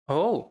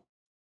Oh,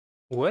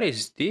 what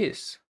is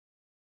this?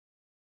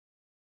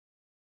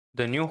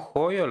 The new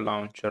Hoyo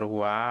launcher.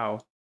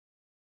 Wow.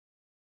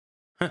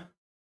 Huh.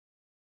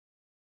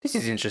 This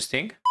is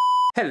interesting.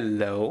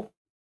 Hello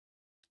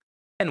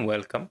and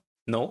welcome.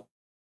 No,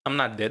 I'm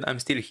not dead. I'm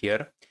still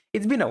here.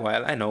 It's been a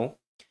while, I know.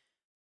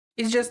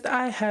 It's just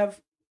I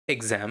have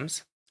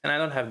exams and I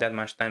don't have that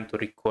much time to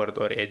record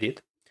or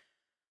edit.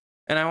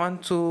 And I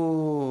want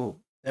to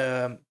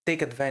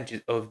take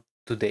advantage of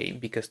today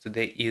because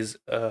today is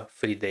a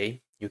free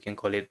day. You can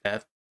call it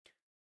that.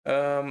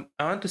 I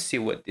want to see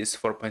what this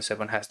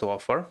 4.7 has to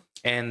offer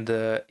and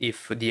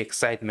if the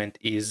excitement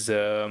is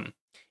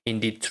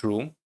indeed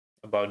true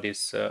about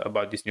this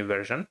new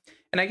version.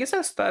 And I guess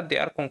I'll start the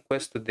Archon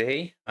quest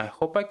today. I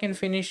hope I can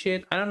finish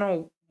it. I don't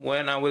know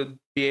when I will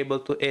be able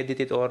to edit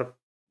it or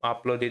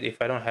upload it.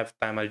 If I don't have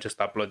time, I'll just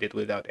upload it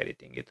without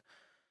editing it.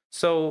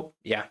 So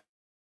yeah,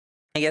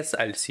 I guess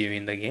I'll see you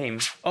in the game.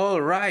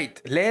 All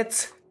right,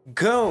 let's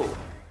go.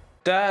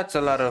 That's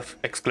a lot of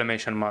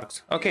exclamation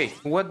marks. Okay,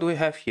 what do we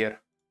have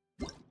here?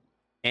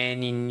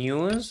 Any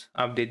news?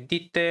 Update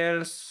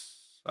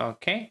details.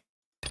 Okay.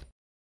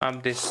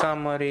 Update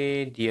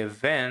summary. The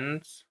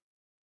events.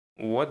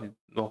 What?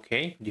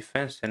 Okay.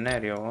 Defense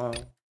scenario.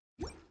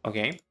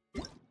 Okay.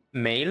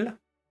 Mail.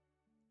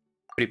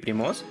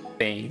 Primos.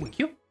 Thank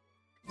you.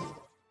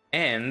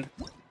 And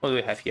what do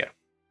we have here?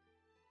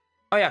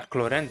 Oh yeah,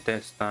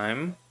 Clorente's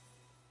time.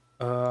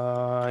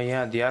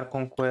 Yeah, the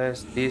Archon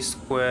quest, this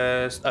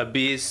quest,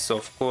 Abyss,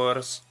 of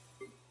course.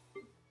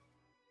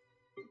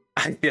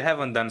 I still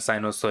haven't done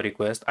Sino Story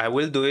quest. I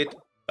will do it.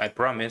 I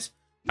promise.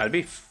 I'll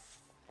be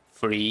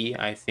free.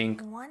 I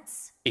think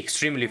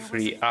extremely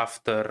free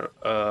after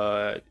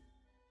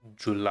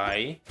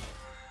July,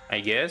 I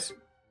guess.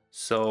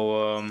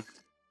 So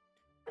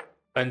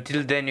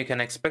until then, you can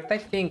expect. I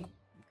think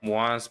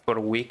once per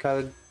week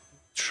I'll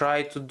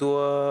try to do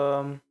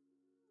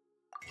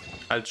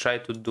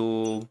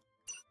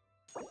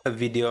a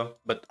video,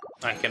 but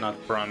I cannot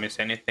promise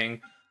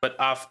anything. But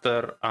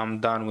after I'm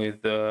done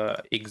with the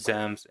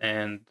exams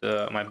and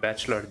my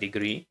bachelor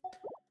degree,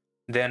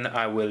 then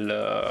I will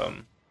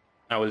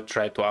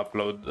try to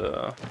upload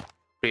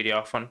pretty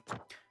often.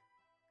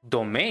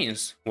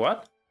 Domains?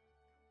 What?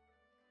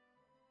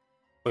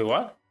 Wait,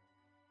 what?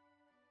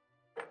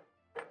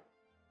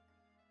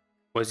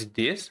 Was it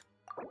this?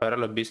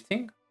 Spiral Abyss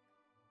thing?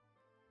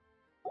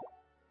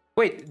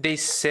 Wait, they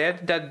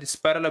said that the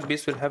Spiral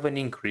Abyss will have an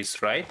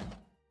increase, right?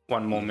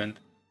 One moment.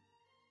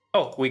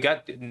 Oh, we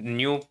got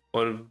new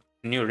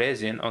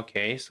resin.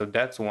 Okay, so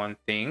that's one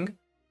thing.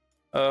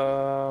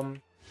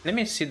 Let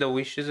me see the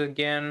wishes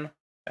again.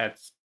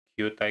 That's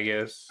cute, I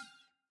guess.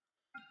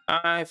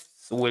 I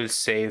will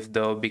save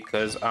though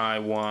because I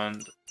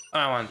want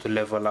to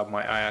level up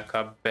my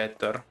Ayaka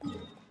better.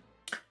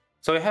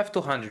 So we have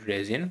 200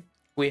 resin.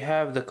 We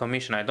have the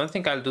commission. I don't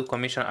think I'll do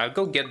commission. I'll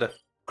go get the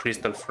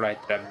crystal fry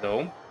trap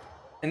though,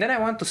 and then I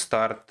want to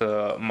start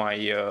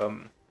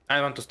I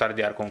want to start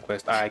the Archon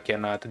quest. I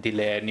cannot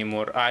delay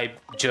anymore. I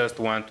just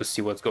want to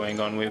see what's going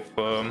on with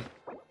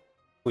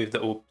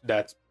the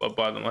that's a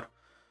bottomer.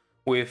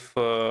 With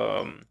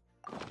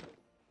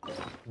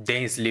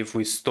Dainsleif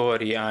with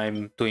story.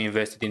 I'm too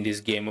invested in this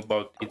game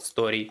about its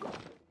story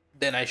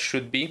than I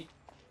should be.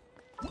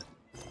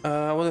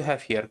 What do we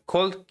have here?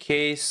 Cold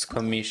case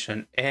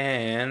commission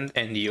and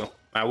you.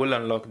 I will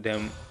unlock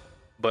them,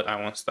 but I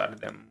won't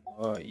start them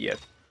yet.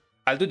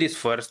 I'll do this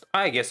first.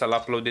 I guess I'll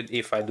upload it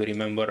if I do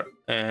remember,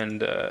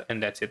 and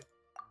that's it.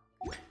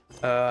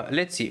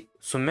 Let's see.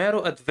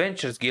 Sumeru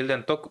Adventures Guild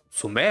and talk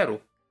Sumeru.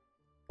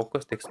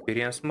 Focused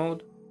experience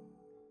mode.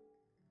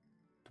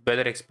 To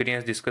better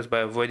experience discussed by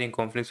avoiding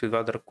conflicts with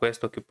other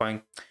quests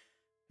occupying.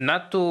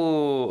 Not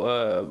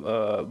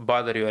to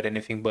bother you or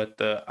anything,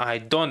 but I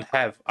don't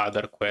have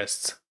other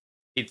quests.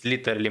 It's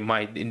literally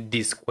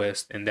this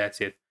quest, and that's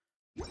it.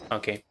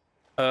 Okay.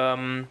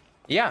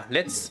 Yeah,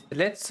 let's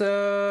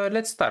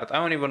start. I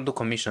won't even do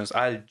commissions.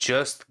 I'll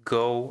just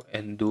go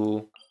and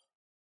do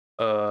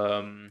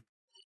the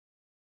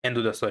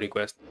story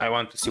quest. I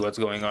want to see what's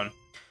going on.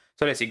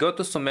 So let's see. Go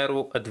to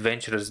Sumeru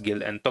Adventurers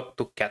Guild and talk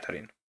to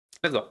Catherine.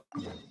 Let's go.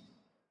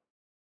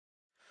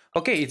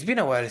 Okay, it's been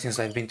a while since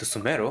I've been to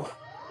Sumeru.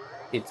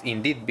 It's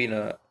indeed been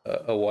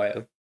a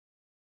while.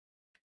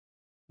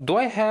 Do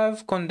I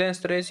have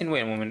condensed resin?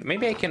 Wait a moment.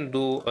 Maybe I can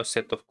do a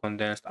set of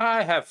condensed.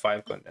 I have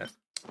 5 condensed.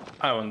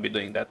 I won't be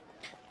doing that.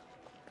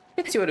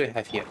 Let's see what we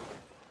have here.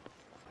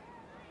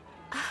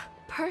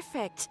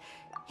 Perfect.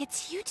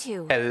 It's you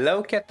two.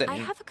 Hello, Catherine. I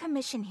have a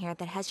commission here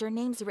that has your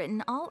names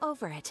written all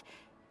over it.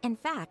 In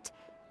fact,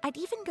 I'd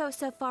even go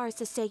so far as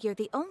to say you're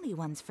the only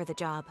ones for the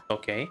job.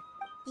 Okay.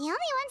 The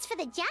only ones for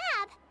the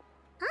job?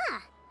 Huh.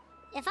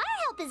 If our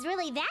help is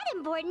really that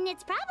important,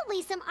 it's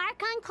probably some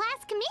Archon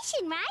class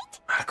commission, right?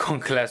 Archon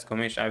class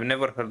commission. I've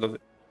never heard of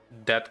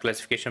that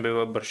classification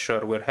before, but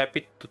sure, we're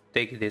happy to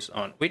take this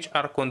on. Which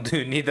Archon do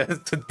you need us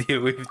to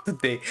deal with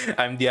today?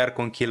 I'm the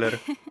Archon killer.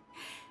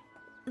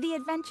 The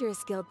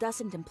Adventurers Guild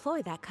doesn't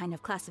employ that kind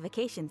of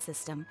classification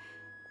system.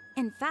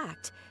 In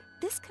fact,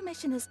 this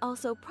commission is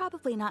also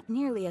probably not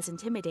nearly as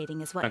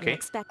intimidating as what you Okay,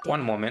 expected.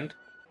 one moment.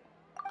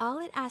 All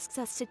it asks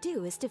us to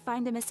do is to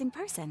find a missing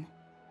person.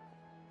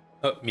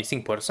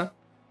 Missing person?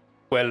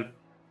 Well,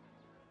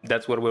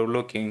 that's what we're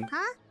looking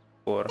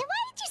for. Then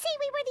why did you say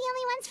we were the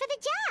only ones for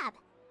the job?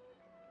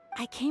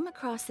 I came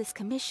across this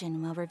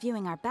commission while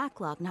reviewing our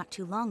backlog not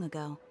too long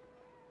ago.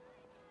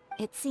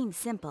 It seems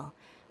simple,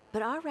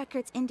 but our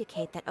records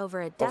indicate that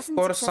over a dozen Of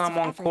course, successful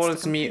someone efforts to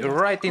calls me complete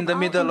right in have the all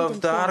middle ended of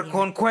in the failure.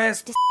 Archon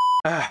quest.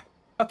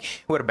 Okay,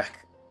 we're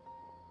back.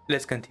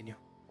 Let's continue.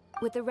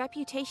 With the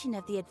reputation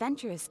of the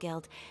Adventurers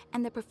Guild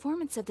and the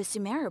performance of the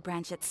Sumeru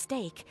branch at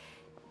stake,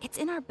 it's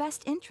in our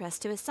best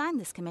interest to assign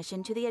this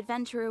commission to the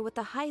adventurer with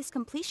the highest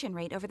completion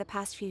rate over the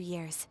past few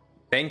years.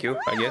 Thank you,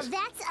 I guess.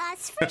 That's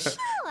us for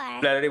sure.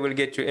 Flattery will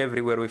get you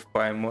everywhere with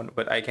Paimon,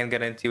 but I can't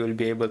guarantee we'll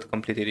be able to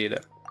complete it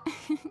either.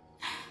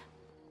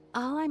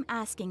 All I'm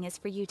asking is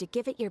for you to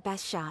give it your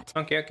best shot.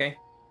 Okay.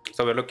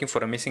 So we're looking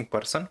for a missing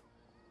person?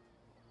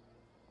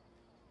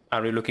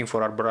 Are we looking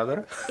for our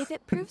brother? If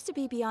it proves to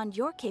be beyond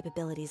your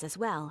capabilities as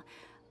well,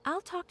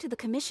 I'll talk to the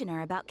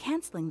commissioner about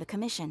canceling the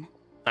commission.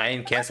 I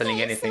ain't canceling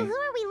Okay, anything. So who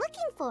are we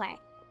looking for? And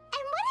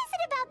what is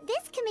it about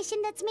this commission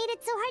that's made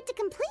it so hard to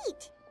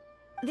complete?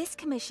 This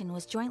commission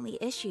was jointly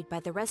issued by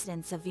the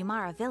residents of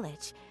Vimara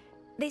Village.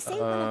 They say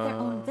one of their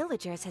own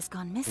villagers has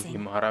gone missing.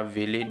 Vimara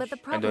Village? But the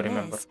I don't problem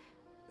remember. is,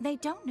 they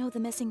don't know the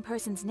missing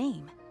person's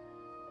name.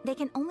 They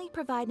can only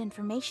provide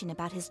information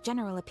about his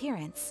general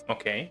appearance.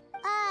 Okay.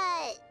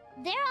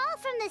 They're all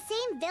from the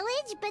same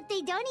village, but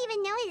they don't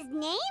even know his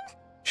name?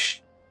 Shh.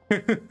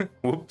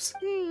 Whoops.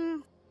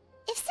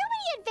 If so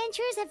many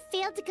adventurers have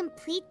failed to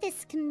complete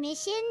this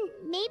commission,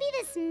 maybe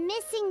this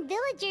missing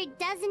villager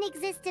doesn't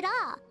exist at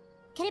all.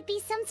 Could it be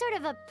some sort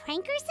of a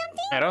prank or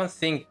something? I don't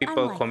think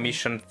people Unlikely.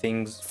 commission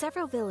things,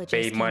 Several villagers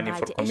pay came money by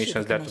for to issue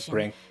commissions the that to commission,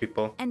 prank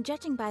people. and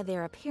judging by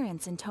their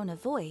appearance and tone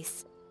of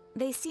voice,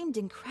 they seemed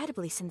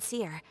incredibly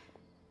sincere.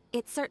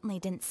 It certainly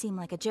didn't seem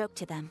like a joke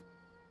to them.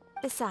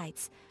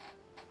 Besides,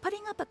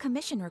 putting up a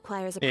commission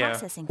requires a Yeah,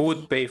 processing who fee.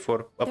 would pay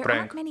for a There prank?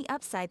 aren't many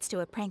upsides to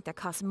a prank that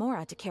costs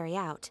Mora to carry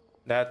out.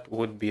 That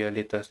would be a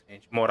little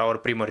strange. More our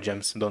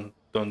Primorgems,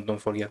 don't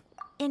forget.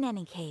 In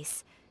any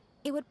case,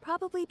 it would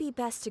probably be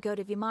best to go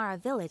to Vimara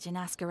Village and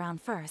ask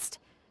around first.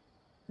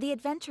 The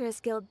Adventurers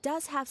Guild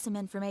does have some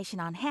information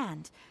on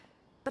hand,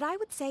 but I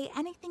would say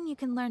anything you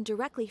can learn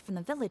directly from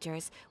the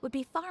villagers would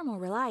be far more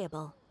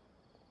reliable.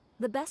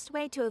 The best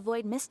way to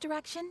avoid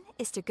misdirection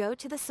is to go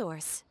to the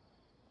source.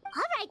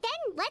 Alright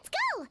then, let's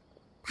go!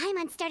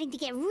 Paimon's starting to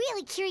get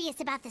really curious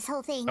about this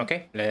whole thing.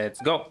 Okay,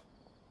 let's go.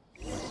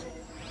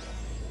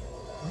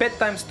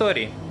 Bedtime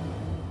story.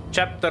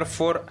 Chapter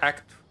 4,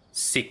 Act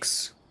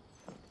 6.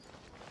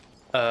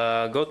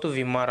 Go to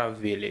Vimara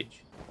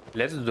Village.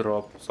 Let's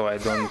drop so I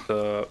don't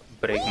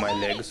break my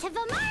legs. To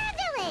Vimara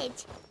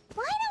Village!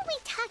 Why don't we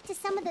talk to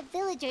some of the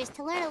villagers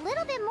to learn a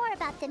little bit more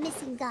about the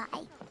missing guy?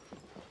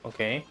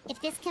 Okay.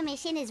 If this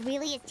commission is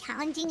really as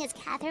challenging as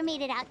Catherine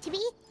made it out to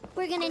be,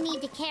 we're gonna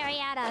need to carry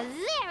out a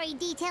very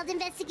detailed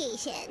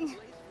investigation.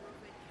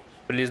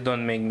 Please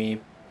don't make me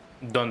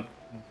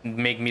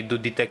do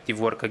detective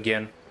work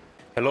again.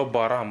 Hello,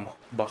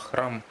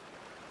 Bahram.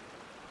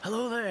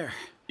 Hello there.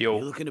 Yo.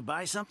 You looking to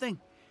buy something?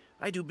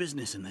 I do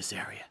business in this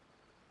area.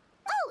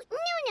 Oh,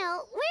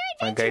 no,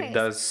 we're My adventurers. guy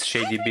does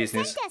shady Catherine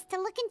business. sent us to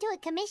look into a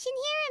commission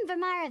here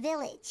in Vimara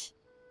Village.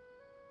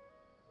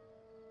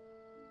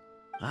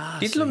 Ah,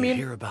 Did so you Lumin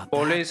hear about that,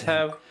 always then.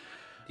 have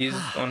this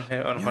on her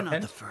You're not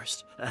hand? the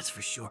first, that's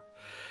for sure.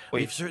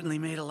 Wait. We've certainly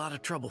made a lot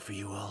of trouble for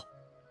you all.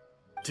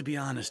 To be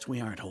honest, we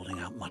aren't holding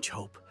out much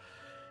hope.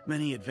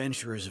 Many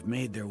adventurers have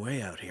made their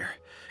way out here,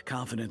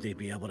 confident they'd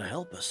be able to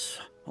help us,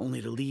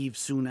 only to leave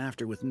soon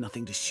after with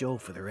nothing to show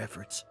for their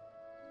efforts.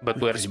 But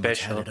We've we're pretty much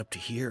special. had it up to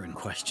here in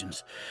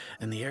questions,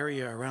 and the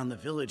area around the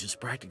village has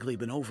practically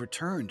been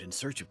overturned in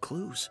search of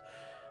clues.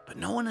 But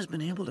no one has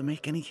been able to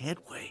make any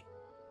headway.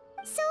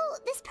 So,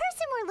 this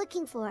person we're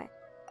looking for,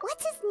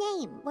 what's his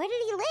name? Where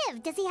did he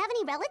live? Does he have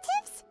any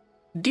relatives?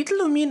 Did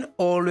Lumin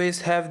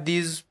always have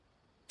these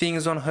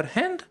things on her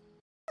hand?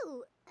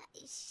 Oh,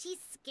 she's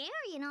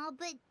scary and all,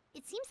 but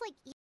it seems like...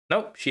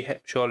 No, she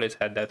always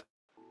had that.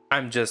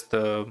 I'm just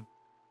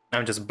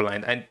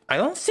blind. I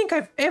don't think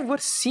I've ever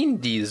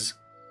seen these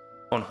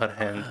on her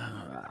hand,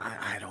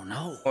 I don't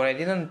know. or I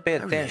didn't pay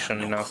I really have attention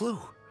no enough. clue.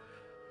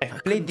 I've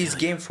couldn't played this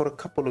tell you. game for a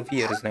couple of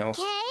years now.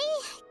 Okay.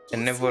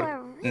 And Guess never-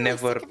 we're really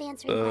never, sick of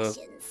answering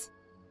questions.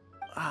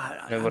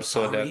 Never I'm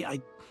saw sorry. that.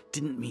 I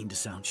didn't mean to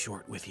sound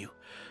short with you.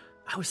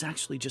 I was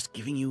actually just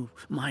giving you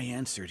my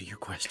answer to your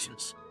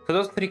questions. So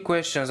those 3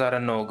 questions are a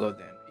no-go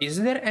then. Is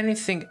there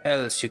anything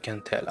else you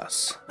can tell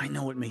us? I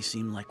know it may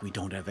seem like we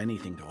don't have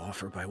anything to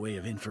offer by way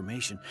of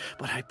information,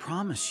 but I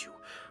promise you,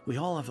 we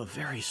all have a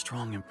very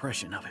strong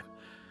impression of him.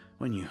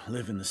 When you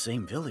live in the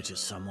same village as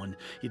someone,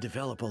 you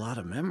develop a lot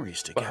of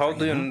memories together. But how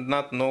do you know?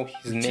 not know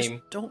his We name?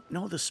 just don't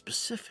know the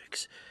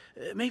specifics.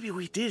 Maybe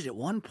we did at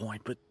one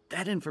point, but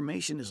that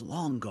information is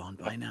long gone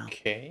by now.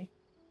 Okay.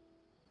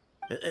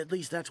 At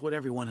least that's what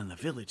everyone in the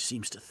village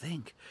seems to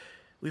think.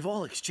 We've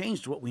all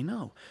exchanged what we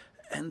know,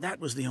 and that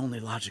was the only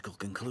logical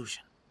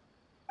conclusion.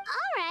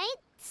 Alright,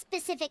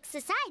 specifics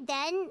aside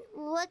then,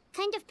 what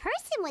kind of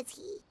person was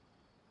he?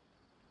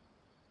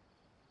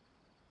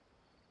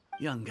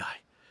 Young guy,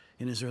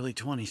 in his early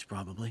 20s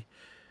probably.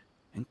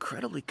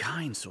 Incredibly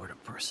kind sort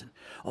of person,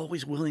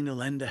 always willing to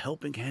lend a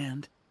helping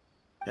hand.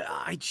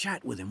 I'd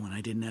chat with him when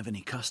I didn't have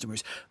any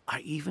customers. I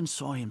even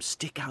saw him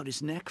stick out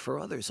his neck for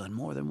others on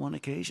more than one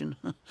occasion.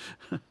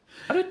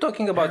 Are you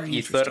talking about Very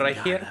Ether interesting right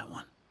guy, here? that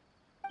one.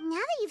 Now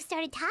that you've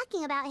started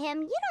talking about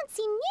him, you don't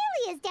seem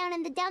nearly as down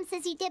in the dumps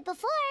as you did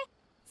before.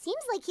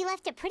 Seems like he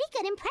left a pretty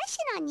good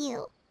impression on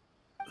you.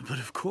 But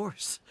of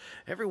course,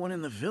 everyone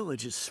in the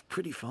village is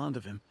pretty fond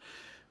of him.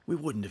 We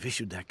wouldn't have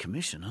issued that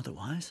commission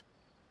otherwise.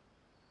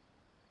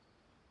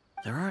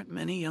 There aren't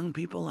many young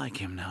people like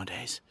him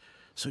nowadays,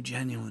 so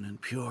genuine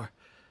and pure.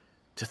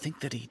 To think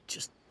that he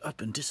just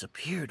up and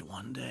disappeared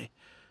one day.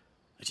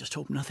 I just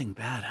hope nothing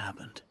bad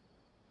happened.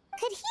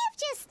 Could he have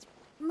just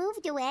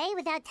moved away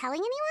without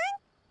telling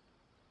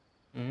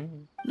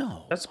anyone?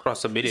 No, That's a he's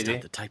possibility.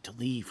 not the type to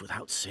leave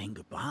without saying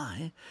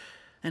goodbye.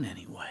 And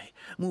anyway,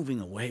 moving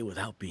away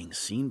without being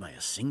seen by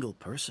a single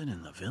person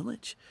in the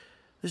village,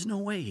 there's no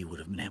way he would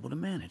have been able to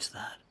manage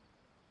that.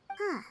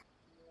 Huh.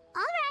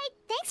 Alright,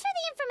 thanks for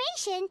the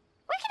information.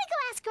 We're gonna go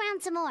ask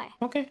around some more.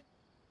 Okay.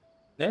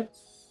 Let's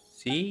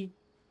see.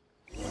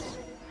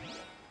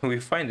 We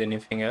find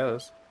anything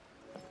else?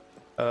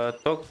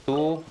 Talk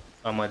to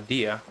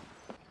Amadia.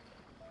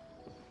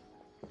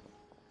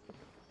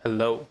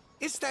 Hello.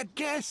 It's that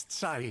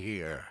guests I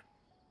hear.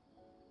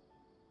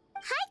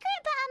 Hi,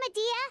 Grandpa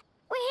Amadia.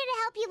 We're here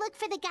to help you look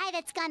for the guy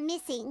that's gone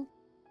missing.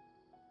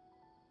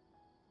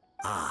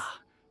 Ah,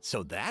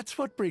 so that's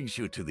what brings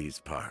you to these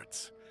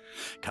parts.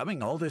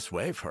 Coming all this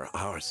way for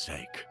our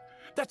sake.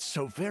 That's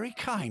so very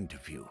kind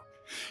of you.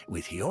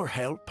 With your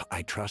help,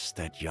 I trust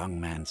that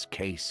young man's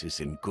case is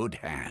in good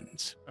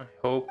hands. I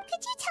hope.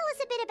 Could you tell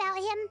us a bit about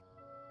him?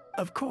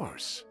 Of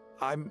course.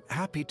 I'm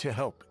happy to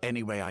help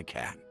any way I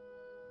can.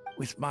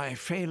 With my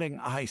failing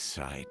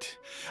eyesight,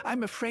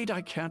 I'm afraid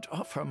I can't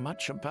offer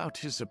much about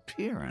his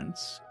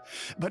appearance.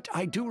 But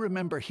I do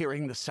remember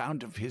hearing the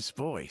sound of his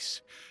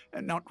voice.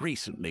 Not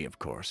recently, of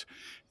course.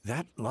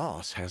 That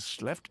loss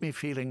has left me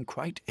feeling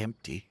quite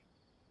empty.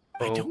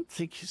 I don't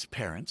think his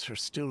parents are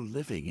still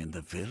living in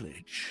the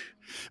village.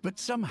 But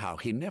somehow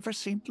he never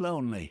seemed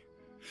lonely.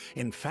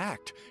 In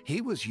fact,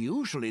 he was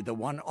usually the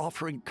one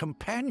offering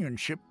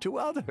companionship to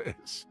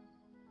others.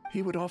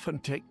 He would often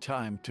take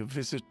time to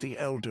visit the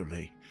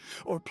elderly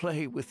or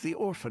play with the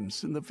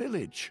orphans in the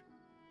village.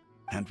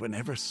 And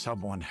whenever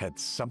someone had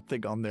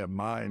something on their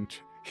mind,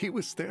 he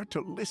was there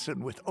to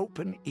listen with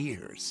open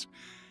ears.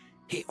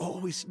 He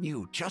always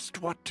knew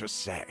just what to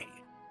say.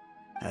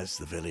 As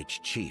the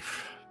village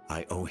chief,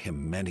 I owe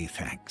him many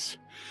thanks.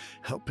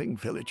 Helping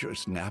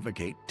villagers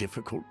navigate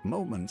difficult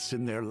moments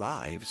in their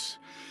lives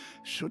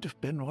should have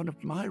been one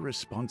of my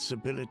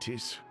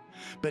responsibilities.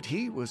 But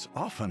he was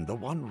often the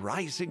one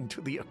rising to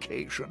the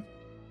occasion.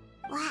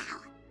 Wow.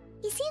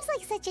 He seems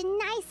like such a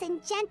nice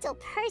and gentle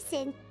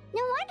person.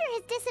 No wonder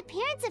his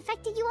disappearance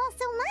affected you all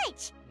so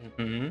much.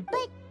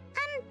 But,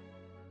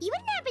 you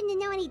wouldn't happen to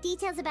know any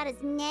details about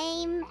his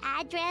name,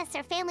 address,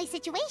 or family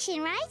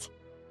situation, right?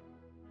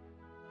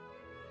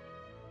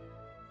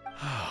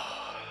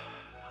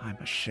 I'm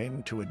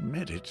ashamed to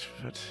admit it,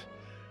 but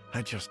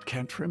I just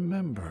can't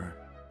remember.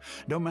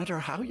 No matter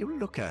how you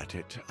look at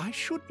it, I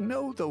should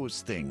know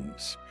those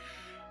things.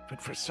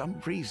 But for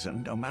some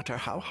reason, no matter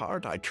how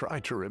hard I try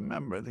to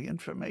remember, the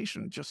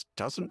information just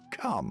doesn't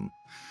come.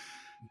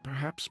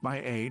 Perhaps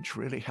my age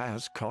really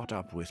has caught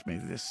up with me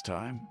this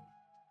time.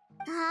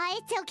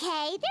 It's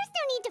okay. There's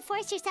no need to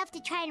force yourself to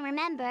try and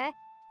remember.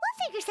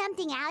 We'll figure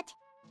something out.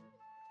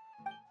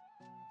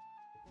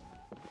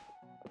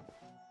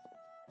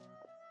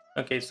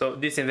 Okay, so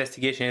this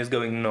investigation is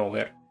going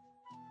nowhere.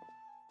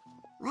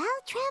 Well,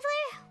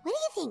 Traveler, what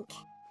do you think?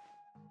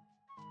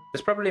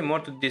 There's probably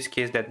more to this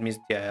case than meets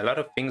the eye. A lot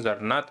of things are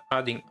not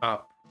adding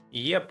up.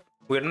 Yep,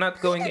 we're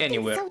not going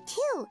anywhere. I think so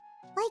too.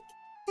 Like,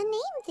 the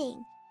name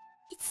thing.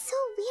 It's so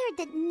weird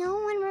that no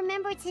one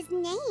remembers his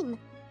name.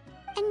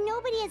 And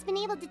nobody has been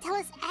able to tell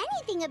us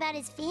anything about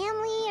his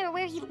family or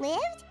where he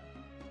lived.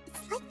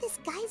 It's like this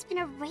guy's been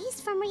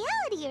erased from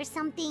reality or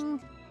something.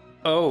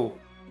 Oh.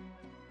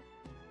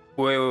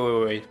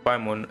 Wait,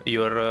 Paimon,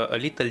 you're a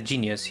little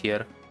genius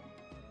here.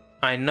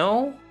 I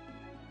know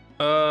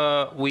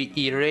we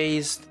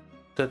erased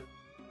the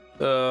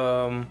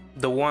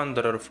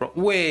Wanderer from...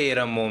 Wait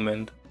a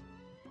moment.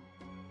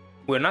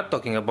 We're not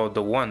talking about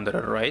the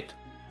Wanderer, right?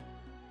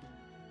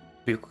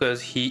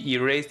 Because he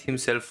erased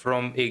himself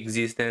from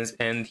existence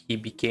and he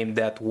became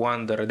that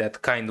Wanderer,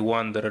 that kind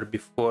Wanderer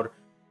before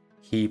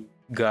he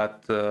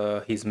got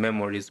his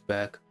memories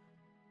back.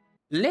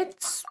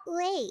 Let's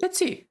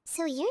see.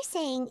 So you're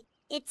saying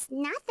it's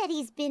not that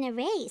he's been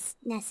erased,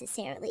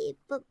 necessarily,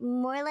 but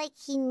more like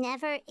he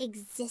never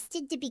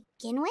existed to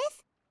begin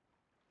with?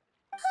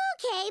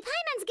 Okay,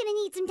 Paimon's gonna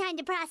need some time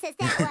to process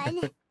that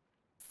one.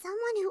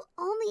 Someone who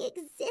only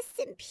exists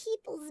in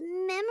people's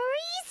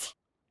memories?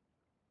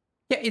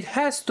 Yeah, it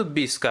has to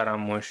be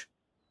Scaramouche.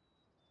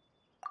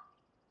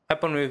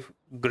 Happen with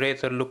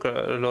greater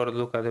Lord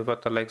Luca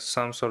Devata, like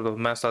some sort of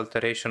mass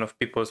alteration of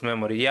people's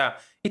memory. Yeah,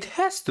 it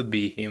has to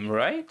be him,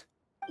 right?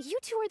 You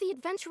two are the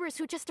adventurers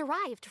who just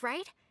arrived,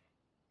 right?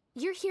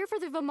 You're here for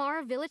the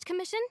Vimara Village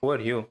Commission? Who are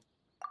you?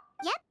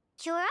 Yep,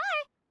 sure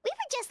are. We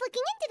were just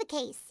looking into the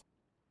case.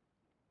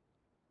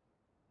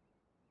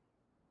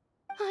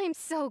 I'm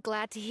so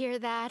glad to hear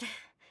that.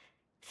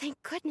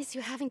 Thank goodness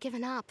you haven't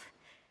given up.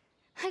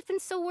 I've been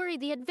so worried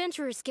the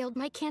Adventurers Guild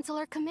might cancel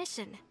our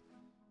commission.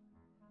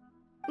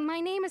 My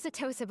name is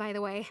Atosa, by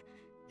the way.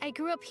 I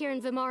grew up here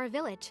in Vimara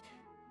Village.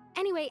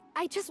 Anyway,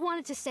 I just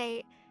wanted to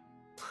say,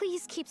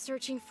 please keep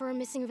searching for a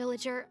missing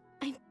villager.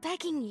 I'm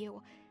begging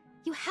you.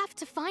 You have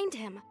to find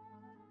him.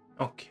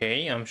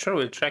 Okay, I'm sure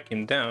we'll track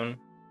him down.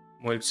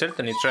 We'll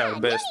certainly try our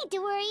best. No need to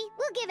worry.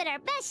 We'll give it our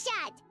best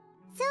shot.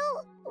 So,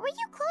 were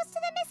you close to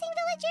the missing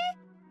villager?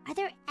 Are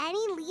there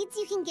any leads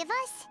you can give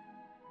us?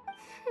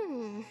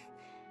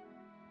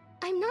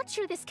 I'm not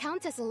sure this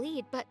counts as a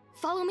lead, but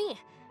follow me.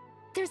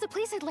 There's a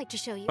place I'd like to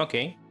show you.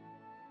 Okay.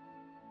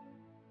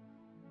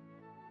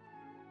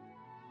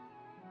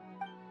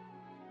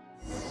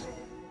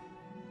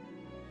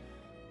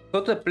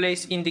 Go to the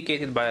place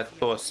indicated by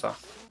Atosa.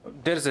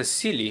 There's a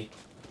silly.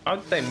 How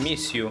did I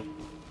miss you?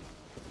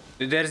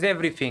 There's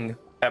everything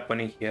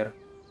happening here.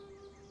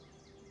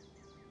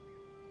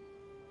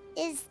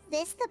 Is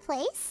this the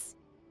place?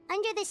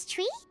 Under this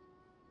tree?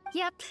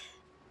 Yep.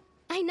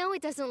 I know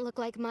it doesn't look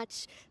like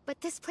much, but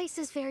this place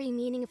is very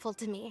meaningful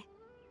to me.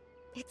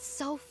 It's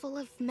so full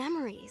of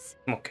memories.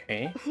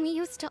 Okay. We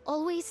used to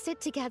always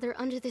sit together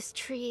under this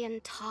tree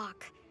and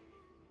talk.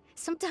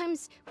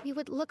 Sometimes we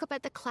would look up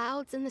at the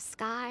clouds in the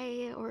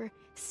sky, or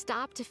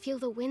stop to feel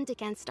the wind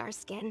against our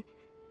skin.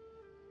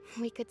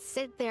 We could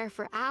sit there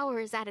for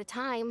hours at a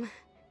time,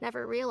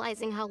 never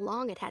realizing how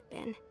long it had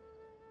been.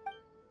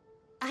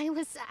 I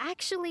was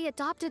actually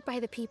adopted by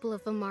the people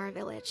of Vimara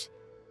Village.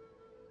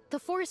 The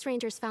forest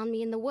rangers found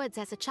me in the woods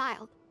as a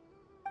child.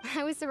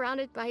 I was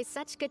surrounded by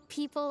such good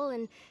people,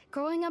 and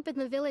growing up in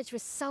the village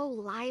was so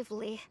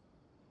lively.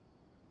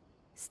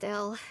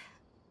 Still,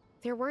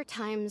 there were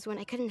times when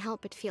I couldn't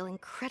help but feel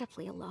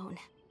incredibly alone.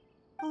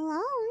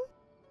 Alone?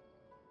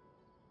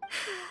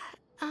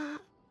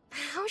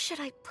 How should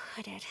I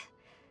put it?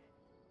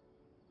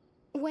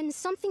 When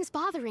something's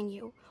bothering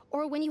you,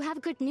 or when you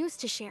have good news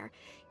to share,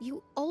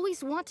 you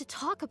always want to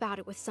talk about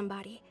it with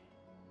somebody.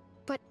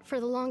 But for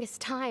the longest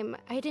time,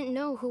 I didn't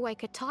know who I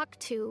could talk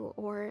to,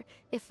 or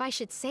if I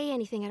should say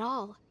anything at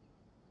all.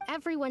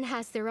 Everyone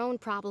has their own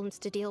problems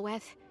to deal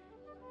with.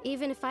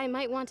 Even if I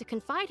might want to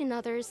confide in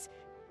others,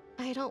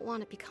 I don't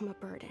want to become a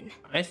burden.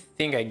 I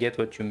think I get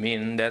what you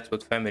mean. That's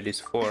what family's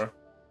for.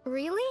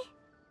 Really?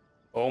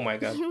 Oh my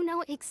god. You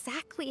know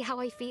exactly how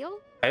I feel?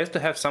 I used to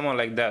have someone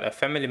like that, a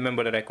family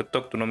member that I could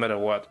talk to no matter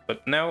what.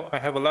 But now I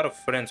have a lot of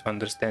friends who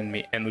understand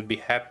me and would be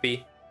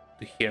happy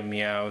to hear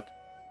me out.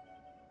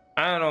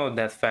 I don't know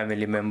that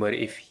family member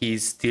if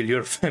he's still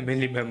your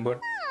family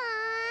member.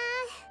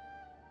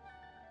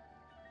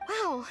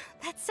 Wow,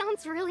 that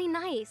sounds really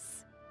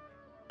nice.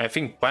 I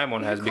think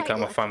Paimon has You're quite become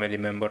a lucky. family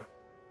member.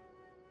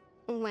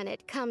 When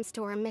it comes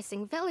to our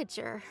missing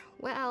villager,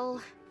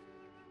 well,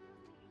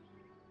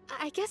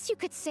 I guess you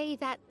could say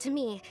that to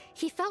me.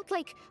 He felt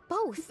like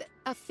both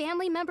a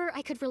family member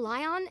I could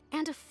rely on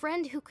and a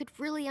friend who could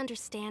really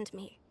understand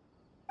me.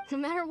 No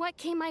matter what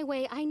came my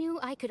way, I knew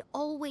I could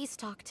always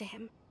talk to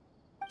him.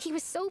 He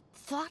was so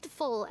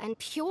thoughtful and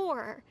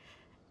pure,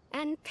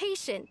 and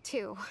patient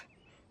too.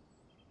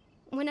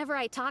 Whenever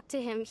I talked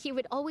to him, he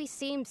would always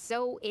seem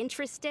so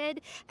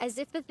interested, as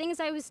if the things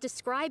I was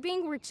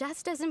describing were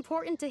just as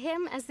important to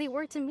him as they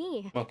were to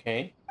me.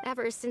 Okay.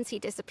 Ever since he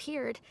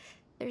disappeared,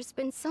 there's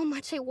been so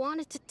much I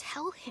wanted to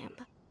tell him.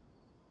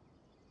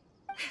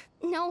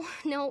 No,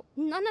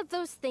 none of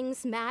those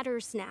things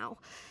matters now.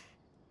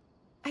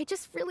 I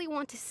just really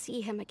want to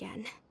see him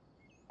again.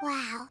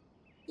 Wow.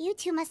 You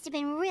two must have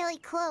been really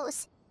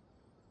close.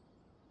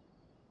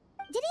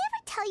 Did he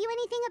ever tell you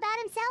anything about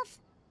himself?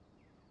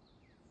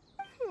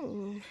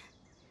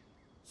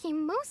 He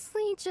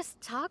mostly just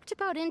talked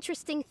about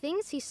interesting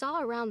things he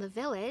saw around the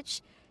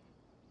village.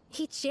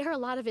 He'd share a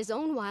lot of his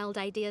own wild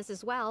ideas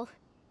as well.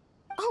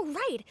 Oh,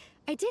 right!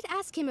 I did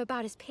ask him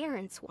about his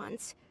parents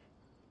once.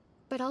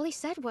 But all he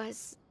said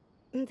was,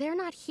 they're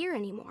not here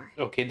anymore.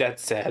 Okay,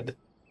 that's sad.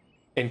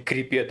 And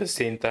creepy at the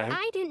same time.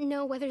 I didn't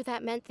know whether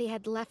that meant they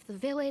had left the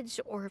village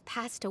or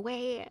passed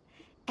away,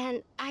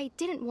 and I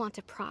didn't want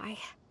to pry.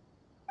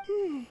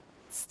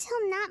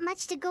 Still not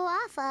much to go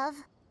off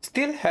of.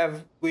 Still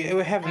we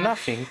have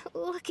nothing.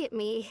 Look at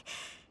me.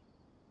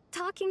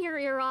 Talking your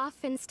ear off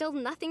and still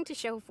nothing to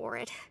show for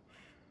it.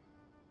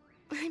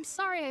 I'm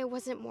sorry I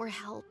wasn't more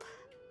help.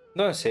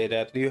 Don't say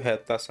that. You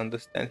helped us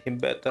understand him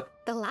better.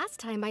 The last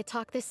time I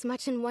talked this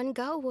much in one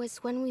go was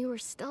when we were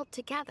still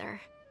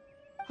together.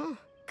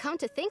 Come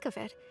to think of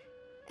it,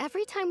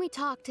 every time we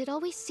talked, it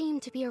always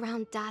seemed to be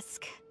around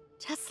dusk,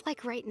 just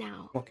like right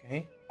now.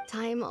 Okay.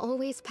 Time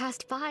always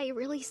passed by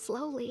really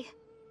slowly.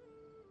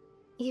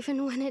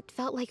 Even when it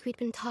felt like we'd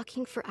been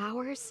talking for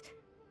hours,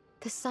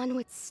 the sun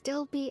would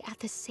still be at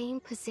the same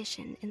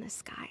position in the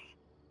sky.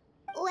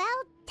 Well,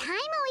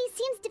 time always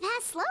seems to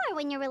pass slower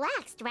when you're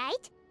relaxed,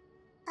 right?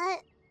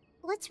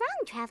 What's wrong,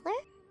 Traveler?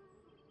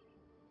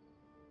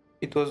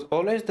 It was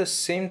always the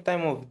same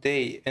time of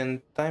day,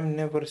 and time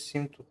never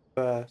seemed to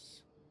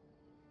pass.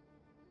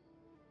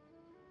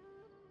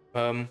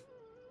 I'm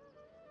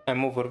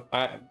over.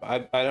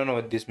 I don't know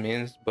what this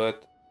means,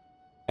 but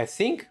I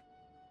think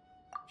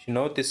she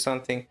noticed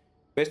something.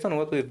 Based on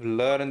what we've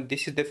learned,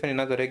 this is definitely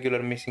not a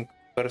regular missing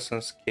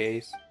persons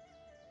case.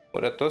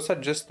 What Atosa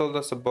just told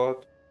us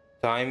about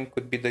time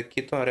could be the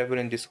key to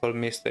unraveling this whole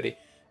mystery.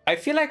 I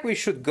feel like we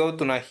should go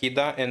to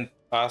Nahida and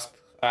ask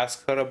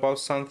her about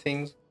some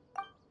things.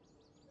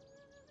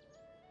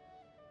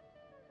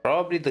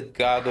 Probably the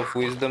God of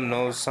Wisdom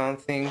knows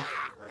something.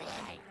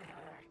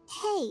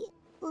 Hey,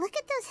 look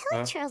at those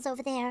hilichurls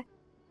over there.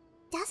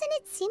 Doesn't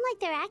it seem like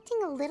they're acting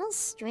a little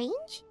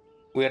strange?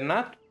 We're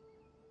not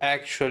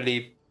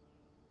actually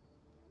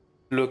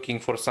looking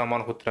for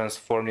someone who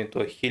transformed into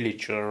a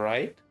hilichurl,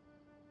 right?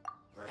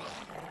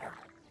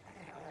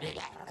 Is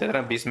that an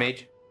Abyss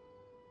Mage?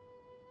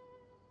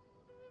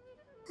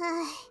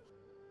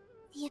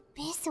 The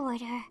Abyss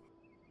Order.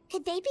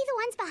 Could they be the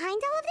ones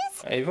behind all of this?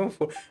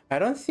 I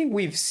don't think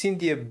we've seen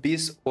the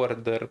Abyss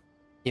Order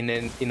in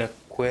a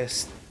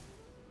quest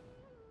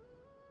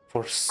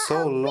for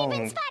so long. We've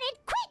been spotted!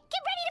 Quick,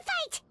 get ready to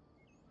fight!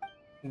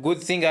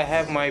 Good thing I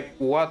have my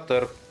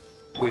water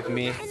with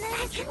me. May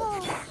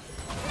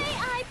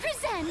I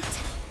present?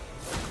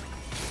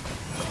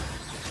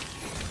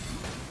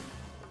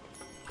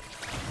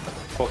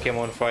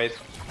 Pokemon fight.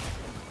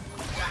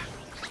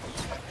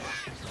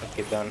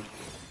 Okay, done.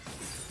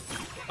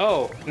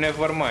 Oh,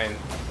 never mind.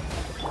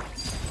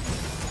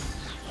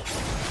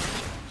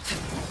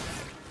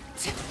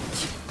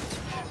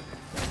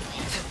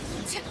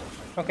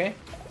 Okay.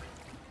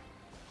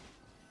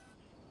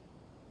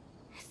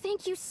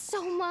 Thank you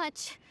so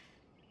much.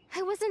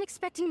 I wasn't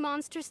expecting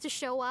monsters to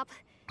show up.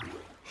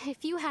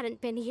 If you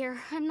hadn't been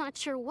here, I'm not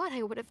sure what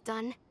I would have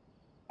done.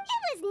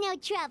 It was no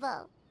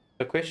trouble.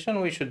 The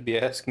question we should be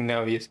asking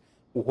now is,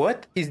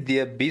 what is the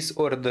Abyss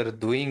Order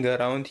doing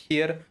around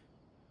here?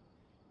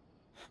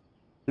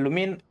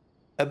 Lumin,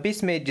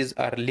 Abyss Mages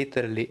are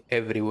literally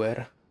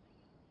everywhere.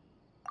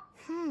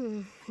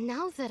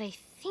 Now that I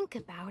think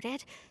about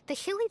it, the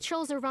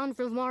hilichurls around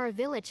Vilmara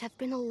village have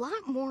been a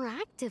lot more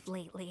active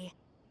lately.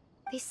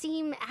 They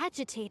seem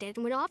agitated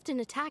and would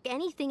often attack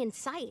anything in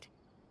sight.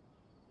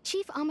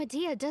 Chief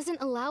Amadea doesn't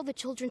allow the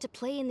children to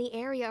play in the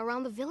area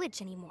around the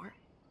village anymore.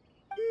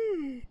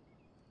 Maybe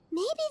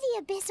the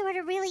Abyss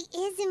Order really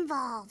is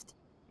involved.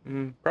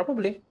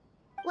 Probably.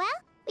 Well,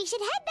 we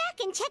should head back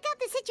and check out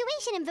the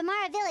situation in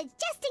Vilmara village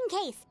just in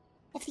case.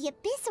 If the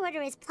Abyss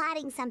Order is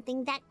plotting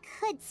something, that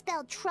could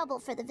spell trouble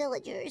for the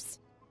villagers.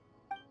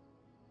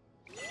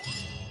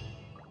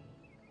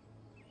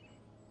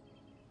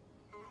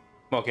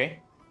 Okay.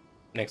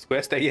 Next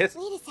quest, I guess.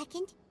 Wait a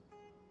second.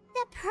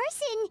 The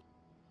person...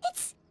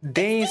 It's...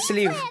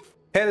 Dainsleif.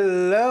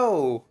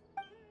 Hello.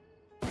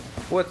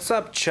 What's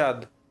up,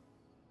 Chad?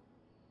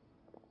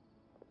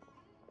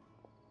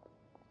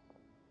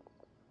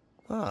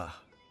 Ah,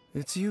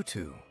 it's you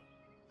two.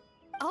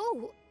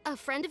 Oh, a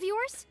friend of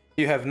yours?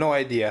 You have no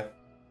idea.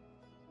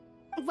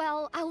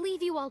 Well, I'll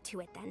leave you all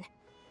to it then.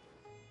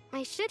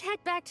 I should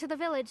head back to the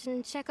village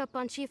and check up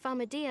on Chief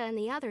Amadea and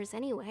the others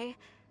anyway.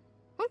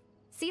 Well,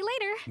 see you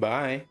later.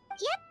 Bye.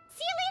 Yep,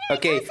 see you later,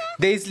 Okay, Atosa.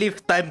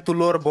 Dainsleif, time to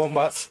lore bomb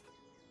us.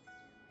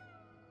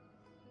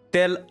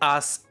 Tell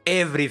us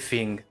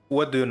everything.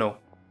 What do you know?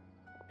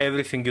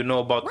 Everything you know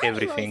about Why do you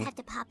always everything. have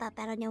to pop up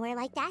out of nowhere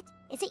like that?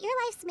 Is it your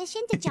life's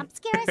mission to jump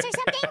scare us or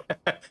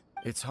something?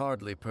 It's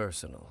hardly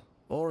personal,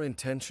 or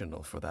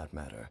intentional for that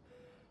matter.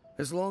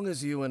 As long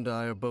as you and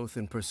I are both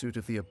in pursuit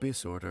of the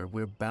Abyss Order,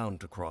 we're bound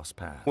to cross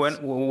paths.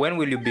 When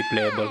will you be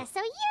playable? So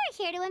you're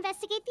here to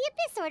investigate the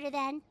Abyss Order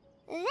then.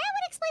 That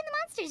would explain the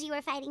monsters you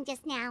were fighting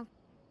just now.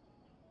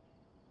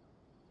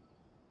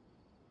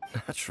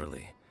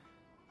 Naturally.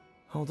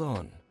 Hold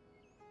on.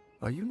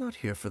 Are you not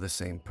here for the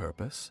same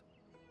purpose?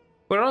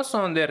 We're also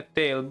on their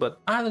tail, but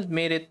I'll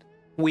admit it,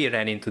 we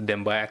ran into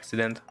them by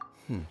accident.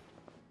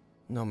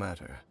 No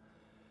matter.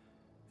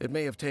 It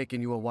may have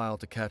taken you a while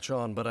to catch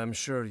on, but I'm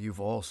sure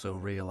you've also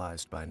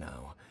realized by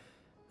now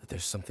that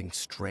there's something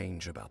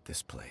strange about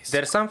this place.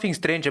 There's something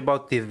strange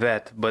about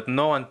Teyvat, but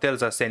no one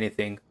tells us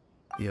anything.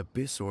 The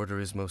Abyss Order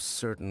is most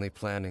certainly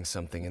planning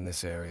something in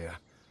this area.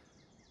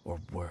 Or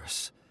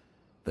worse,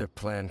 their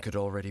plan could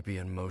already be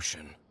in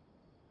motion.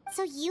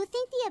 So you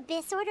think the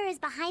Abyss Order is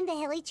behind the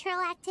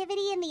hilichurl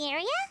activity in the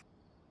area?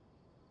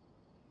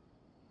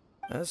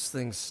 As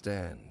things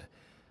stand,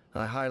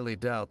 I highly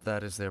doubt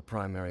that is their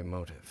primary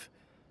motive.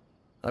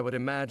 I would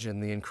imagine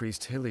the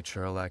increased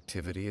hilichurl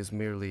activity is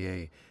merely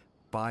a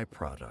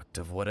byproduct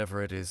of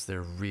whatever it is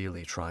they're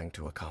really trying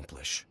to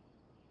accomplish.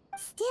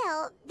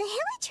 Still, the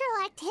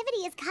hilichurl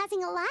activity is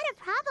causing a lot of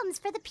problems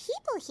for the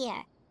people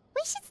here.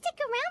 We should stick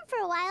around for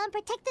a while and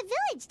protect the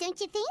village, don't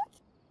you think?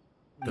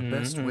 The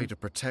best way to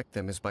protect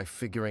them is by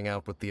figuring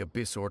out what the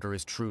Abyss Order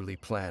is truly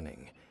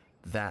planning.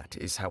 That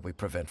is how we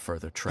prevent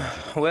further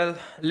tragedy. Well,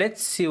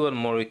 let's see what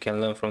more we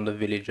can learn from the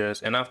villagers,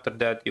 and after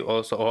that you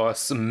also owe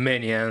us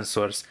many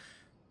answers.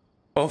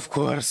 Of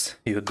course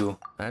you do.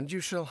 And you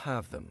shall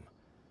have them.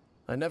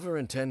 I never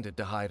intended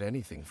to hide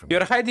anything from you.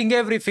 You're hiding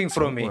everything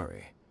from me. Don't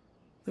worry.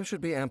 There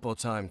should be ample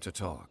time to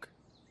talk.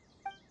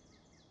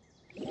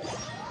 You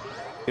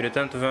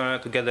return to Vienna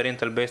to gather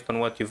intel based on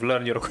what you've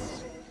learned.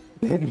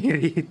 Let me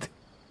read.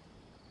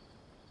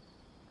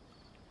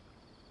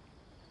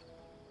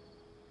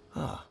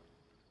 Ah.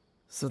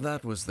 So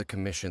that was the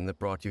commission that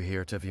brought you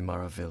here to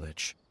Vimara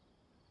village.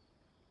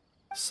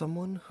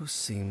 Someone who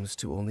seems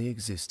to only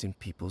exist in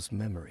people's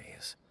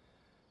memories.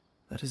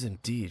 That is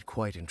indeed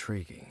quite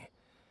intriguing.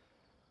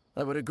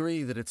 I would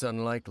agree that it's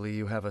unlikely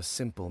you have a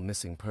simple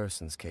missing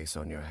persons case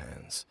on your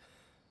hands.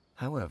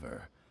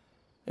 However,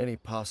 any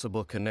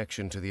possible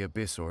connection to the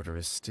Abyss Order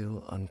is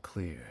still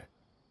unclear.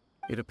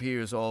 It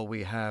appears all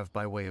we have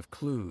by way of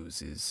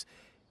clues is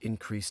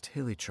increased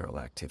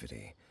hilichurl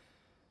activity.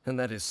 And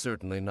that is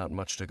certainly not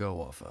much to go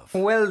off of.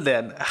 Well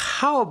then,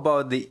 how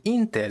about the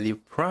intel you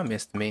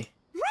promised me?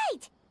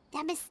 Right!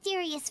 That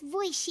mysterious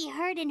voice she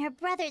heard in her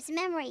brother's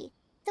memory.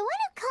 The one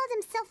who called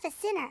himself a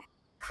sinner.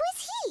 Who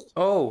is he?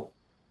 Oh.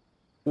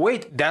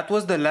 Wait, that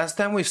was the last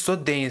time we saw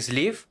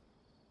Dainsleif?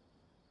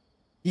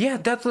 Yeah,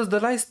 that was the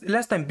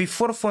last time,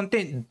 before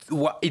Fontaine.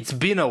 It's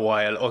been a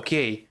while,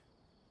 okay.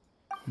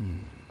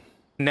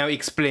 Now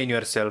explain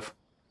yourself.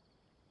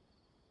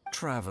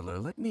 Traveler,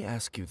 let me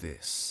ask you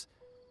this.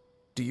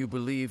 Do you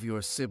believe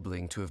your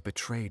sibling to have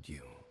betrayed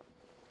you?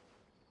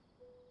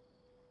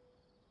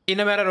 In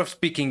a matter of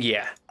speaking,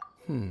 yeah.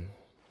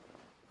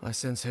 I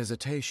sense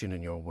hesitation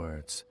in your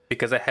words.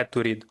 Because I had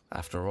to read.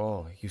 After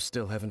all, you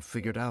still haven't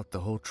figured out the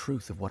whole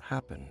truth of what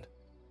happened.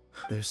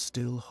 There's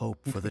still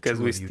hope for the two Because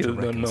we of you to still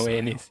don't know reconcile.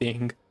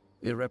 anything.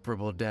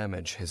 Irreparable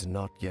damage has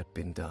not yet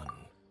been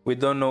done. We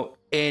don't know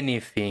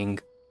anything.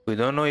 We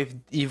don't know if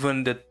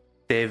even the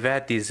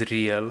Teyvat is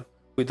real.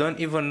 We don't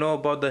even know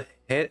about the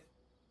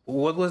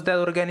what was that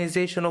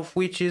organization of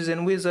witches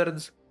and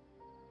wizards?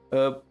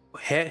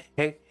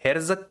 Hexerkrell?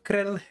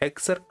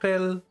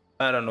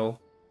 I don't know.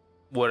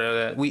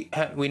 What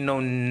we know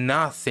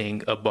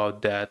nothing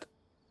about that.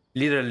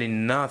 Literally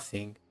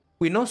nothing.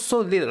 We know so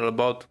little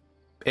about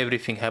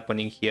everything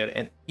happening here,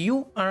 and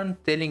you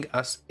aren't telling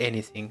us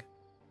anything.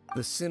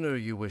 The sinner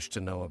you wish to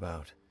know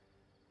about,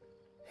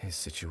 his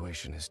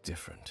situation is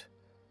different.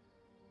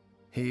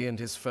 He and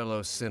his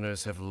fellow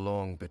sinners have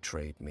long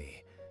betrayed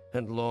me,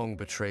 and long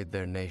betrayed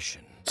their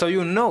nation. So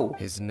you know.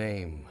 His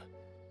name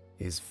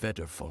is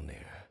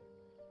Vedrfolnir,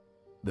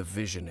 the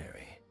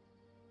Visionary.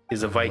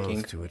 He's a Viking. I'm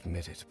loath to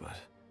admit it, but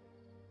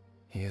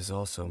he is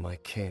also my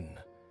kin,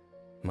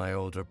 my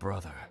older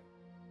brother.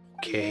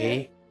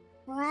 Okay.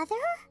 Brother?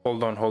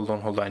 Hold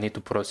on. I need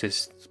to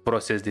process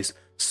this.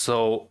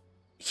 So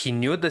he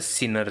knew the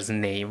sinner's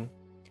name.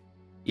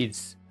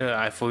 It's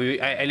I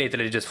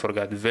literally just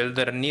forgot.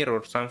 Veldernir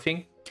or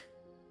something.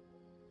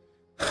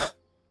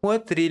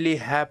 What really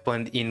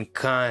happened in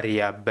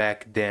Kanria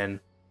back then?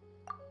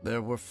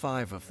 There were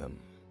 5 of them.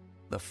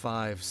 The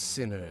 5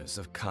 sinners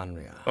of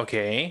Kanria.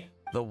 Okay.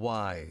 The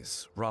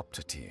wise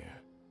Roptatir.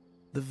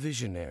 The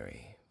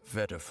visionary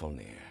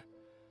Vedrfolnir.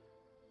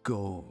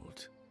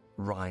 Gold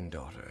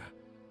Rhindaughter.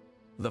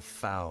 The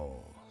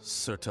foul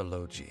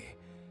Sertalogi.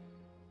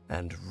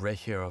 And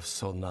Rehir of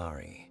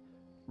Solnari,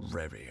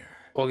 Rerir.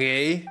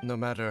 Okay. No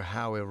matter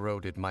how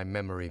eroded my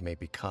memory may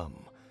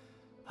become,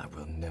 I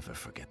will never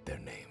forget their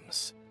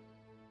names.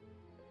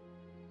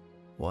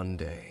 One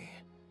day,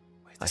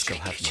 I shall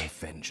have my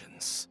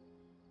vengeance.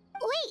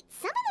 Wait,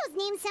 some of those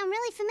names sound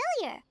really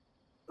familiar.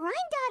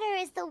 Rhindaughter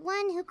is the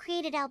one who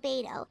created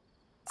Albedo.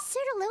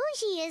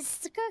 Sertalogi is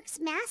Skirk's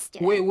master.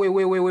 Wait.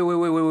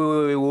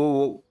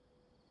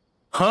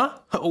 Huh?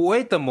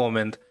 Wait a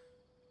moment.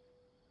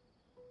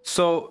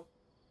 So,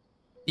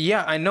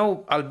 yeah, I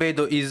know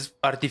Albedo is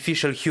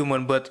artificial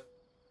human, but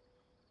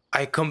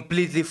I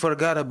completely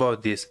forgot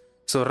about this.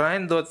 So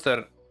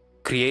Rhindaughter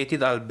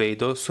created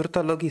Albedo.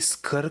 Sertalogi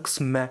Skirk's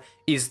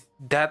is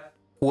that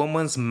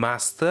woman's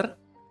master?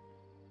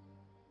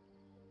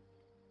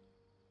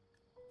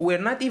 We're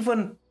not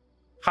even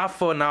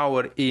half an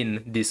hour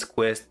in this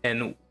quest,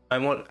 and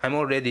I'm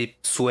already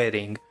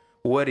sweating.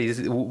 What is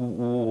And the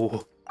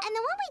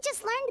one we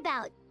just learned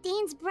about,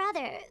 Dane's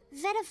brother,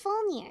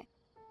 Vedrfolnir.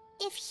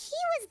 If he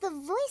was the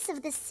voice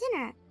of the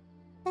sinner,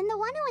 then the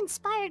one who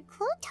inspired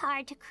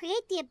Clothar to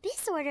create the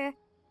Abyss Order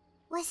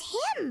was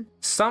him.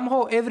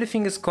 Somehow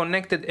everything is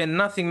connected and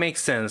nothing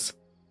makes sense.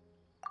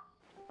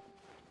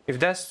 If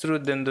that's true,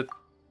 then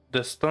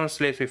the stone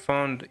slates we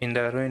found in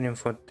the ruin in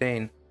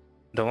Fontaine,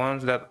 the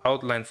ones that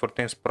outlined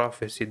Fontaine's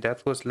prophecy,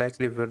 that was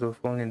likely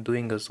Vedrfolnir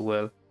doing as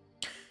well.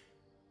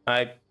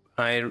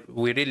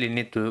 We really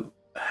need to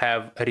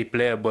have a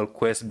replayable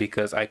quest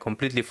because I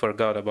completely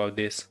forgot about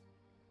this.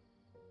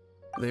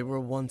 They were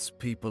once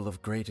people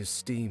of great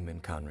esteem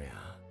in Kanria,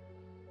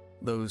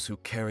 those who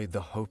carried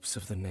the hopes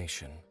of the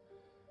nation.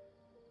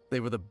 They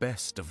were the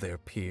best of their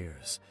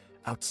peers,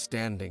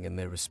 outstanding in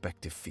their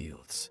respective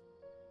fields.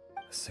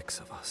 6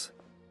 of us,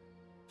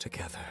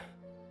 together.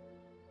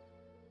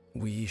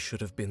 We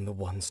should have been the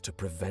ones to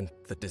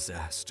prevent the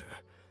disaster.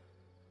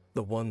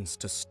 The ones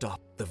to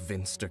stop the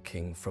Vinster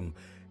King from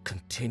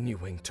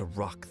continuing to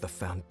rock the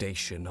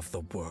foundation of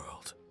the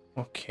world.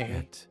 Okay.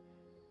 Yet,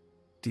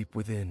 deep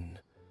within,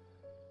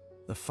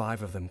 the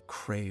 5 of them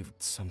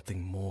craved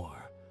something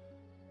more.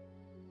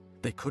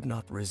 They could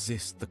not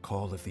resist the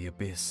call of the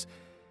Abyss,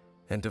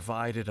 and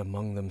divided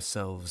among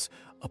themselves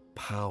a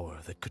power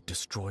that could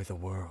destroy the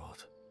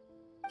world.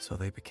 So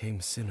they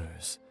became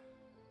sinners,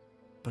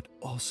 but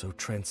also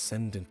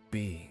transcendent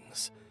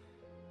beings,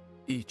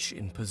 each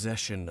in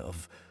possession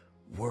of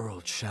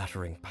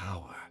world-shattering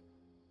power.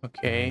 And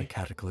when the Okay.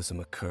 cataclysm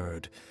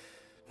occurred,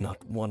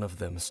 not one of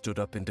them stood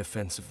up in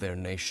defense of their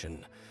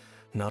nation.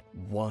 Not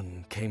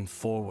one came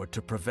forward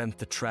to prevent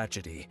the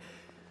tragedy,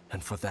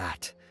 and for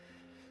that,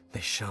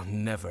 they shall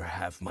never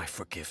have my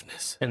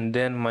forgiveness. And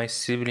then my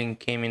sibling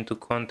came into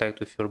contact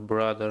with your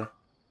brother.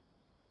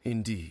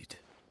 Indeed.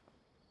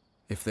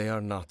 If they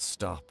are not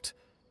stopped,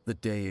 the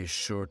day is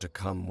sure to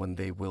come when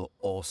they will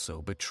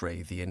also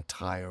betray the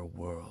entire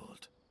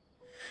world.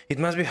 It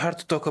must be hard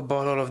to talk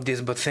about all of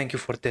this, but thank you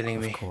for telling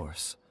me. Of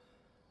course.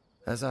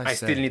 As I I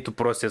said, still need to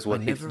process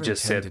what I he never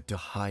just intended said. to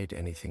hide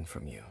anything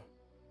from you.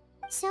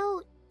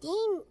 So,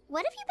 Dane,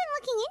 what have you been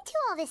looking into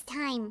all this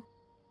time?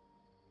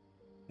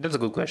 That's a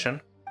good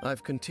question.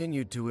 I've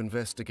continued to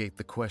investigate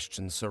the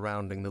questions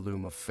surrounding the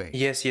Loom of Fate.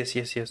 Yes.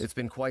 It's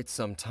been quite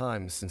some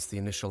time since the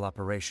initial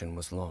operation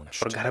was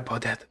launched. Forgot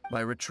about that.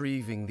 By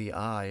retrieving the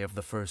eye of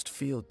the first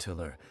field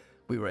tiller,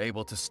 we were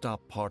able to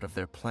stop part of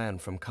their plan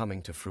from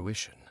coming to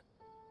fruition.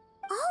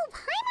 Oh,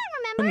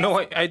 Paimon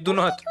remembers? No, I do Were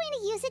not. they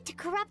going to use it to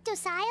corrupt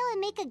Osial and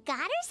make a god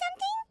or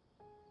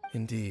something?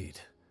 Indeed.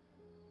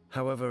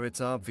 However, it's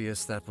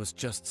obvious that was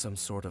just some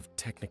sort of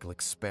technical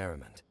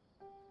experiment.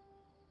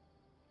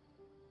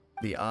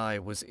 The eye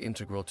was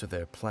integral to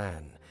their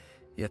plan,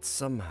 yet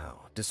somehow,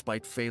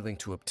 despite failing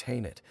to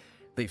obtain it,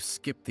 they've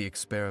skipped the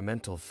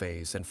experimental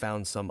phase and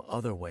found some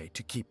other way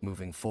to keep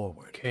moving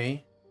forward.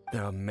 Okay.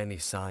 There are many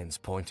signs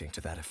pointing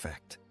to that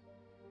effect.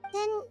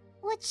 Then,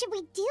 what should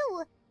we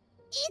do?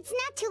 It's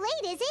not too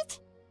late, is it?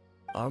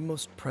 Our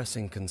most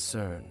pressing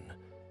concern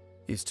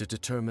is to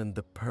determine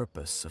the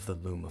purpose of the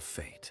Loom of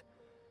Fate.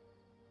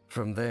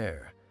 From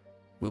there,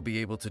 we'll be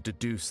able to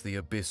deduce the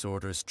Abyss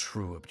Order's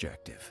true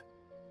objective.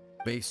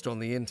 Based on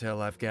the intel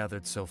I've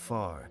gathered so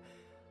far,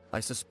 I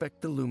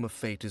suspect the Loom of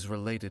Fate is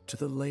related to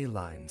the ley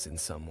lines in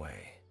some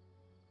way.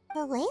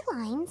 The ley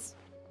lines?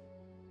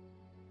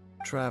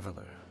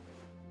 Traveler,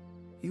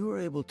 you were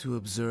able to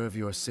observe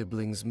your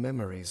siblings'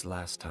 memories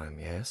last time,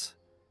 yes?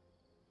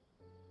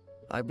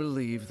 I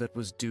believe that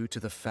was due to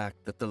the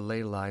fact that the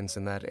ley lines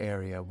in that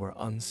area were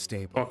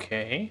unstable.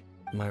 Okay.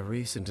 My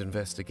recent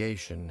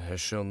investigation has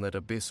shown that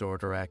Abyss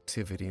Order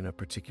activity in a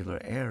particular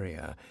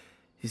area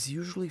is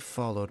usually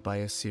followed by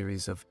a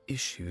series of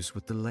issues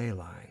with the ley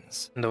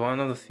lines. And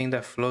one of the things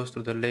that flows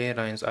through the ley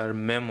lines are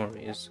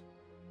memories.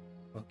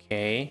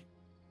 Okay.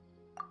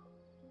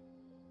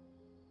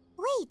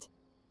 Wait,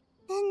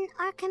 then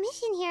our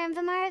commission here in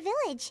Vimara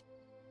Village.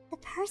 The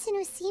person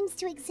who seems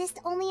to exist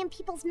only in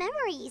people's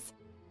memories.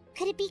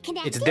 Could it be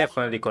connected? It's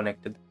definitely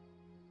connected.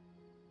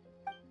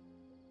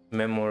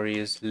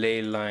 Memories,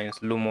 ley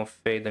lines, Loom of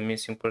Fate, the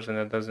missing person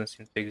that doesn't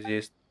seem to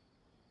exist.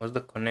 What's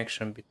the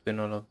connection between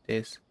all of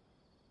this?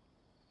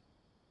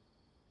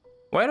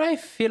 Why do I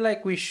feel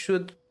like we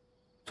should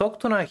talk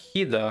to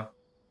Nahida?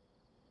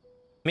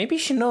 Maybe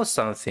she knows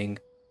something.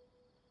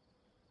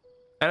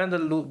 And the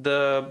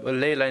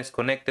ley lines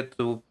connected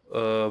to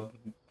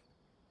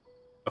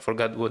I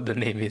forgot what the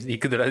name is.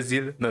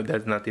 Yggdrasil? No,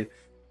 that's not it.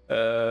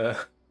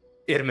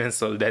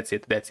 Irminsul, that's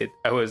it.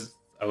 I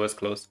was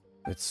close.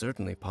 It's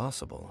certainly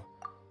possible.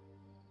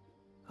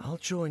 I'll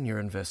join your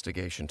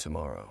investigation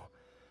tomorrow.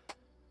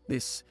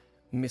 This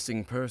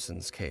missing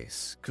persons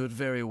case could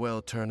very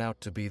well turn out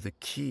to be the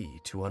key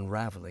to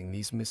unraveling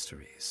these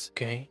mysteries.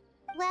 Okay.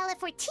 Well,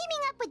 if we're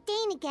teaming up with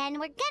Dane again,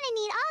 we're gonna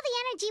need all the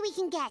energy we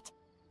can get.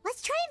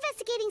 Let's try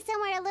investigating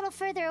somewhere a little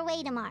further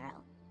away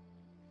tomorrow.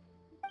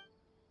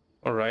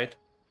 Alright.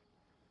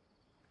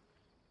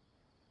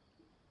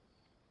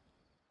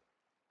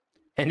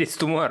 And it's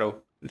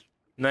tomorrow.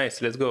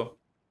 Nice, let's go.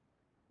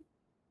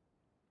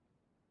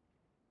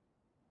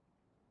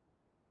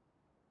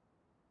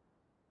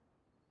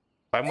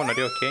 Paimon, are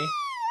you okay?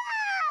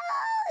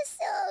 Oh,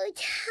 so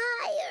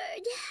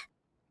tired.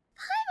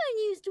 Paimon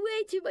used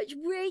way too much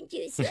brain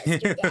juice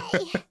yesterday.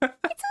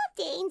 It's all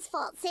Dane's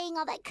fault saying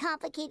all that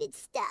complicated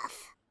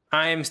stuff.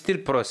 I am still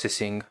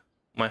processing.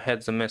 My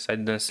head's a mess. I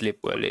didn't sleep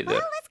well either. Well,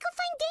 let's go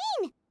find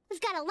Dane. We've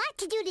got a lot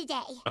to do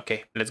today.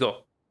 Okay, let's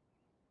go.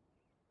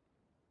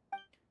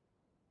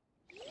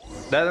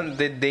 Doesn't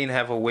Dane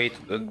have a way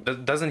to,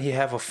 doesn't he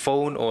have a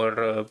phone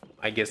or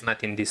I guess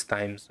not in these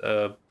times,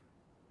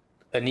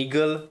 an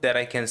eagle that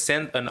I can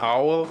send, an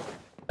owl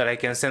that I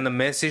can send a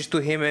message to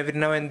him every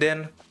now and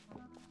then?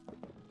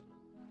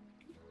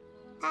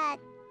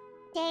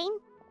 Dane?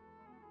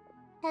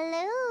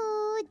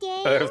 Hello,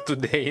 Dane? Earth to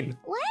Dane.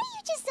 Why are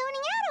you just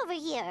zoning out over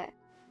here?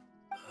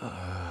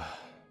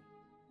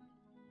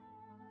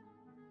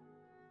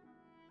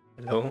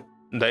 Hello?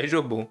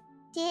 Daijobu.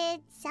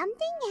 Did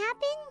something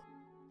happen?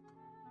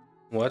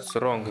 What's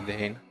wrong,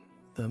 Dane?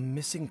 The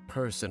missing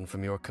person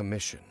from your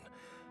commission.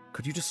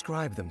 Could you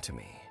describe them to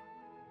me?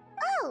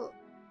 Oh,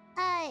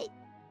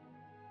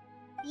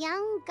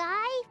 young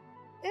guy?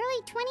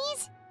 Early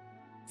 20s?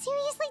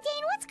 Seriously,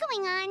 Dane, what's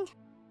going on?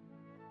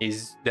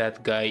 Is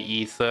that guy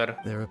Ether?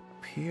 There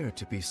appear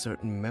to be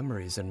certain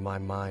memories in my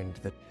mind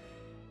that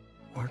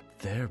weren't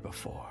there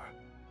before.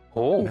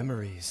 Oh.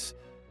 Memories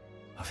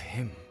of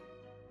him.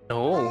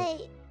 Oh.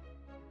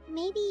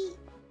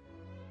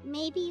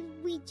 Maybe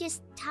we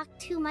just talked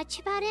too much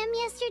about him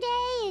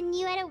yesterday and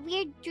you had a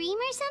weird dream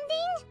or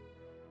something?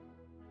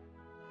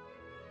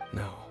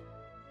 No,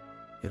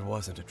 it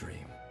wasn't a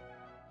dream.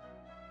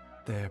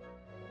 They're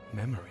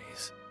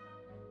memories.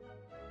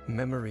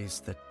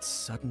 Memories that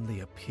suddenly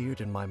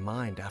appeared in my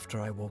mind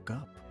after I woke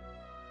up.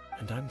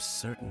 And I'm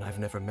certain I've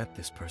never met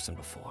this person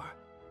before.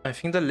 I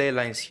think the ley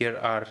lines here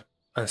are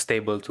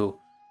unstable too.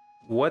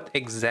 What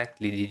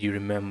exactly did you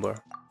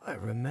remember? I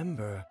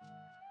remember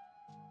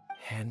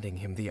handing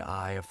him the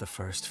eye of the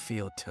first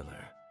field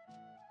tiller.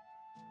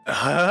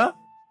 Huh?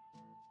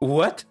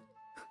 What?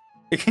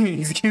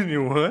 Excuse me,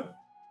 what?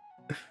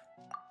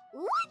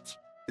 What?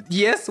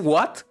 Yes,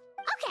 what?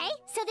 Okay,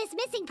 so this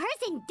missing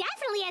person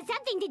definitely has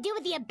something to do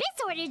with the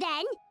Abyss Order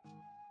then.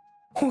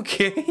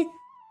 Okay.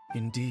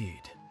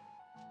 Indeed.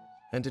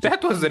 And it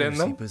That was appears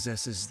random. he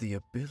possesses the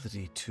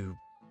ability to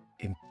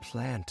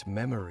implant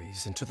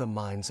memories into the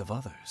minds of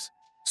others.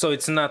 So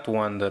it's not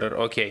Wanderer,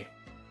 okay.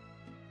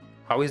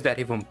 How is that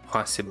even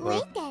possible?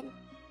 Wait then.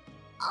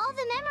 All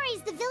the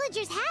memories the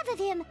villagers have of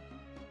him,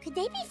 could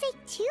they be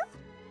fake too?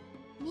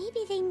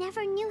 Maybe they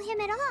never knew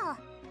him at all.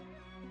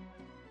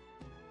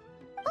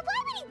 But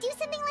why would he do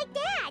something like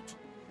that?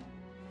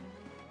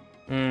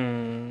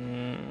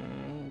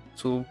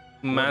 To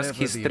mask Whatever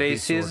his the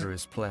traces? Abyss Order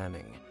is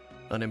planning,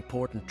 an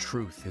important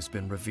truth has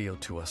been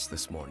revealed to us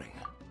this morning.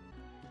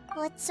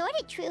 What sort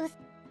of truth?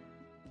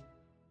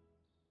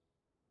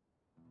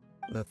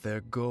 That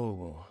their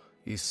goal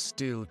is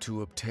still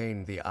to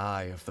obtain the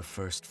eye of the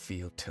first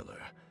field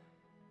tiller.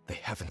 They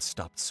haven't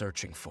stopped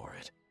searching for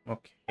it.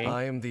 Okay.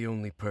 I am the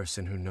only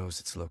person who knows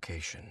its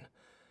location.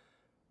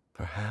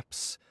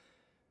 Perhaps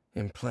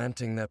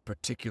implanting that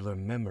particular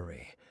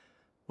memory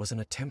was an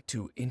attempt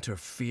to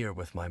interfere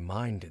with my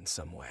mind in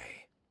some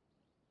way.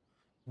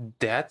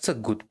 That's a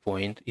good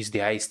point. Is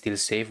the eye still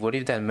safe? What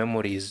if that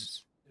memory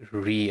is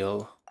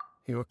real?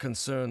 Your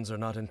concerns are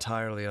not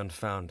entirely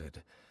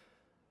unfounded.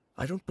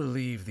 I don't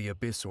believe the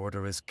Abyss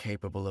Order is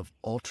capable of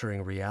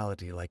altering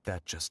reality like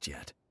that just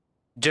yet.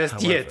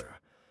 Just yet. However,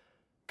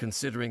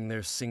 considering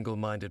their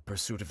single-minded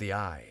pursuit of the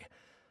eye,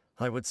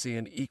 I would say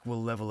an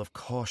equal level of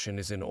caution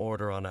is in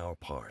order on our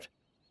part.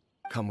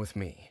 Come with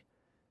me.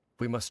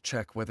 We must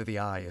check whether the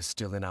eye is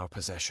still in our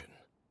possession.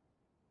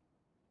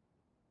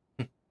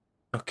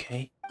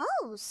 Okay.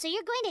 Oh, so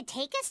you're going to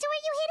take us to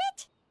where you hid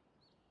it?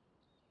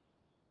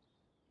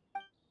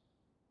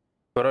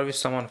 But if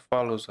someone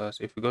follows us,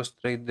 if we go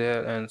straight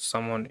there and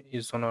someone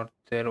is on our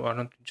tail, why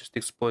not just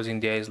exposing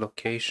the eye's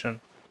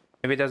location?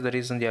 Maybe that's the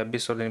reason the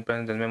Abyss Order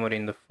implanted the memory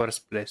in the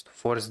first place, to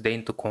force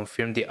Dane to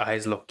confirm the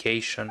eye's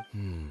location.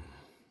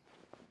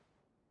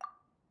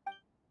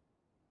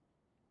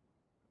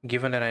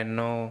 Given that I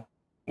know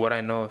what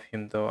I know of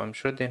him, though, I'm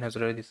sure Dane has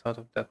already thought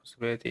of that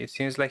possibility. It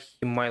seems like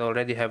he might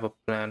already have a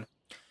plan.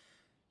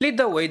 Lead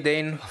the way,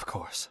 Dane. Of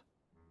course.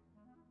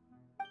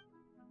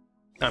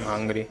 I'm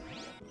hungry.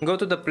 Go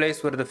to the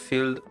place where the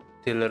field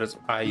tiller's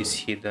eye is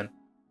hidden.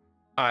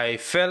 I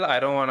fell. I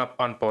don't want to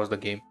unpause the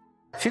game.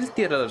 Field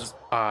tiller's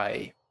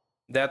eye.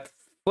 That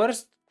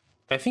first...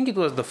 I think it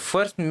was the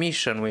first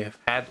mission we've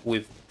had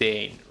with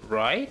Dane,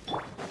 right?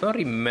 Don't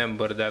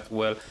remember that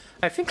well.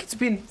 I think it's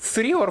been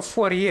 3 or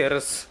 4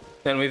 years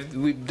and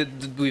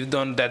we've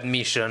done that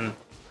mission.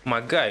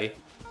 My guy,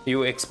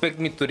 you expect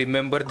me to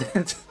remember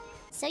that?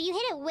 So you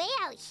hid it way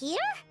out here?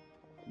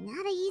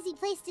 Not an easy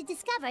place to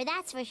discover,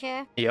 that's for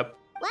sure. Yep.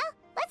 Well,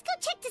 let's go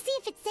check to see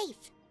if it's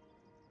safe.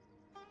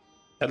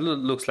 That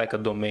looks like a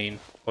domain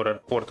or a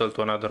portal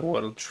to another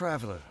world.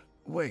 Traveler,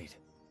 wait.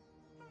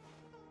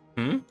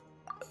 Hmm?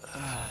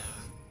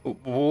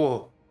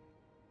 Whoa.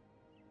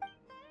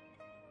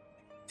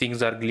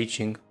 Things are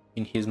glitching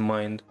in his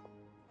mind.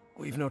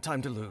 We've no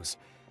time to lose.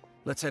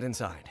 Let's head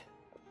inside.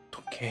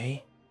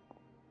 Okay.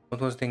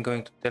 What was Dane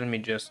going to tell me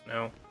just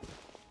now?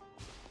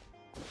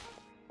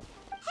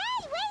 Hey,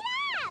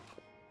 wait up!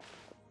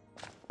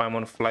 I'm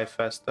gonna fly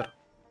faster.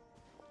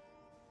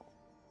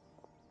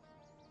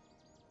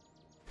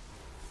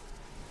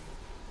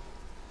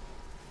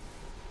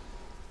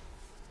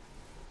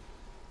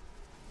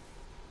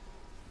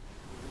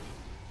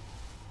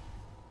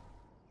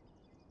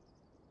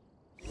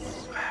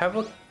 I have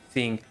a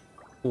thing.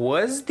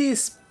 Was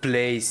this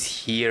place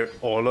here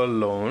all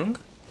along?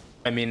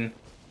 I mean,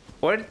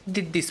 or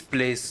did this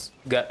place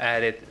get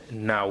added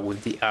now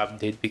with the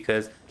update?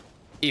 Because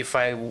if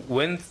I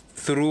went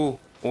through,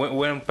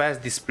 went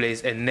past this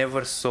place and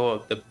never saw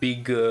the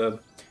big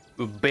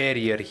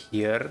barrier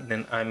here,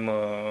 then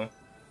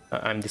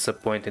I'm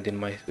disappointed in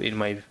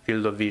my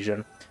field of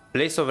vision.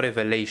 Place of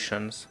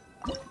Revelations.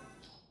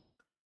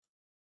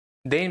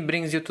 Dane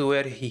brings you to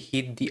where he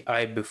hid the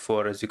eye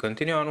before. As you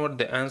continue onward,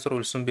 the answer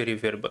will soon be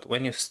revealed. But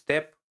when you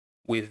step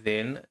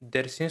within,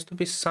 there seems to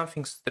be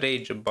something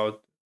strange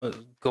about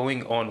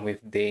going on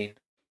with Dane.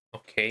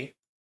 Okay.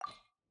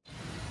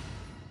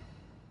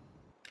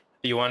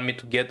 You want me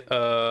to get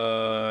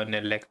an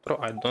Electro?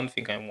 I don't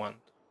think I want.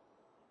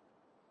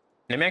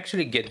 Let me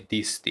actually get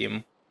this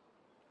team.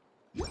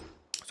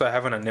 So I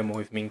have an ammo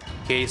with me in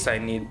case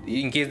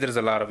there's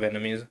a lot of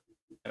enemies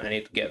and I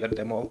need to gather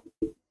them all.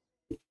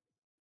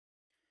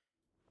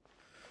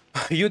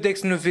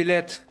 Udex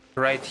Nuvillet,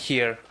 right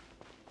here.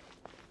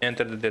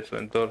 Enter the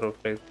Deathland Door of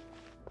Resurrection.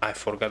 I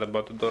forgot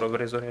about the Door of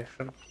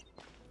Resurrection.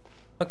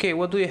 Okay,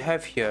 what do we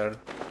have here?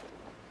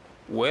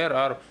 Where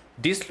are...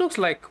 This looks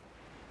like...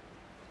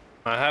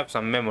 I have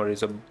some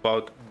memories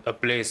about a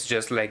place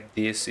just like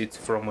this. It's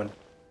from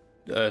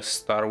a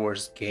Star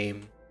Wars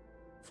game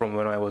from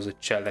when I was a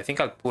child. I think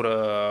I'll put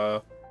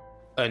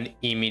an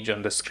image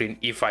on the screen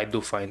if I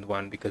do find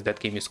one, because that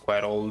game is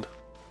quite old.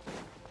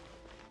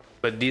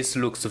 But this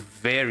looks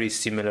very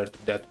similar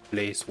to that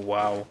place.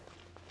 Wow.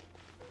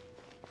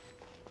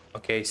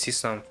 Okay, I see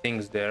some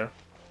things there.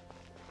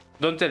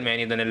 Don't tell me I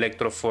need an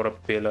Electro for a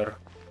pillar.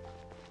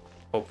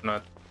 Hope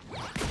not.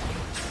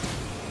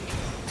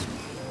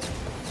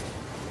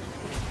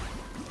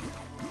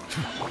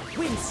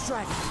 Wind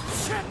strike,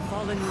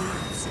 fallen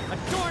leaves,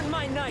 adorn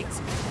my night,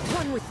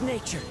 one with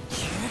nature.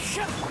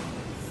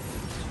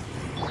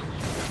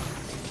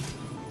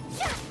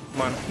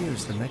 Come on.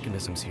 Here's the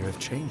mechanisms here have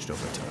changed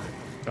over time.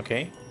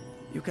 Okay.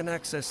 You can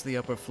access the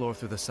upper floor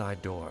through the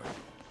side door.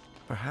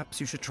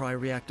 Perhaps you should try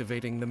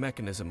reactivating the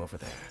mechanism over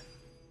there.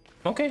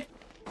 Okay.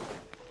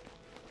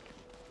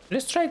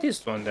 Let's try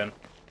this one then.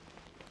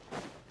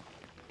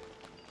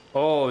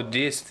 Oh,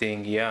 this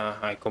thing, yeah.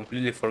 I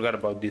completely forgot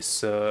about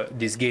this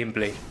this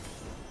gameplay.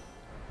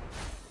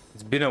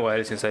 It's been a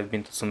while since I've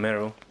been to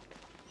Sumeru.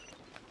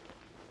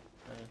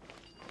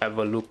 Have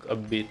a look a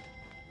bit,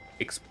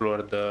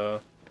 explore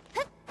the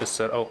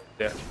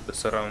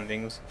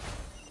surroundings.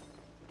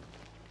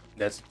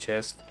 That's a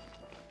chest.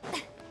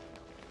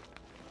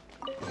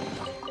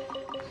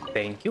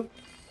 Thank you.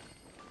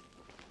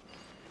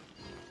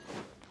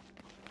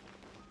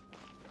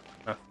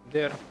 Nothing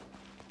there.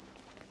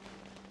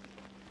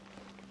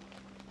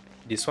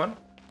 This one?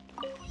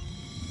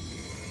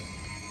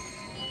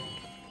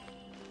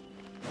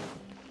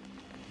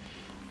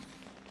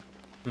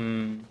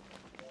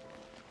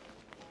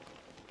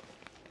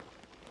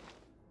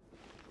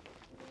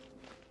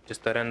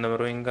 Just a random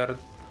ruin guard.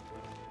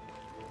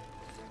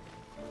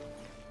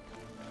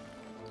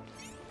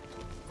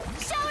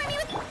 Shower me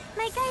with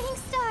my guiding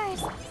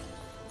stars.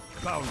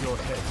 Bow your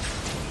head.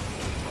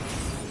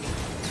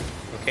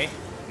 Okay,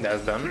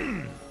 that's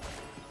done.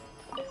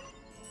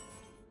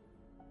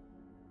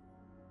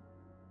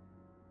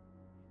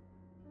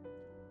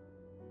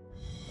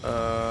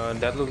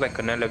 That looks like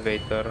an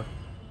elevator.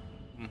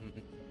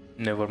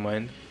 Never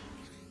mind.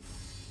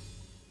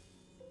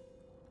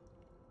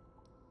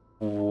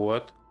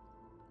 What?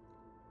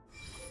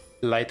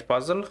 Light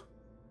puzzle?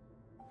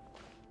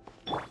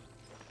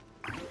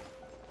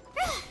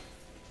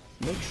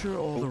 Make sure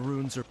all the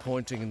runes are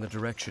pointing in the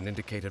direction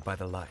indicated by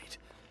the light.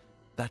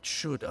 That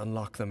should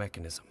unlock the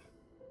mechanism.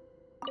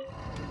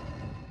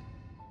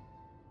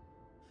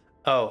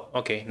 Oh,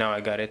 okay, now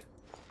I got it.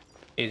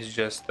 It's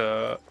just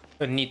a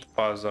neat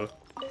puzzle.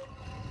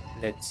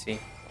 Let's see.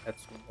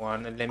 That's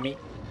one. Let me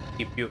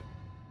keep you...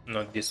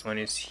 No, this one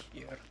is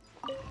here.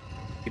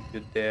 Keep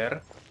you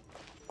there.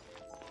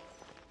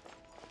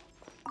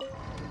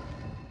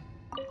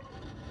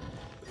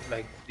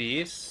 Like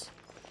this.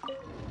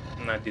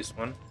 Not this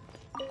one.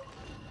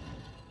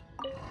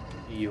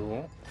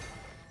 You.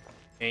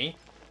 Okay.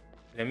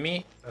 Let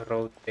me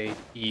rotate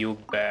you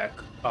back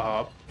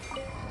up.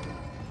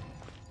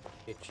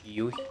 Get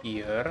you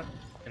here.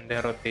 And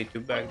then rotate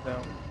you back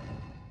down.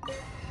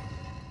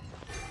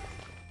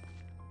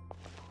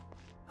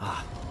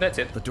 Ah, that's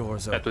it. The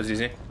door's open. That was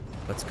easy.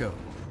 Let's go.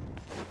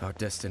 Our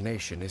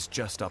destination is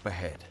just up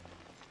ahead.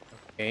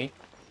 Okay.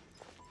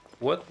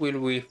 What will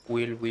we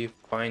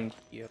find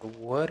here?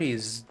 What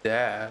is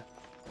that?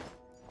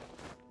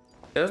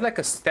 There's like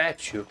a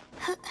statue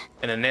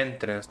and an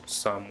entrance to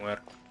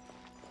somewhere.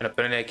 And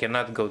apparently I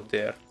cannot go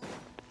there.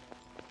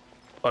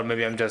 Or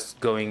maybe I'm just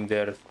going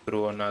there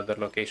through another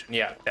location.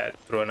 Yeah, that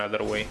through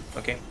another way.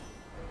 Okay.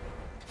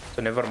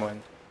 So never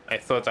mind. I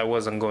thought I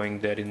wasn't going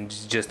there and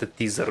it's just a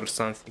teaser or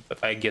something,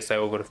 but I guess I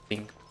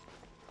overthink.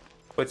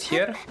 What's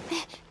here?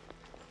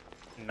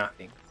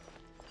 Nothing.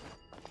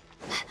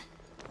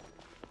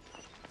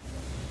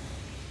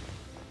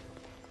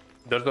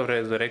 Doors of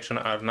Resurrection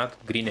are not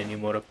green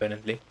anymore,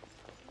 apparently.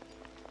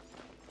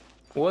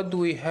 What do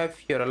we have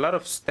here? A lot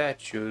of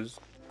statues.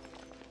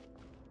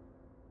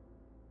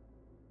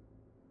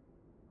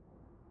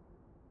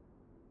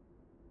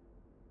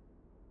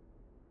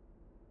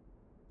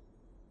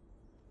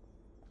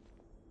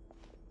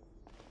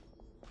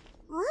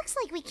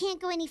 Looks like we can't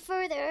go any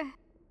further.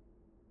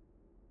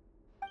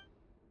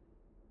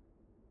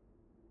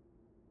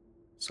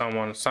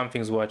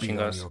 Something's watching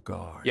Be on us. your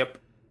guard. Yep.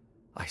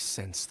 I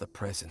sense the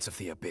presence of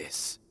the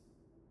abyss.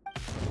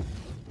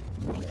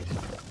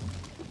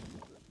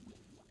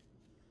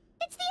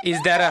 Is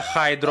that a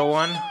Hydro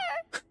one?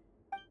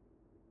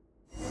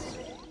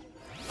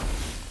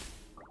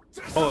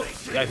 Oh,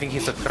 I think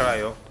he's a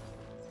cryo.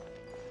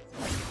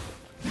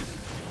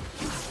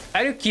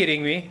 Are you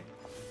kidding me?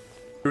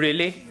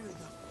 Really?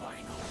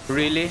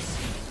 Really?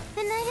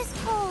 The night is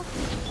cold.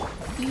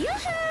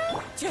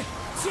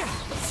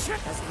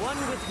 As one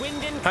with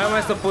wind and How am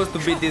I supposed to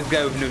beat this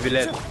guy with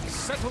Nubilet?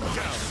 settle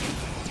down.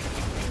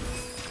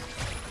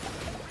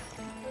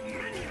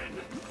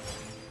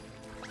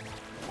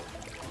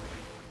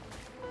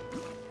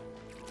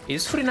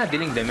 Is Furina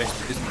dealing damage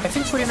to this? I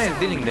think Furina is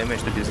dealing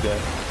damage to this guy.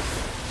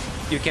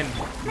 You can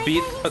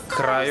beat a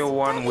cryo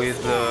one with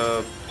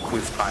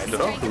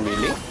Hydro,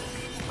 really?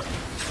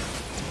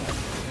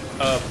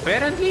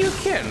 Apparently you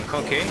can.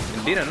 Okay,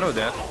 didn't know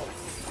that.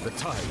 The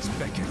tides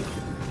beckon.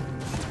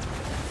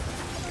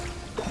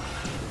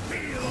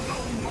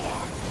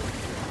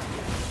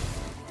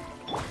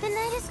 The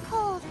night is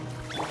cold.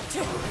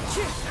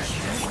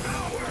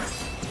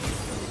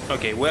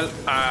 Okay, well,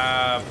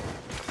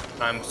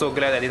 I'm so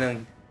glad I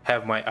didn't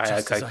have my eye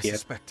Just as I here.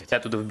 suspected.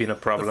 That would have been a The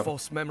problem.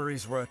 false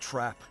memories were a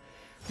trap.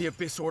 The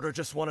Abyss Order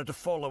just wanted to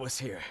follow us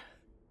here.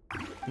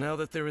 Now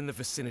that they're in the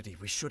vicinity,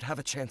 we should have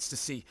a chance to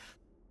see.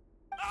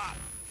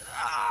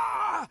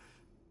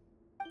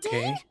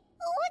 Okay,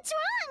 What's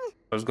wrong?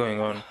 what's going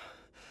on?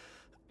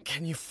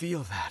 Can you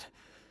feel that?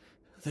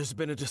 There's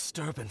been a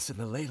disturbance in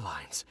the ley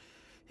lines.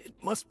 It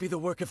must be the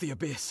work of the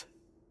Abyss.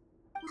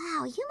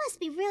 Wow, you must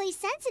be really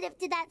sensitive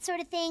to that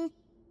sort of thing.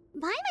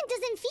 Paimon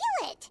doesn't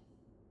feel it.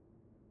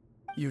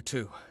 You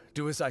too.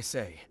 Do as I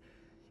say.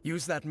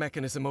 Use that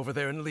mechanism over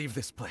there and leave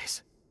this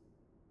place.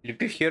 If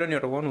you're here on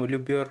your own, will you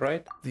be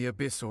alright? The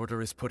Abyss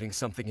Order is putting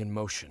something in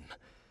motion.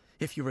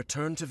 If you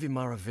return to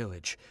Vimara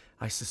village,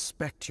 I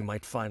suspect you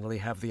might finally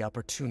have the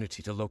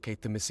opportunity to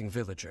locate the missing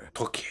villager.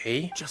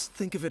 Okay. Just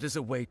think of it as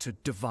a way to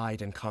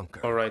divide and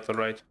conquer. Alright,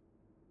 alright.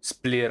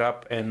 Split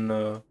up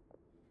and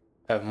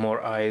have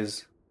more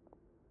eyes.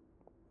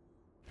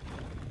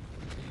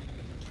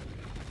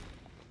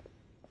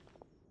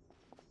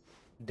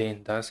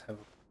 Dane does have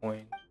a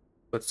point.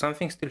 But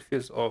something still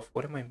feels off.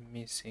 What am I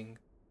missing?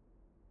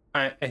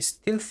 I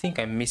still think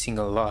I'm missing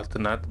a lot,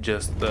 not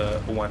just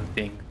one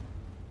thing.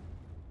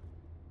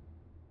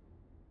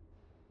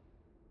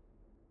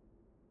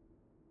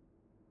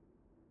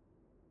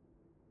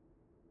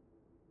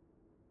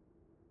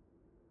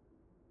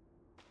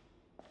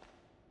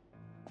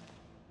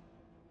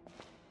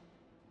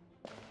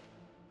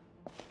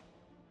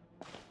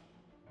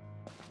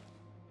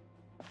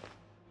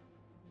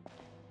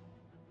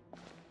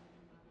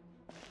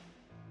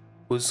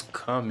 Who's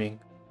coming?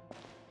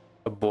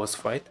 A boss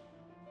fight?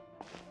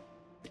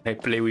 Can I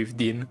play with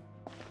Dean,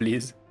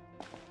 please?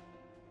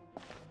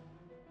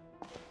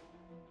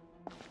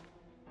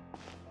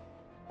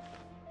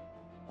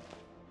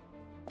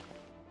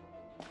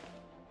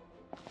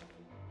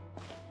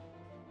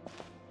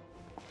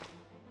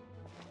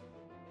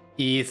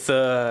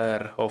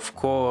 Ether, of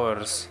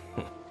course.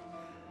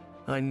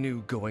 I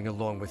knew going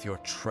along with your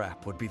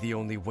trap would be the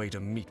only way to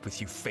meet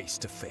with you face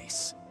to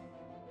face.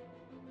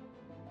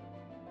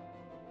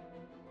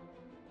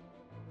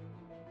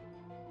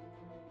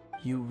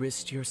 You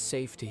risked your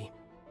safety,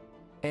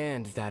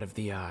 and that of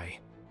the Eye.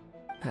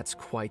 That's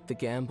quite the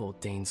gamble,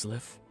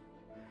 Dainsleif.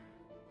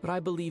 But I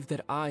believe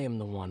that I am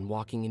the one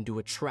walking into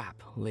a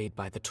trap laid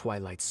by the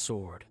Twilight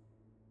Sword.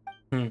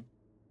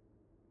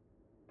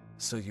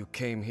 So you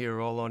came here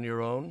all on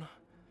your own?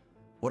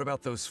 What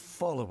about those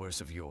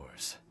followers of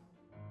yours?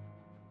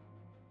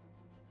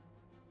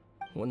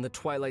 When the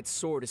Twilight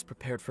Sword is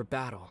prepared for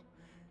battle,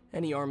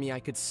 any army I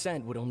could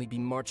send would only be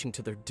marching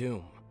to their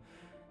doom.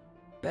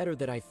 Better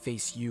that I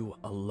face you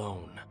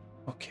alone.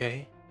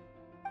 Okay.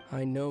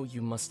 I know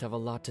you must have a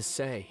lot to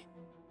say.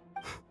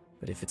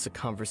 But if it's a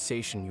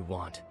conversation you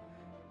want,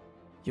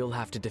 you'll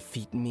have to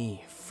defeat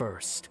me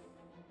first.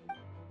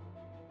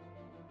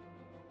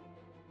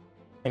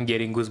 I'm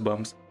getting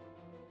goosebumps.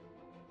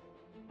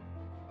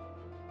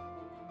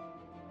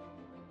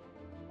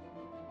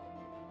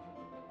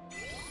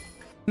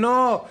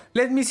 No!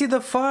 Let me see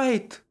the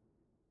fight!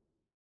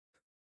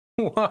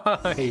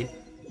 Why?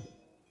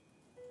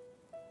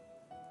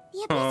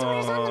 The Abyss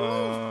Order's on the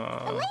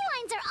move. The ley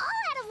lines are all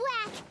out of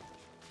whack.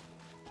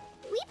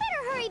 We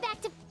better hurry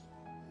back to...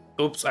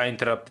 Oops, I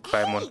interrupted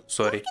Paimon. Hey,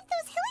 Sorry. look at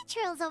those hilly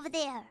trails over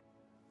there.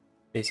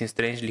 They seem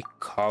strangely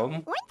calm.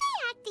 Weren't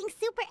they acting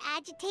super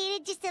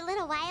agitated just a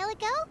little while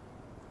ago?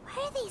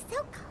 Why are they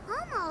so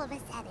calm all of a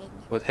sudden?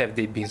 What have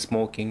they been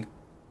smoking?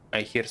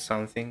 I hear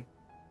something.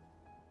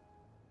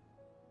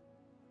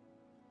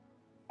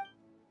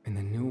 In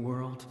the New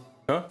World,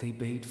 Huh? they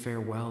bade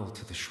farewell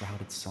to the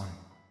shrouded sun.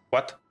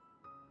 What?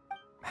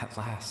 At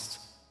last,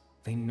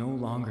 they no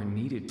longer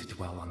needed to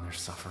dwell on their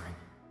suffering,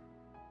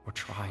 or or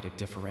try to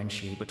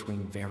differentiate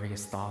between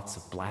various thoughts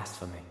of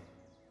blasphemy.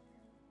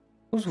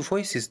 Whose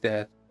voice is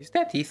that? Is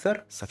that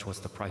Ether? Such was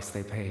the price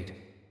they paid,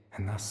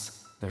 and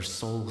thus their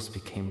souls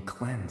became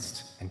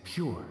cleansed and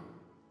pure.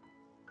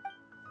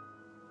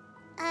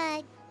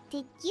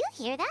 Did you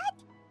hear that?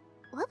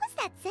 What was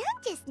that sound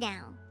just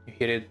now? You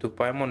hear it to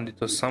Paimon, it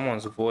was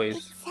someone's It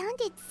voice.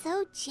 sounded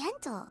so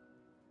gentle.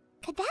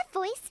 Could that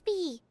voice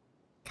be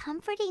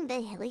comforting the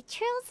hilly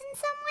churls in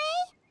some way?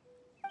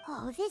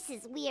 Oh, this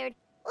is weird.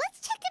 Let's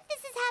check if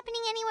this is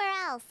happening anywhere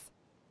else.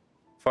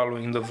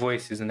 Following the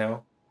voices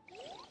now.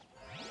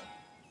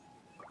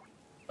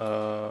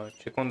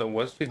 Check on the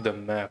what's with the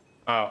map.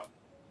 Oh,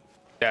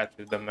 that's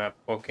with the map.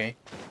 Okay.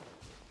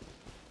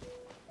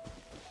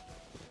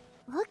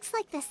 Looks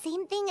like the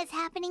same thing is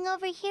happening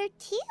over here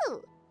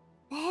too.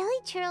 The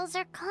hilly churls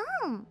are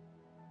calm.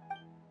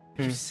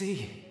 You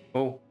see,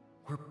 Oh,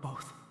 we're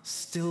both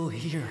still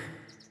here.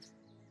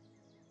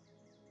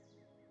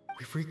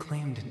 We've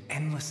reclaimed an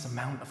endless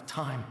amount of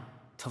time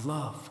to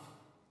love.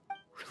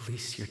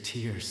 Release your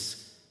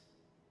tears.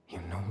 You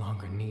no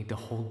longer need to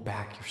hold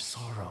back your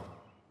sorrow.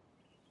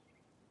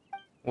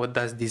 what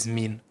does this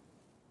mean?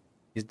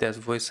 Is that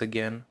voice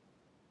again?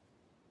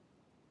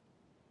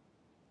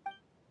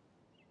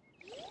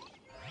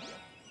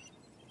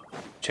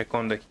 Check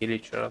on the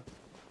Hillicher.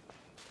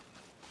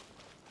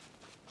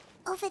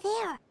 Over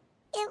there.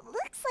 It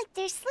looks like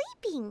they're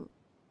sleeping.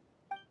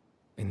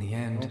 In the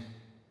end,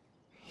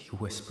 he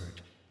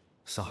whispered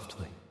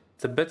softly.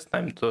 It's a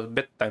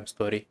bedtime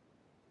story.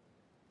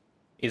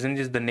 Isn't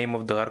this the name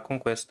of the Archon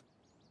quest?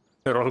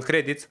 Roll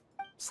credits.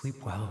 Sleep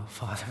well,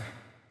 Father.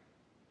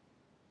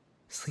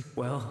 Sleep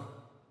well,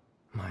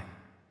 my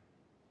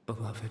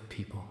beloved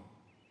people.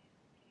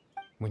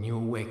 When you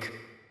awake,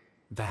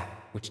 that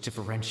which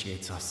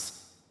differentiates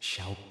us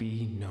shall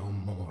be no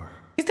more.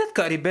 Is that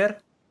Caribert?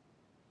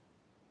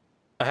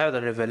 I have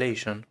the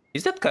revelation.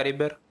 Is that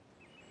Caribert?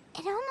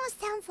 It almost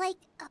sounds like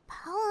a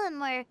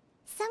poem or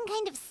some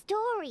kind of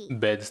story.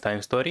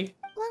 Bedtime story?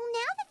 Well,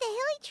 now that the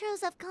hilly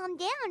churls have calmed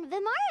down,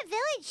 Vimara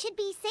village should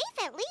be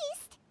safe at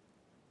least.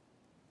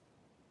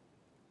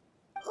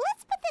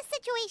 Let's put this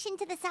situation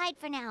to the side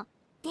for now.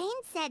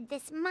 Dane said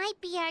this might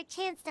be our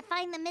chance to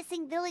find the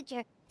missing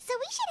villager, so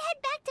we should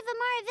head back to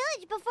Vimara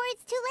village before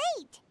it's too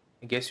late.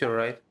 I guess you're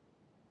right.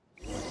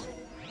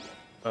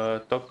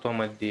 Talk to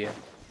Amadia.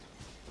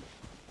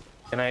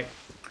 Can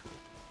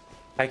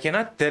I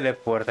cannot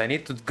teleport. I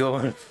need to go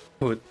on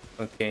foot.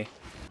 Okay.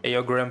 Hey,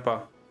 yo,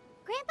 Grandpa.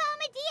 Grandpa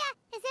Amadia,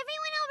 is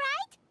everyone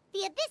alright?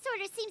 The Abyss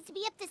Order seems to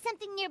be up to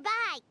something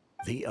nearby.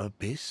 The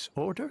Abyss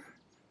Order?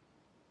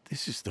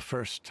 This is the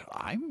first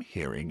I'm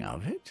hearing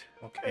of it.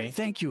 Okay.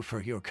 Thank you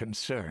for your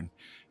concern.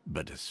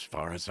 But as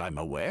far as I'm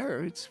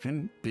aware, it's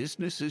been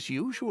business as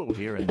usual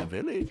here in the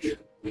village.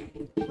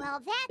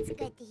 Well, that's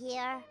good to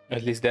hear.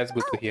 At least that's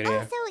good to hear, yeah.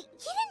 Also, you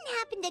didn't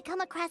happen to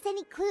come across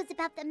any clues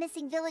about the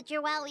missing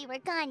villager while we were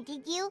gone,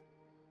 did you?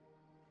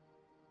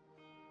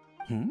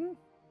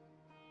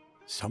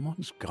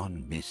 Someone's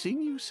gone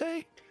missing, you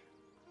say?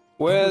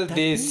 Well, would that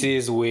this be?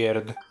 is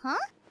weird. Huh?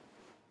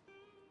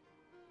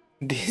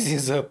 This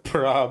is a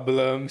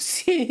problem.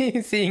 See,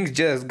 things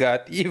just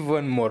got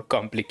even more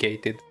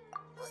complicated.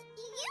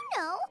 You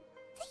know,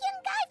 the young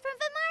guy from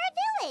Vimara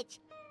village.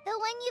 The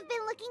one you've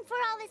been looking for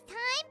all this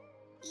time.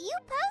 You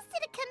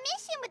posted a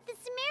commission with the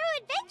Sumeru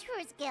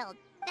Adventurers Guild.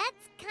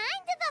 That's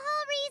kind of the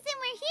whole reason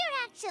we're here,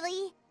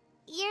 actually.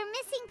 Your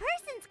missing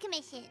persons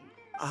commission.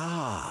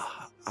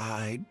 Ah,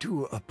 I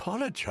do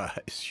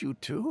apologize, you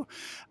two.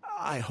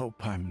 I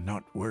hope I'm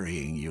not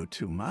worrying you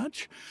too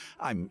much.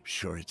 I'm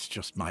sure it's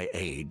just my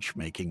age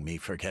making me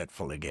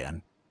forgetful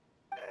again.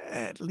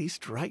 At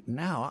least right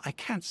now, I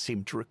can't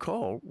seem to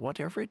recall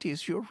whatever it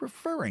is you're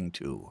referring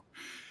to.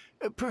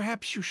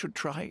 Perhaps you should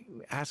try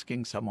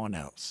asking someone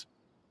else.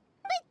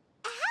 But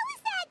how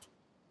is that?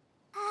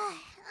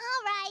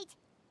 All right.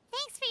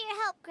 Thanks for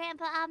your help,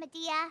 Grandpa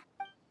Amadia.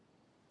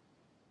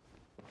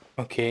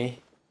 Okay.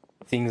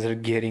 Things are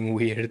getting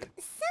weird.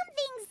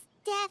 Something's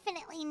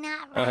definitely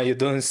not right. You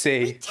don't We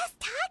say. just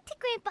talked to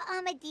Grandpa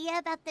Amadia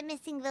about the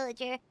missing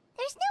villager.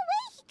 There's no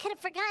way he could have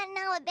forgotten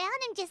all about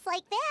him just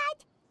like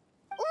that.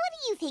 What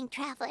do you think,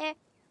 Traveler?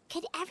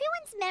 Could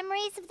everyone's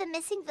memories of the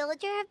missing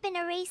villager have been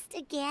erased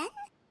again?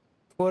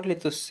 Poorly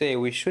to say.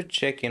 We should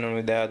check in on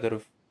with the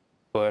other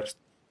first.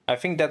 I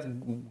think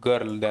that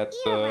girl that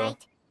You're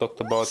right. talked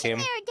We about should him.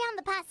 narrow down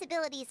the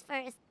possibilities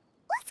first.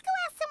 Let's go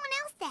ask someone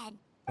else then.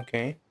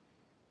 Okay.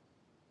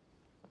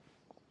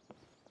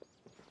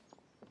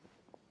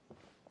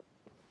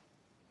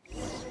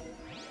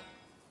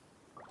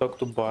 Talk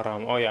to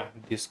Baram. Oh yeah,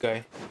 this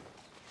guy.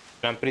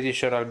 I'm pretty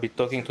sure I'll be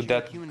talking to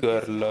that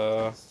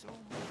girl.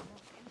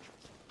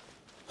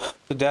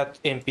 To that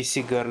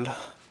NPC girl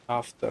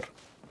after.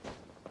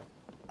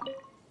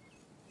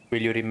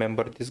 Will you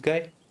remember this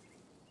guy?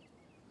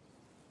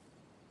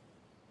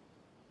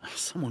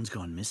 Someone's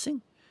gone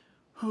missing?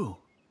 Who?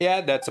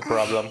 Yeah, that's a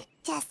problem.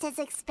 Just as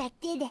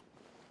expected.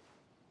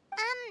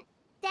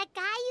 That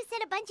guy you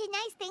said a bunch of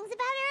nice things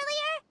about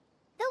earlier?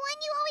 The one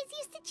you always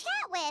used to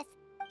chat with.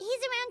 He's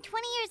around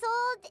 20 years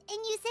old, and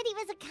you said he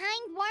was a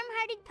kind,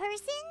 warm-hearted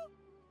person?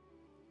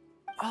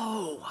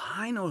 Oh,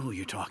 I know who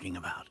you're talking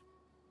about.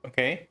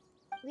 Okay.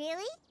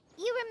 Really?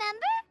 You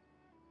remember?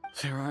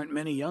 There aren't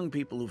many young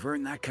people who've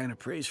earned that kind of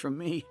praise from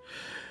me.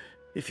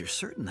 If you're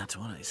certain that's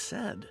what I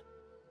said,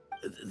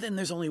 then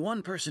there's only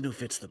one person who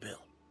fits the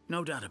bill.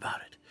 No doubt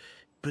about it.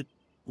 But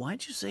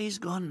why'd you say he's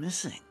gone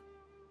missing?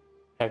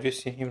 Have you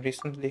seen him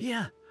recently?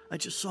 Yeah, I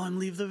just saw him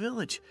leave the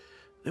village.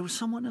 There was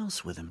someone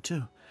else with him,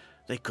 too.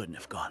 They couldn't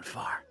have gone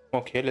far.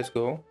 Okay, let's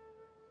go.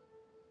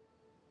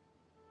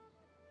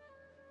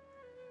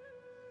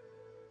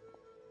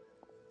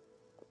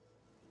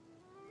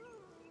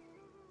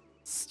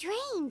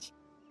 Strange.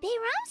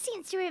 Bayram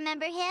seems to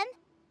remember him.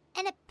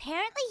 And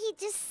apparently he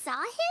just saw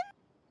him?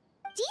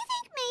 Do you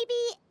think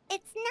maybe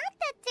it's not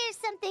that there's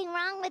something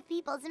wrong with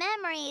people's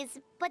memories,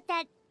 but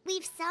that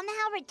we've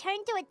somehow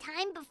returned to a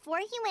time before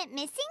he went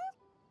missing?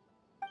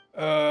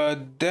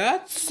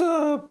 That's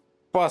a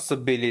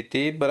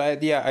possibility, but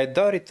I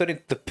doubt returning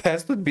to the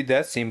past would be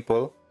that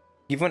simple.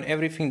 Given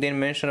everything they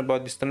mentioned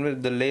about this tunnel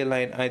with the ley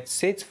line, I'd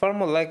say it's far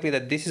more likely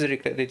that this is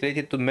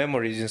related to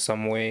memories in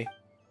some way.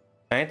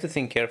 I need to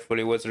think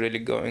carefully what's really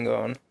going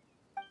on.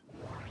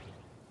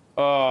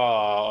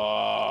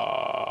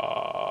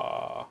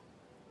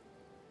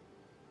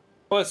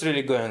 What's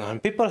really going on?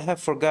 People have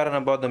forgotten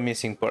about the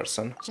missing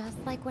person. Just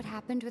like what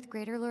happened with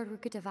Greater Lord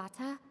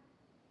Rukkhadevata,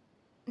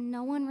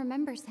 no one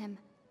remembers him.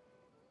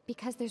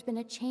 Because there's been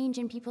a change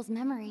in people's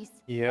memories.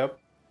 Yep.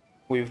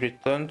 We've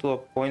returned to a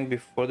point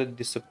before the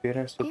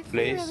disappearance took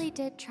place. If we really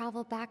did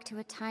travel back to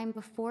a time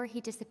before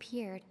he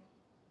disappeared,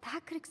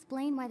 that could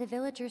explain why the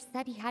villagers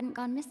said he hadn't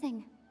gone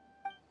missing.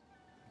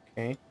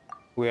 Okay.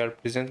 We are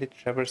presently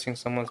traversing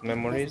someone's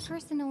memories. This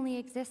person only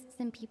exists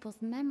in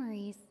people's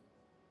memories.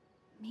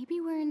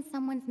 Maybe we're in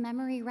someone's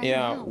memory right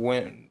Yeah,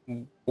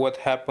 now. what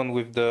happened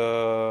with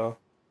the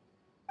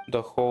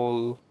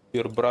whole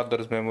your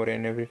brother's memory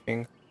and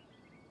everything.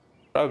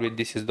 Probably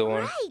this is the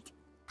one. Right!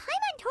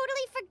 Paimon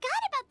totally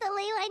forgot about the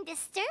ley line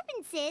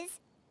disturbances.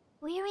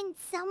 We're in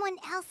someone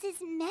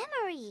else's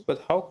memory.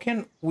 But how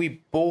can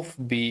we both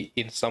be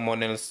in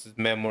someone else's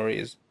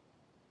memories?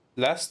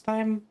 Last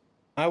time,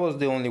 I was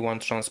the only one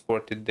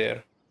transported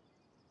there.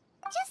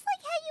 Just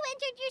like how you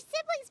entered your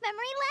sibling's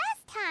memory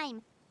last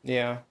time.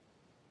 Yeah.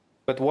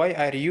 But why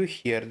are you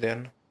here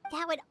then?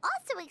 That would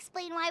also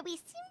explain why we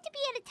seem to be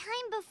at a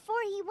time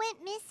before he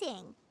went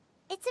missing.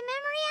 It's a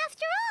memory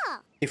after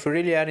all. If we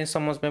really are in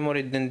someone's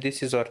memory, then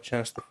this is our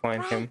chance to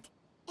find him.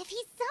 If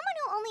he's someone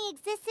who only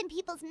exists in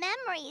people's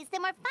memories,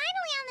 then we're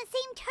finally on the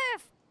same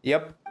turf.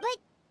 Yep. But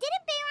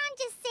didn't Bayron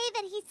just say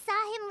that he saw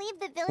him leave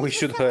the village We with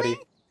should someone? hurry.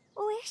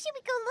 Where should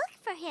we go look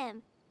for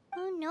him?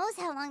 Who knows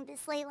how long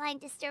this ley line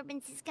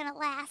disturbance is gonna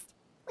last?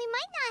 We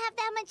might not have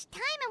that much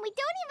time, and we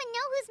don't even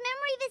know whose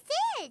memory this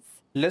is.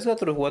 Let's go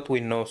through what we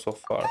know so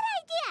far. Good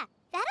idea.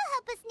 That'll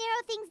help us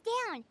narrow things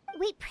down.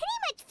 We pretty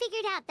much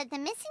figured out that the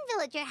missing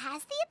villager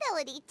has the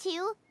ability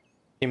to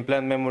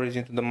Implant memories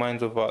into the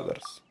minds of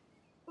others.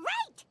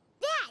 Right!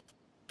 That!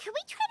 Could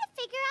we try to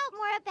figure out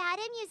more about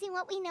him using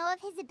what we know of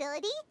his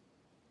ability?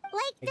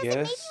 Like, does it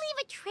maybe leave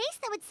a trace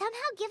that would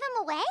somehow give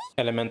him away?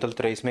 Elemental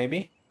trace,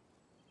 maybe?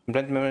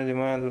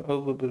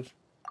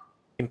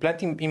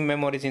 Implanting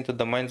memories into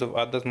the minds of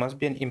others must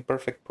be an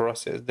imperfect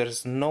process.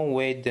 There's no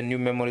way the new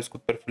memories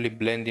could perfectly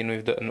blend in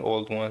with the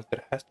old ones.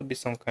 There has to be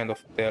some kind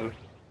of tell.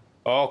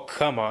 Oh,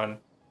 come on!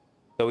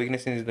 The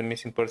weakness is the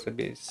missing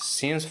person.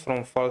 Scenes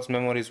from false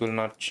memories will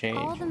not change.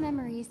 All the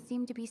memories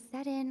seem to be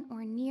set in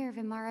or near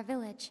Vimara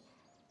village.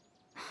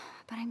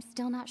 But I'm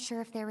still not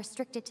sure if they're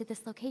restricted to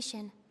this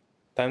location.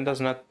 Time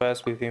does not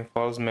pass within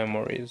false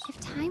memories. If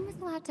time was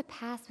allowed to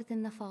pass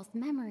within the false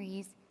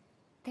memories,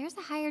 there's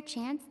a higher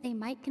chance they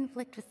might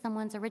conflict with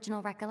someone's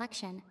original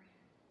recollection.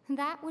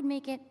 That would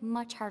make it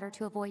much harder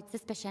to avoid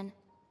suspicion.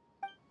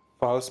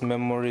 False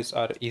memories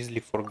are easily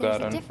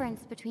forgotten. There's a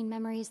difference between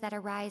memories that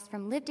arise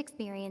from lived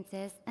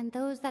experiences and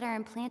those that are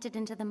implanted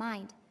into the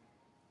mind.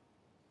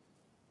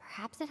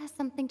 Perhaps it has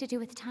something to do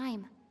with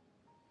time.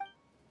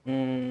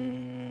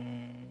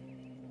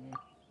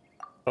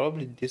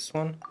 Probably this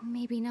one?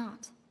 Maybe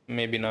not.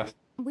 Maybe not.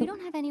 We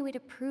don't have any way to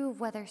prove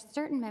whether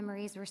certain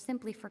memories were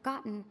simply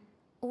forgotten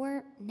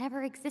or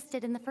never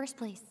existed in the first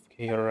place.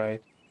 Okay, you're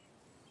right.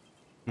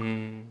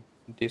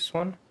 This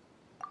one?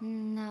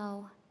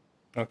 No.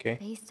 Okay.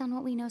 Based on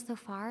what we know so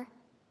far,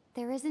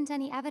 there isn't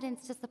any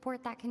evidence to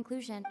support that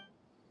conclusion.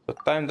 So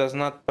time does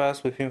not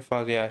pass within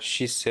false. Yeah,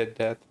 she said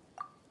that.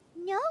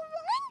 No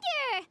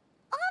wonder!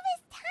 All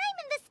this time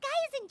and the sky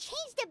hasn't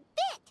changed a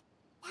bit!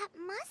 That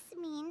must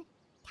mean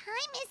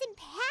time isn't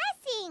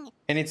passing!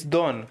 And it's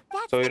done.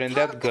 So you're in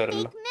that girl.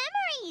 Fake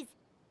memories!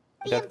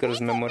 That girl's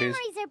memories.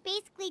 Memories are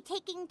basically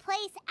taking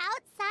place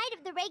outside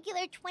of the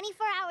regular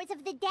 24 hours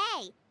of the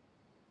day.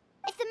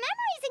 If the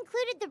memories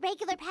included the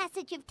regular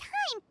passage of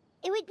time,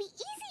 it would be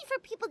easy for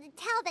people to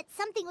tell that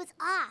something was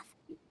off.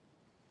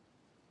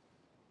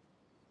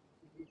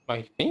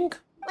 I think?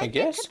 Like I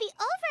guess? there could be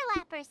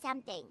overlap or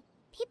something.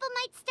 people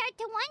might start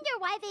to wonder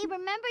why they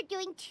remember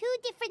doing two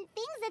different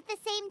things at the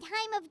same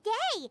time of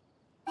day.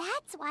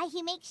 That's why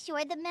he makes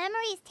sure the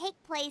memories take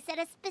place at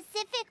a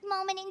specific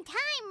moment in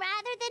time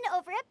rather than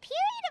over a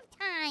period of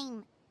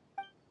time.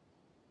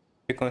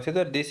 We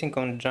consider this in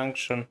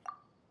conjunction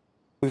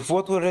with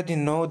what we already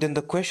know, then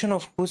the question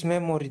of whose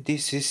memory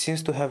this is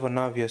seems to have an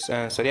obvious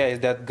answer. Yeah,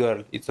 it's that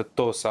girl. It's a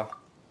Tosa.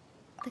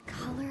 The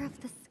color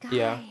of the sky.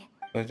 Yeah.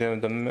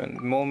 The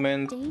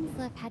moment...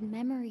 Dainsleif had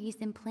memories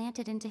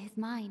implanted into his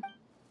mind.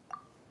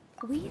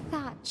 We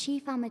thought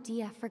Chief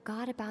Amadea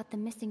forgot about the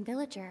missing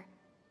villager,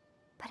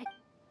 but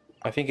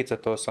I think it's a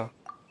Tosa.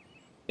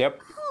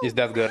 Yep, it's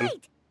that girl.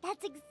 Right.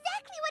 That's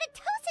exactly what a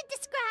Tosa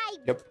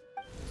described. Yep.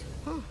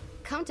 Oh,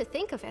 come to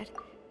think of it,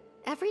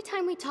 every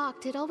time we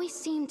talked, it always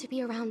seemed to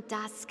be around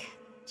dusk,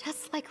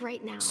 just like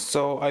right now.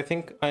 So I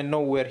think I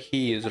know where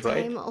he is,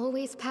 right? Time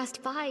always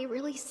passed by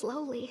really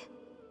slowly.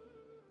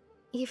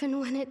 Even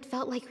when it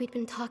felt like we'd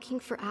been talking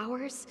for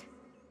hours,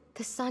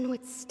 the sun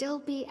would still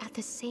be at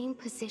the same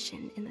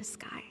position in the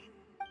sky.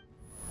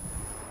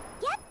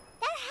 Yep,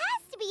 that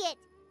has to be it.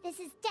 This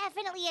is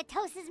definitely a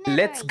Tosa's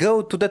memory. Let's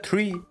go to the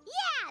tree.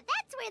 Yeah,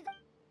 that's where the...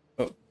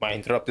 Oh, I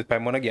interrupted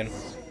Paimon again.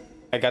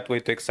 I got way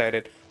too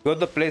excited. Go to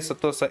the place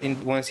Tosa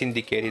once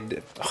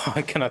indicated. Oh,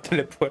 I cannot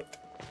teleport.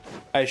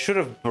 I should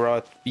have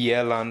brought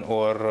Yelan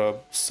or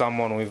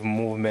someone with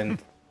movement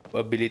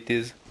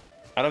abilities.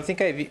 I don't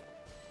think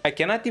I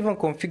cannot even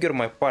configure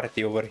my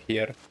party over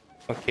here.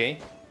 Okay.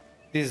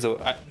 This is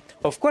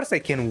of course I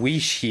can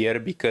wish here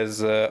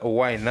because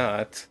why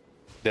not?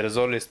 There's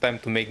always time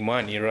to make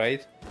money,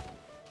 right?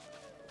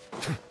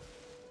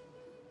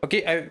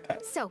 Okay,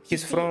 So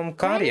he's from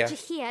Karya.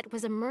 Jahiet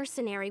was a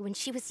mercenary when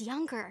she was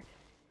younger.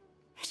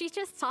 She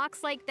just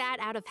talks like that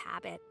out of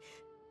habit.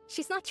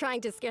 She's not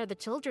trying to scare the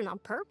children on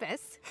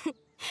purpose.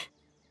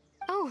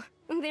 Oh,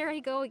 there I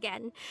go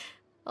again.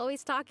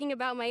 Always talking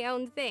about my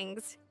own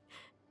things.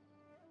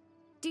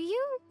 Do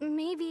you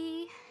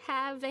maybe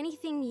have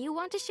anything you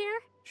want to share?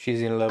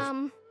 She's in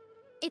love.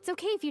 It's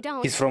okay if you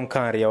don't. He's from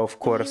Karya, of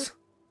course.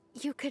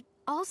 You could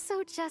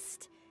also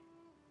just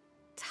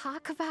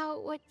talk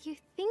about what you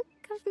think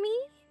of me?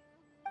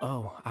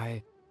 Oh,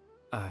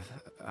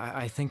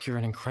 I think you're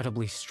an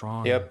incredibly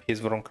strong, Yep, he's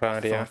from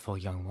Karya. thoughtful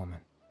young woman.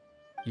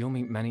 You'll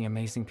meet many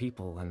amazing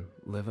people and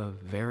live a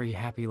very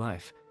happy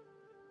life.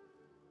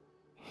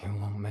 You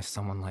won't miss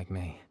someone like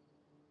me.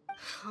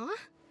 Huh?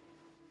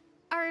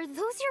 Are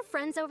those your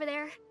friends over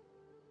there?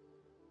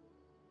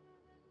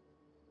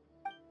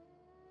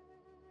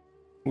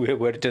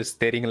 We're just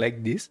staring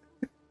like this.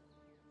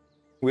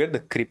 We're the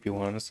creepy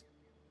ones.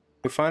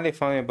 We finally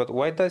found him, but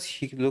why does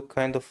he look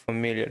kind of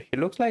familiar? He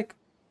looks like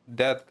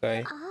that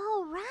guy.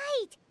 Oh,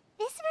 right.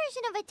 This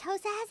version of a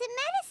Tosa hasn't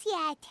met us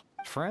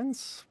yet.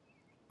 Friends?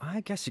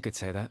 I guess you could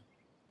say that.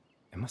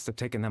 It must have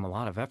taken them a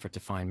lot of effort to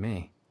find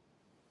me.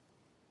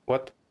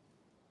 What?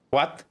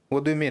 What?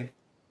 What do you mean?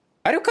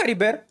 Are you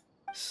Caribert?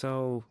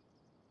 So,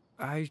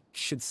 I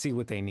should see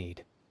what they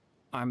need.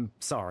 I'm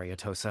sorry,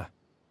 Atosa.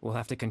 We'll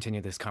have to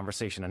continue this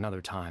conversation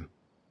another time.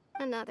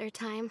 Another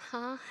time,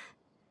 huh?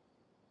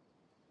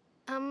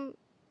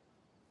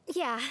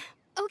 Yeah,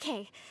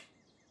 okay.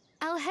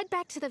 I'll head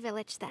back to the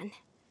village then.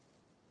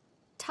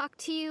 Talk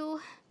to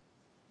you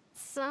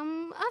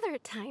some other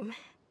time.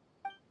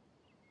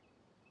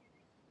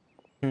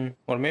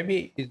 Or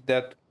maybe is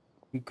that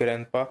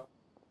Grandpa?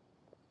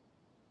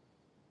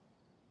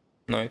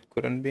 No, it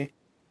couldn't be.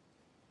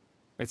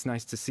 It's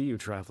nice to see you,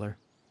 Traveler.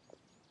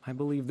 I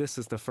believe this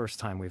is the first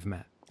time we've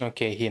met.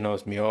 Okay, he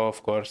knows me. Oh,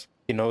 of course.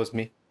 He knows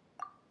me.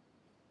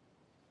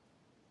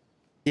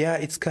 Yeah,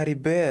 it's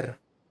Caribert.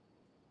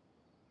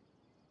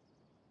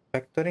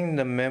 Factoring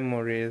the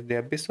memories, the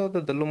episode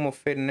of the Loom of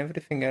Fate and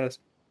everything else.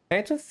 I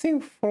need to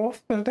think for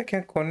often I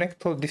can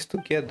connect all this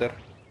together.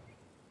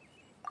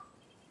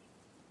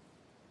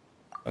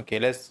 Okay,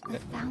 let's... The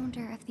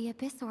founder of the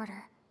Abyss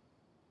Order.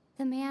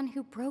 The man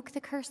who broke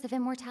the curse of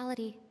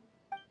immortality.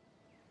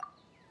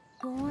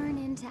 Born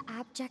into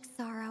abject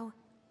sorrow,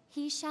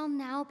 he shall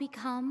now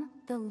become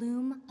the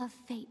Loom of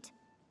Fate.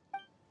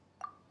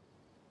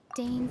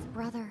 Dane's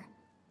brother.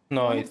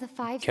 No, one it of the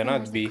five cannot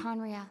pillars be of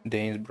Conria,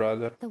 Dane's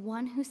brother. the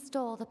one who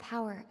stole the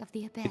power of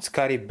the Abyss. It's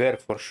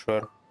Caribert for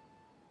sure.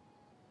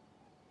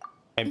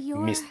 I You're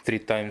missed 3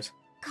 times.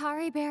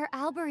 Caribert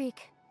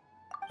Alberic.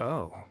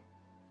 Oh.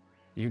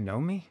 You know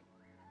me?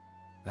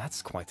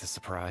 That's quite the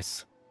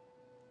surprise.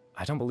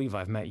 I don't believe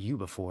I've met you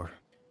before.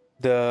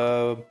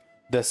 The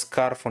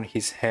scarf on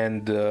his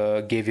hand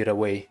gave it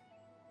away.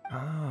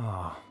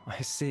 Oh,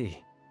 I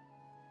see.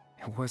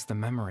 It was the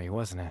memory,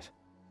 wasn't it?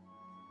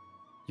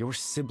 Your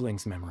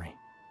sibling's memory.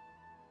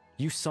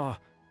 You saw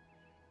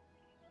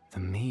the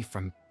me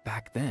from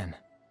back then.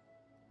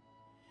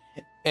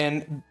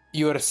 And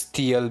you're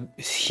still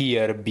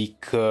here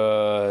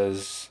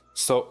because...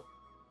 So,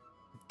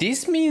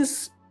 this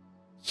means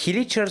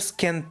Hilichers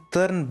can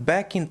turn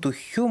back into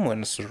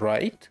humans,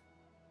 right?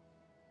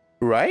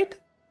 Right?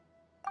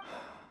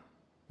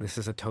 This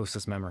is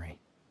Atosa's memory.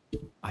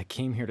 I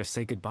came here to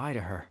say goodbye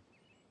to her.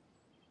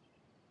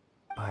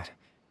 But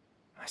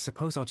I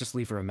suppose I'll just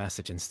leave her a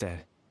message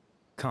instead.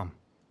 Come,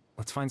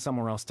 let's find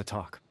somewhere else to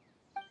talk.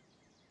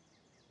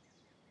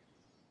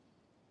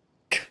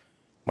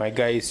 My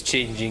guy is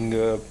changing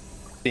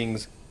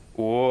things.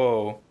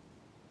 Whoa.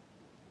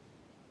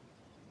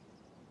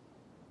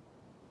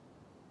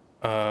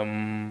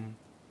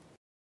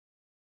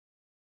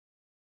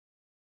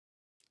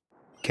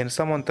 Can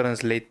someone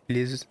translate,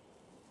 please?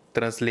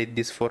 Translate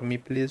this for me,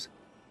 please.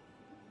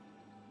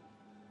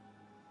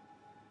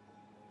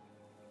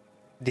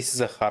 This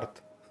is a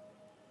heart.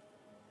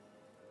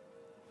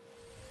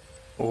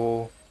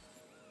 Oh.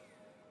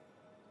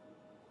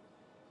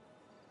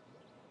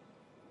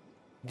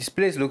 This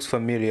place looks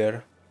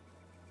familiar.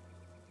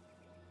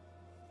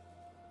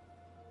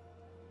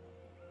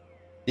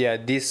 Yeah,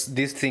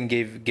 this thing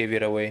gave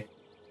it away.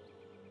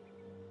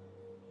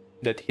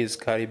 That he's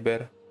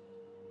Caribbear.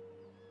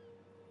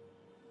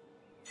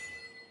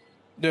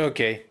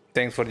 Okay,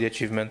 thanks for the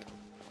achievement.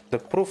 The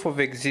proof of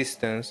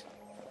existence.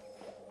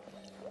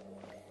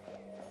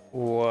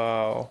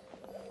 Wow.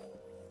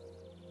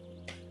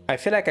 I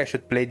feel like I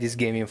should play this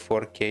game in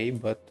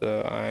 4K, but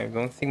I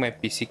don't think my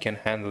PC can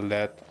handle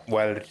that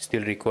while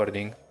still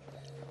recording.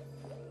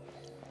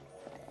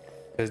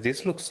 Because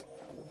this looks...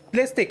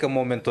 Let's take a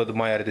moment to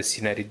admire the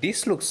scenery.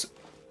 This looks...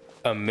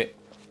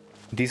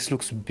 This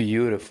looks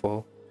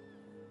beautiful.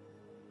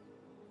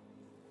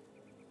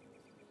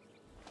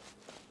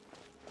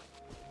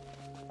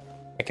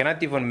 I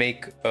cannot even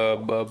make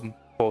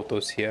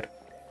photos here.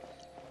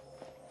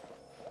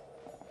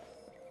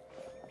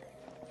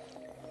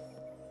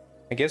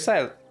 I guess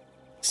I'll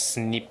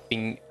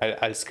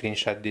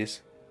screenshot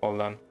this.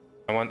 Hold on.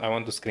 I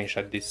want to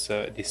screenshot this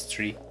this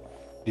tree.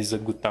 This is a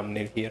good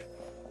thumbnail here.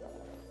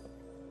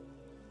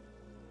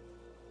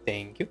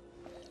 Thank you.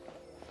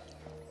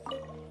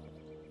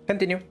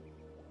 Continue.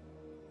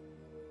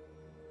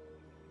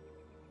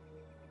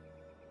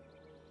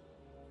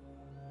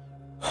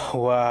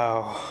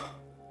 Wow.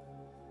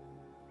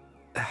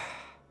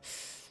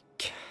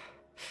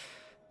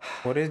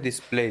 What is this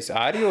place?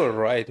 Are you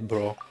alright,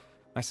 bro?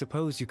 I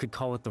suppose you could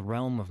call it the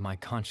realm of my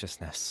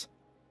consciousness.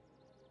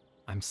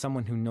 I'm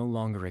someone who no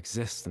longer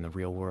exists in the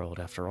real world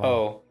after all.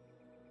 Oh.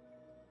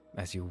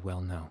 As you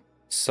well know.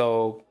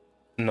 So,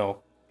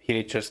 no.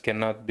 Villagers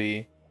cannot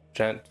be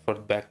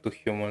transferred back to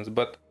humans,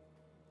 but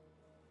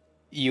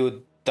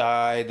you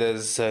died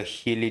as a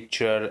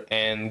villager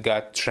and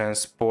got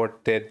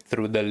transported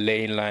through the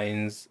ley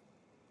lines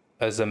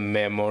as a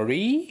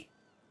memory?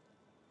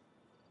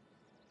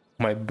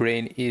 My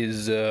brain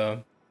is,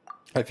 I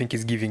think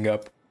is giving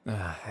up.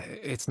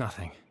 It's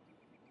nothing.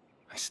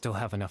 I still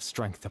have enough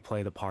strength to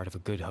play the part of a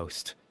good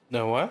host.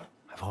 No what?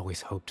 I've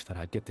always hoped that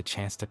I'd get the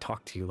chance to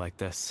talk to you like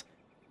this.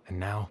 And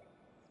now,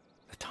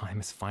 the time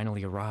has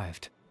finally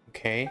arrived.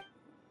 Okay.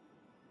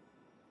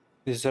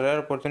 This is a rare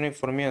opportunity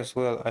for me as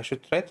well. I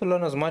should try to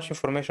learn as much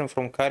information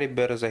from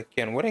Caribbear as I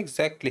can. What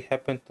exactly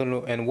happened to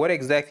Loom, and what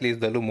exactly is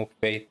the Loom of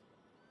Fate?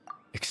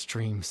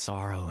 Extreme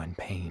sorrow and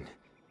pain.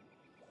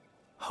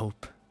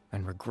 Hope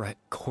and regret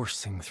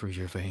coursing through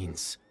your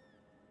veins.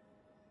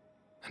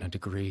 And a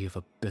degree of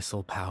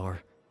abyssal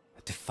power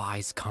that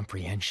defies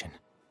comprehension.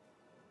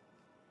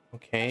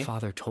 Okay.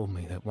 Father told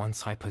me that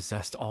once I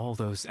possessed all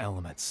those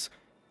elements,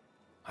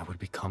 I would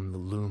become the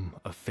Loom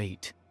of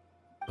Fate.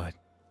 But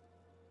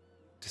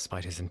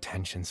despite his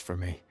intentions for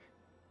me,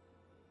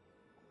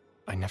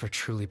 I never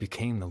truly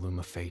became the Loom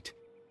of Fate.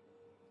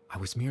 I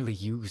was merely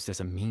used as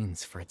a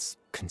means for its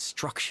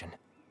construction.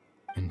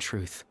 In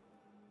truth,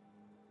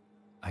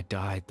 I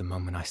died the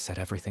moment I set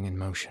everything in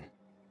motion.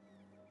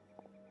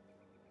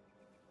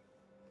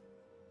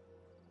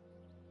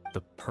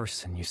 The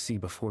person you see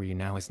before you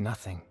now is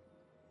nothing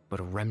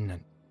but a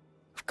remnant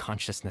of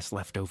consciousness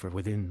left over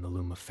within the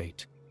Loom of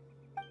Fate.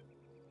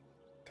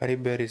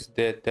 Caribbear is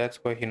dead.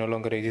 That's why he no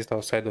longer exists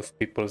outside of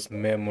people's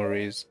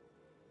memories.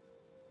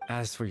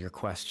 As for your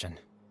question,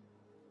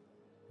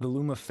 the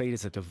Loom of Fate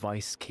is a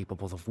device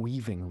capable of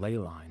weaving ley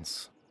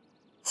lines.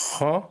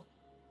 Huh?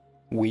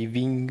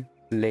 Weaving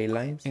ley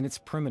lines? In its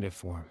primitive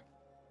form,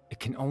 it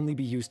can only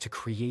be used to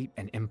create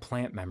and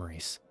implant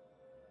memories.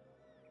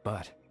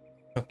 But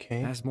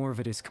okay, as more of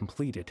it is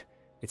completed,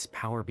 its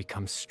power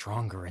becomes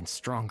stronger and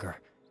stronger,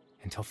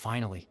 until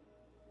finally,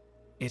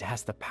 it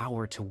has the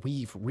power to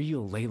weave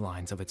real ley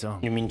lines of its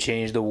own. You mean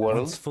change the world?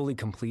 Once fully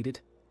completed,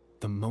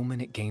 the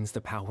moment it gains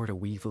the power to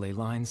weave ley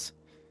lines,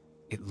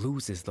 it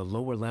loses the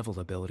lower level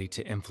ability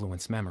to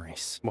influence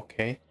memories.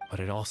 Okay. But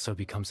it also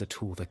becomes a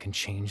tool that can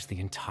change the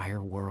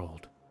entire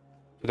world.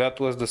 So that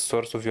was the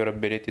source of your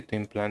ability to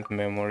implant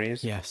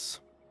memories? Yes.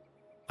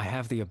 I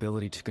have the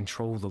ability to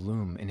control the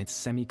Loom in its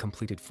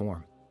semi-completed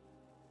form.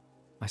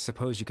 I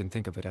suppose you can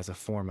think of it as a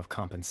form of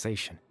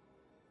compensation.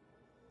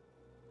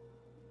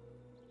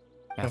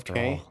 After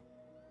all,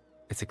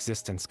 its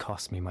existence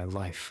cost me my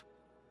life.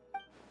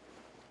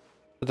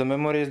 The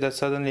memories that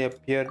suddenly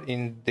appeared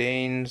in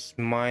Dane's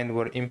mind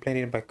were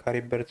implanted by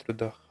Caribbear through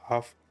the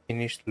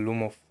half-finished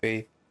Loom of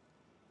Faith.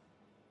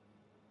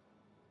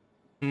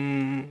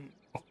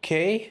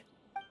 Okay.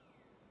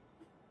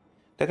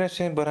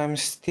 But I'm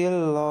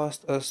still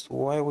lost as to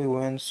why we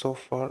went so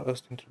far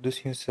as to introduce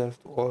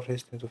himself to all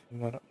residents of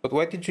Imara. But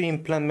why did you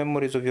implant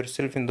memories of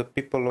yourself in the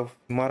people of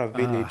Imara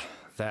village?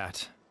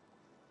 That.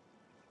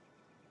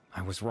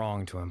 I was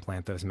wrong to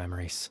implant those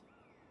memories.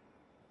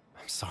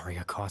 I'm sorry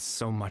I caused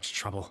so much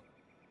trouble.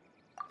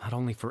 Not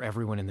only for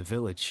everyone in the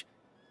village,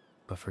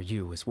 but for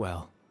you as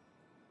well.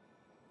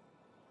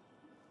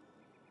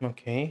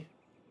 Okay.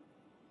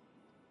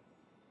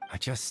 I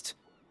just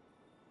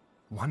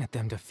wanted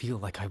them to feel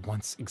like I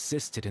once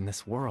existed in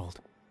this world.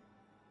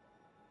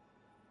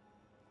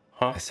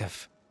 Huh? As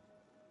if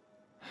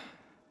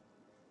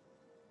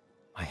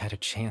I had a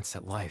chance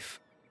at life.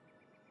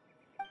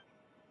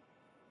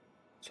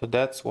 So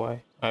that's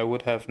why I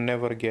would have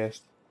never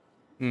guessed.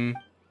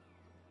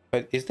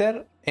 But is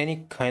there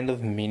any kind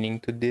of meaning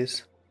to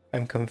this?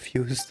 I'm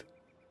confused.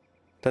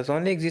 Does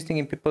only existing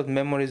in people's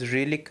memories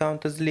really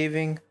count as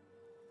living?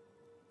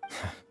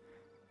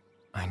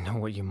 I know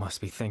what you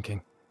must be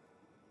thinking.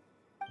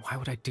 Why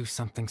would I do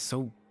something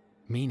so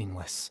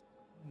meaningless?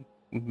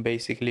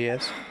 Basically,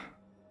 yes.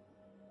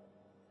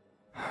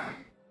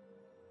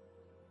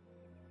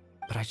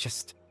 But I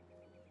just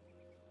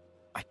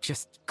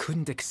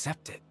couldn't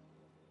accept it.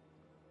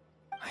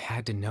 I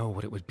had to know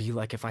what it would be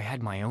like if I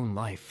had my own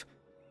life.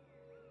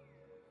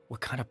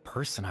 What kind of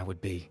person I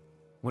would be.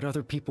 What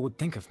other people would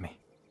think of me.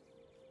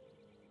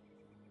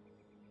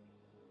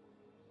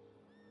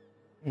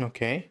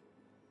 Okay.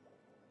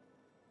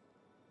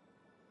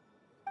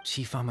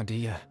 Chief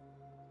Ahmadiyya,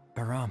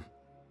 Baram,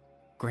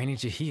 Granny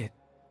Jahiyat,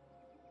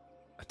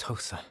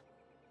 Atosa.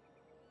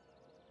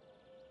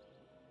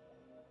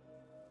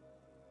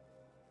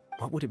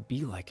 What would it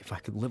be like if I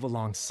could live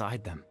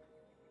alongside them?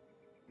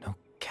 No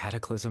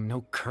cataclysm,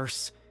 no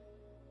curse.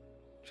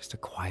 Just a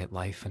quiet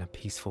life in a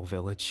peaceful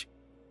village.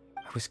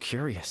 I was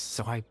curious,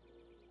 so I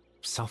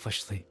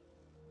selfishly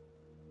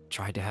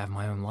tried to have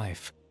my own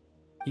life.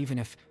 Even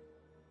if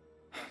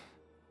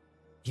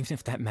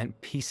that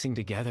meant piecing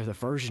together the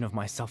version of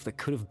myself that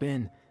could have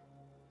been.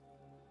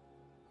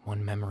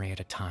 One memory at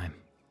a time.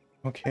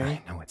 Okay.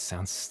 I know it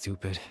sounds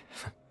stupid.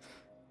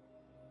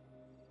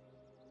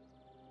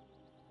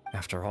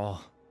 After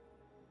all,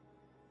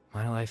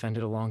 my life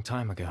ended a long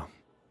time ago.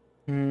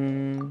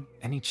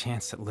 Any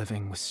chance at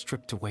living was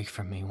stripped away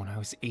from me when I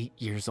was 8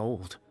 years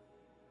old.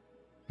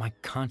 My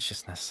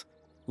consciousness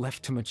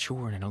left to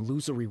mature in an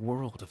illusory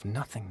world of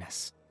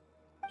nothingness.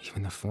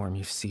 Even the form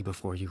you see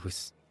before you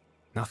was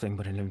nothing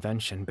but an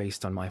invention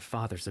based on my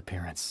father's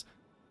appearance.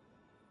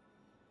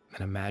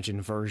 An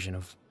imagined version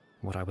of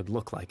what I would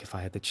look like if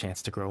I had the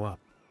chance to grow up.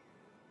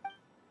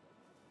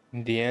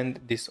 In the end,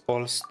 this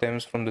all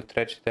stems from the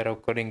tragedy that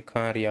occurred in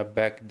Caria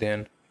back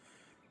then.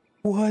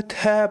 What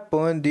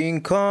happened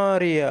in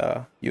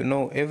Caria? You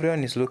know,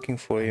 everyone is looking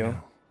for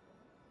you.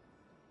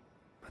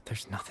 But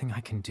there's nothing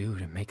I can do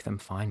to make them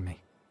find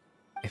me.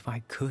 If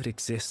I could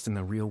exist in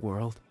the real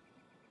world,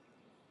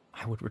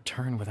 I would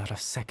return without a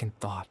second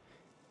thought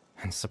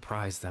and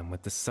surprise them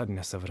with the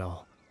suddenness of it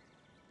all.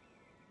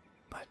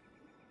 But,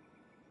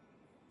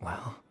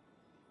 well,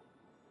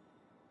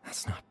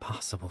 that's not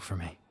possible for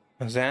me.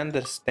 As I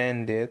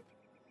understand it,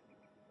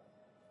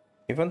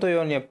 even though you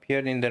only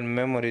appeared in their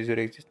memories, your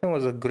existence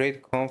was a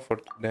great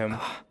comfort to them.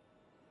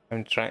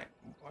 I'm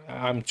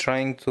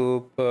trying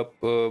to, I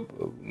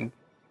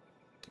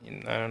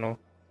don't know.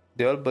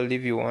 They all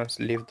believe you once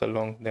lived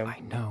among them. I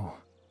know.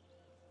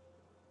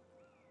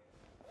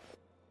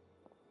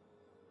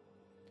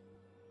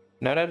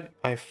 Now that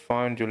I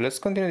found you, let's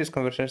continue this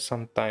conversation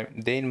sometime.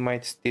 They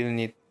might still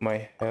need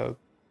my help.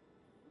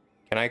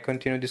 Can I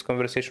continue this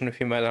conversation with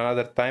him at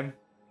another time?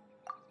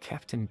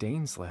 Captain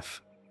Dainsleif.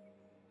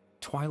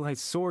 Twilight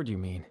Sword, you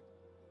mean?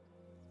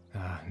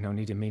 No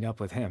need to meet up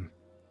with him.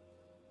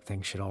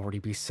 Things should already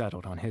be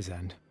settled on his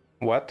end.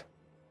 What?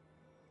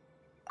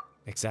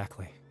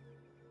 Exactly.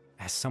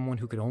 As someone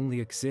who could only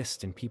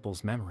exist in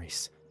people's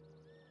memories,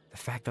 the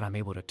fact that I'm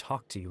able to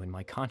talk to you in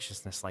my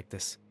consciousness like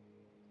this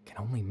can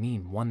only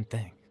mean one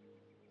thing.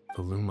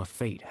 The loom of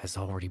fate has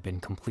already been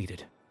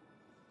completed.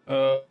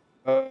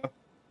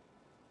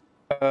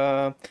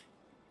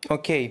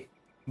 Okay.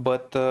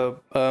 But, the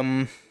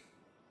loom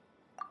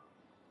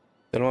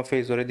of fate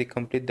is already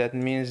complete. That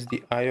means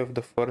the eye of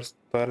the first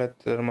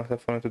Twilight must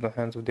have fallen into the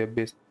hands of the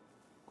Abyss.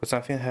 Could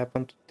something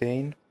happen to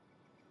Dane?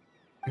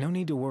 No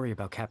need to worry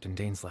about Captain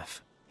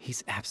Dainsleif.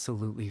 He's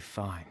absolutely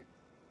fine.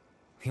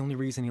 The only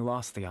reason he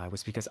lost the eye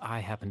was because I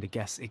happened to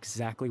guess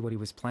exactly what he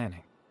was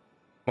planning.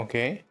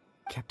 Okay.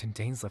 Captain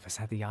Dainsleif has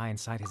had the eye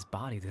inside his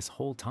body this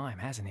whole time,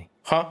 hasn't he?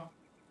 Huh?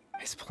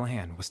 His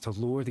plan was to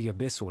lure the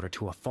Abyss Order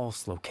to a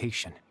false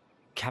location,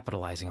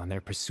 capitalizing on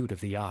their pursuit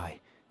of the eye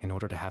in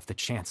order to have the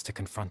chance to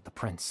confront the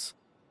prince.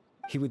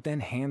 He would then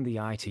hand the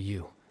eye to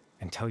you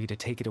and tell you to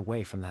take it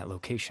away from that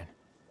location.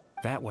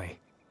 That way,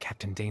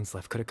 Captain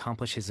Dainsleif could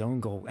accomplish his own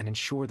goal and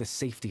ensure the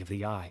safety of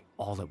the eye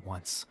all at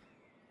once.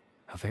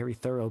 A very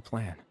thorough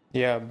plan.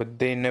 Yeah, but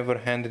they never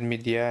handed me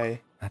the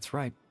eye. That's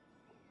right.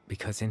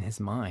 Because in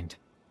his mind,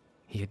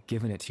 he had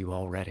given it to you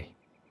already.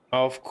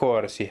 Of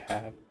course he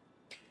had.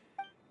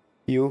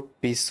 You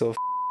piece of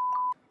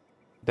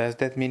Does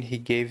that mean he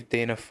gave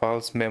Dane a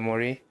false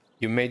memory?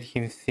 You made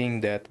him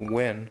think that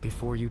when?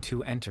 Before you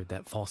two entered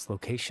that false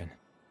location.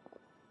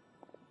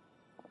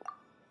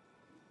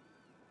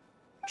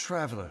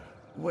 Traveler,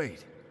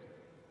 wait.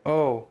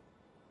 Oh.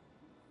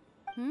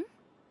 Hmm?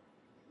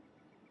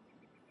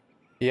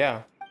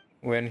 Yeah.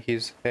 When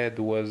his head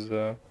was...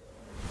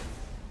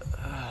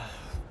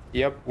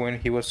 Yep, when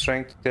he was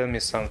trying to tell me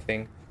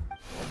something.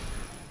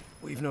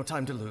 We've no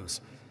time to lose.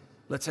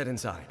 Let's head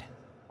inside.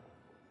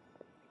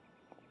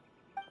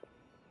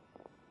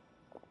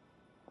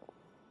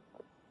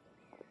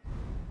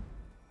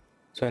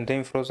 So when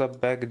Dane froze up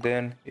back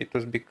then, it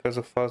was because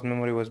a false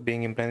memory was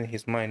being implanted in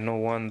his mind, no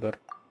wonder.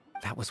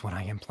 That was when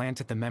I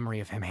implanted the memory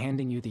of him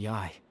handing you the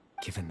eye.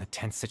 Given the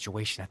tense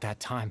situation at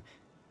that time,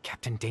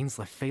 Captain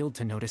Dainsleif failed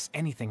to notice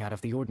anything out of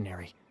the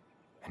ordinary,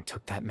 and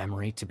took that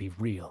memory to be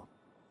real.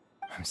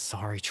 I'm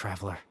sorry,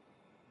 Traveler,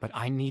 but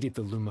I needed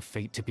the Loom of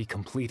Fate to be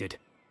completed.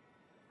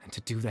 And to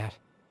do that,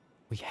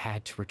 we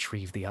had to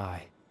retrieve the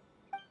eye.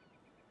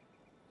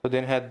 So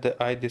Dane had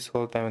the eye this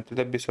whole time until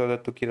the Beholder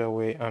took it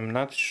away. I'm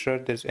not sure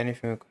there's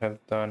anything we could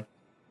have done.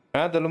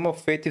 Now the Loom of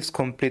Fate is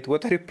complete.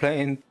 What are you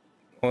planning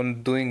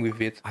on doing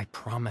with it? I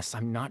promise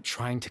I'm not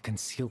trying to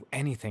conceal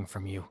anything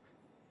from you.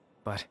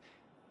 But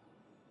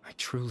I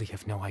truly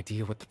have no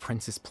idea what the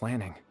Prince is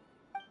planning.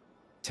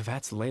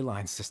 Teyvat's ley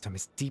line system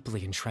is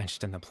deeply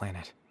entrenched in the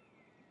planet.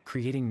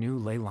 Creating new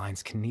ley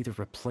lines can neither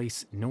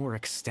replace nor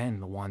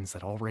extend the ones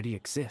that already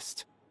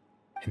exist.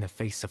 In the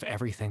face of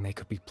everything they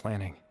could be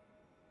planning,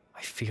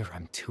 I fear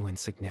I'm too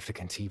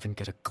insignificant to even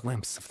get a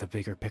glimpse of the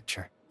bigger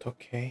picture.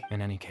 Okay.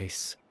 In any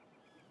case,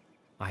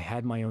 I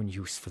had my own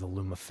use for the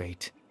Loom of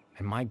Fate,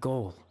 and my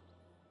goal,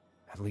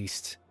 at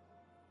least,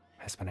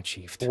 has been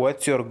achieved.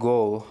 What's your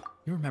goal?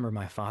 You remember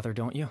my father,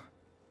 don't you?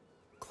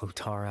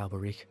 Clotar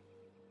Alberic.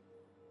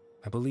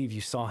 I believe you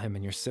saw him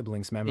in your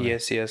sibling's memory.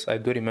 Yes, I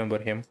do remember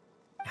him.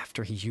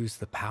 After he used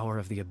the power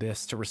of the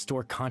Abyss to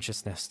restore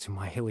consciousness to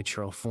my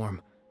hilichurl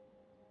form,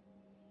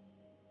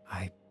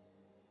 I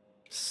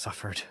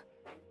suffered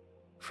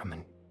from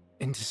an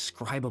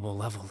indescribable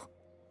level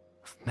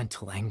of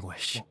mental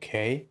anguish.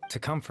 Okay. To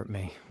comfort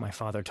me, my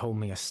father told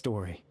me a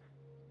story,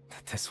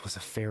 that this was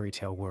a fairy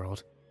tale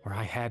world where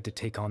I had to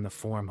take on the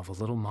form of a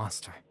little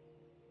monster.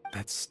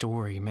 That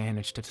story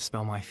managed to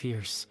dispel my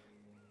fears,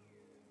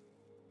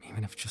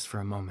 even if just for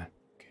a moment.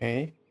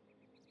 Okay.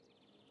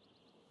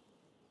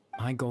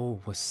 My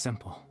goal was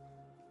simple: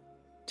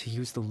 to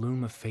use the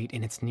Loom of Fate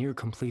in its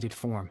near-completed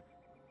form,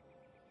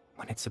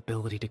 when its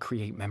ability to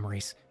create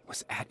memories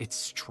was at its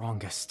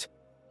strongest,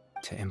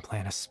 to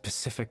implant a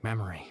specific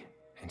memory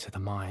into the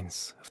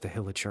minds of the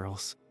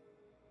hilichurls.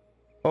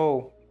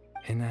 Oh.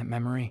 In that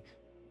memory,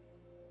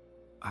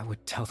 I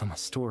would tell them a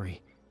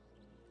story,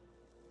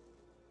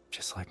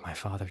 just like my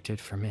father did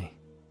for me.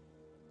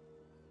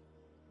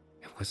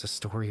 It was a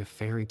story of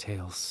fairy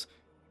tales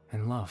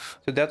and love.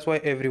 So that's why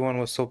everyone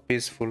was so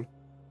peaceful.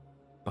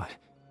 But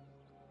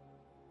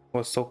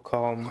was so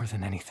calm. More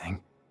than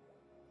anything,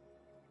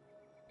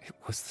 it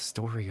was the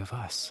story of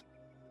us.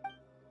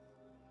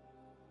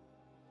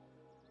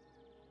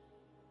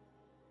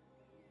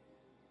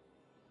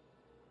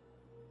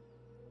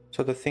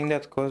 So the thing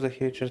that caused the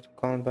Hitchers to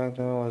come back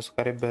to him was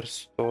Hariber's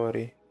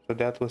story. So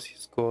that was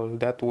his goal.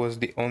 That was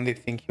the only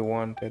thing he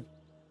wanted.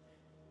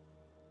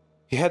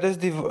 He had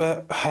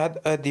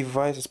a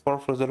device as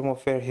powerful as the Loom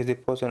of Fate at his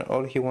disposal, and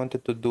all he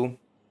wanted to do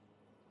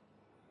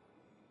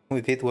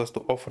with it was to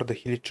offer the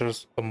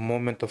Hitchers a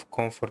moment of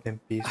comfort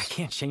and peace. I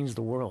can't change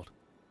the world.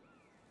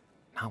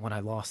 Not when I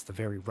lost the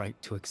very right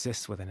to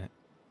exist within it.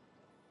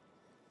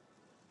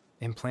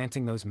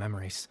 Implanting those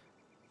memories,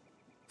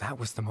 that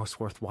was the most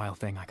worthwhile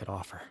thing I could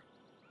offer.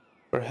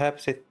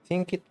 Perhaps I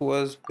think it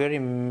was very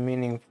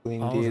meaningful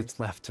indeed. All that's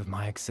left of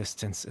my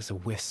existence is a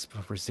wisp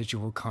of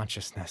residual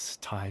consciousness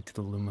tied to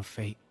the Loom of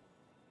Fate.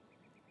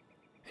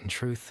 In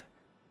truth,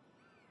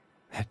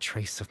 that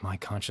trace of my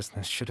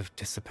consciousness should have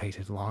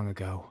dissipated long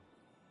ago.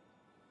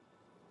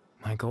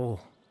 My goal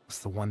was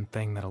the one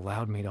thing that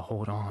allowed me to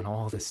hold on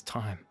all this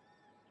time.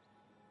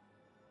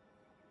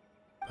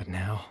 But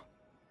now,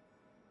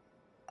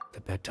 the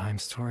bedtime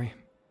story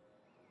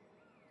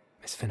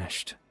is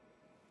finished.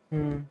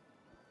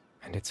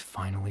 And it's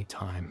finally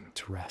time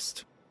to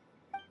rest.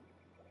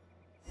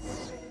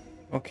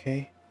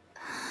 Okay.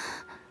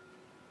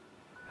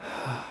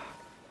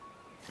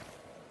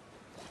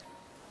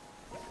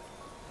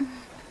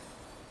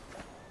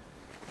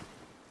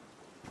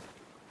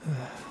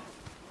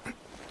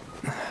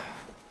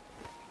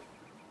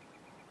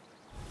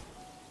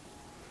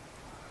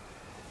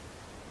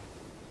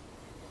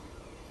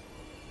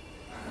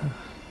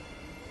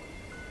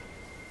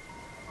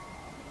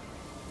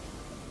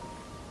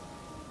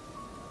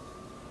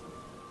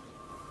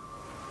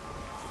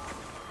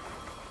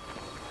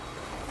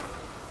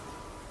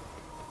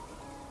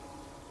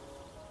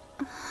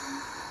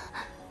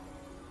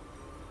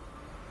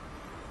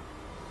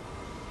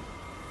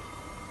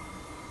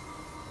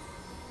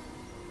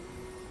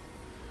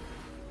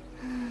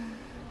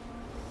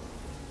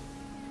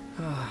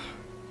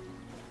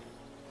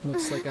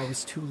 Looks like I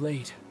was too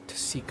late to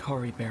see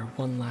Caribert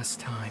one last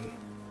time.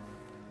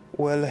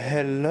 Well,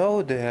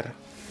 hello there.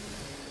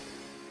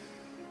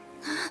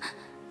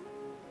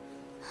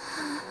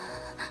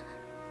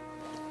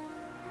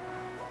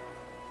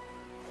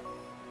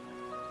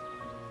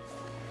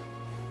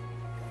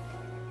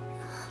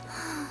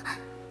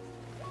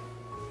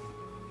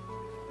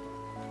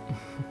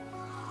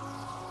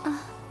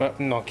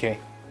 Okay.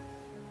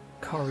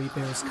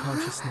 Caribert's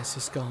consciousness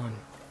is gone,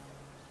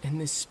 and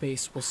this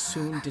space will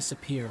soon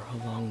disappear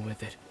along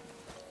with it.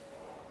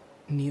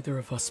 Neither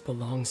of us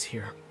belongs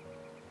here.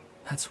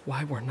 That's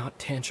why we're not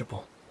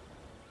tangible.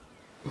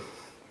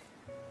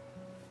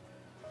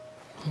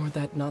 Were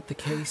that not the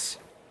case,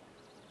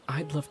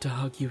 I'd love to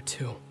hug you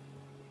too.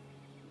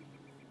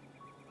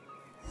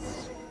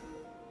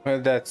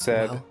 Well, that's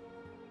sad. Well,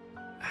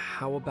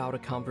 how about a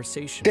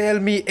conversation? Tell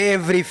me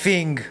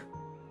everything.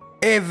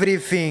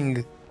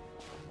 Everything.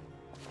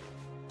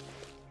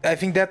 I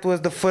think that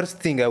was the first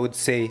thing I would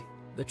say.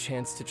 The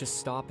chance to just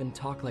stop and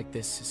talk like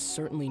this is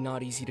certainly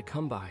not easy to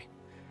come by.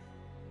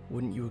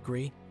 Wouldn't you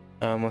agree?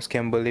 I almost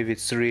can't believe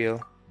it's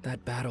real.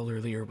 That battle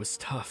earlier was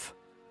tough.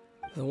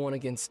 The one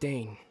against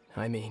Dane,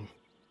 I mean.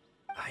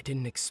 I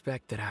didn't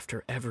expect that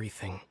after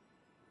everything,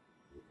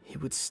 he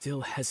would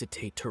still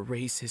hesitate to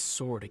raise his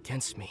sword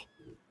against me.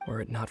 Were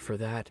it not for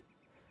that,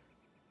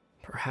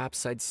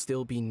 perhaps I'd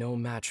still be no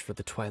match for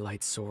the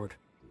Twilight Sword.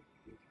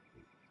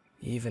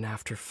 Even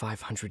after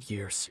 500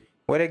 years.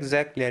 What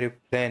exactly are you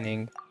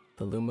planning?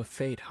 The Loom of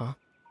Fate, huh?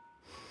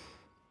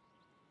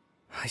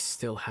 I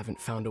still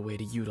haven't found a way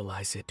to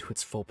utilize it to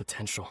its full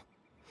potential.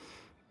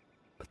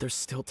 But there's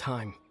still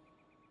time.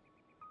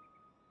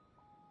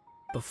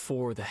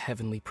 Before the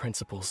heavenly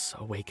principles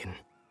awaken.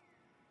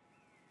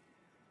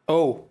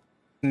 Oh,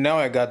 now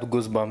I got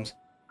goosebumps.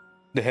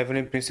 The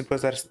heavenly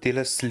principles are still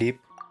asleep.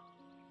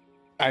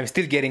 I'm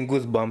still getting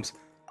goosebumps.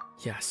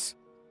 Yes.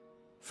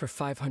 For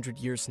 500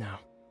 years now.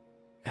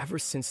 Ever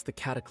since the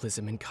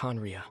cataclysm in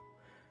Conria,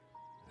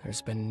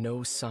 there's been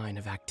no sign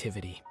of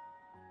activity.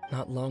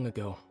 Not long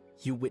ago,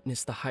 you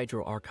witnessed the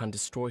Hydro Archon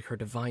destroy her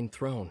divine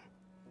throne.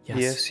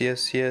 Yes.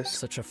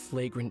 Such a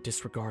flagrant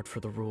disregard for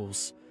the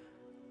rules.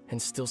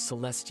 And still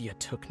Celestia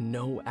took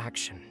no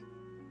action.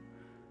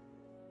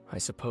 I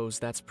suppose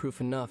that's proof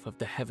enough of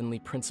the Heavenly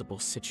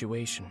Principles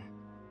situation.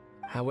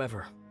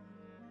 However,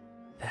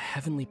 the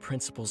Heavenly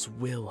Principles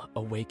will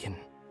awaken.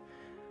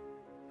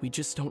 We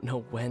just don't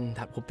know when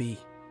that will be.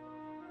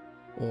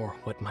 Or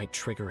what might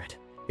trigger it.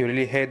 You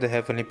really hate the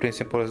Heavenly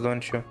Principles,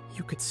 don't you?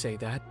 You could say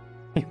that.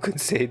 You could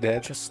say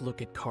that. Just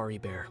look at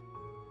Caribert.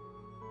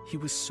 He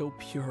was so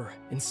pure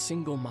and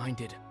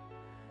single-minded.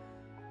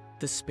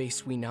 The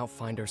space we now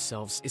find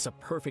ourselves is a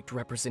perfect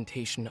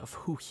representation of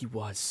who he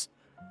was.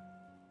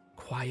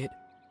 Quiet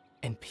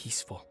and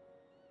peaceful.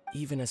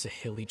 Even as a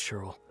hilly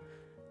churl,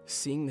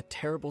 seeing the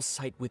terrible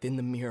sight within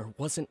the mirror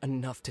wasn't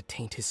enough to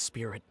taint his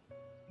spirit.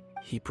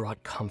 He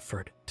brought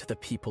comfort to the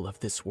people of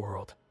this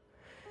world.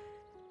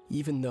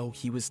 Even though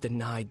he was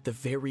denied the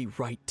very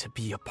right to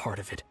be a part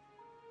of it.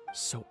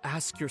 So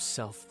ask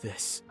yourself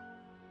this.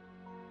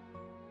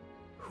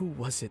 Who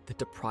was it that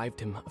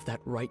deprived him of that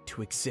right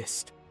to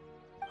exist?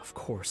 Of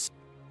course,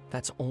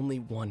 that's only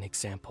one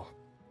example.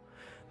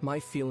 My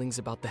feelings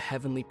about the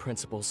Heavenly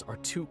Principles are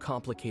too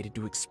complicated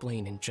to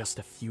explain in just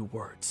a few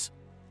words.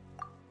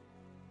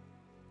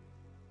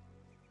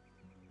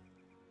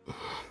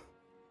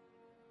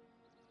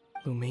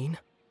 Lumine?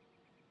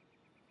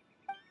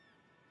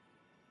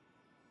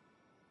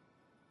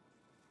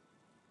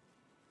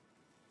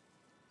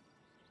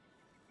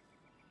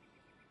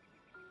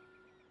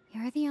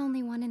 You're the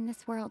only one in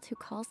this world who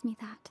calls me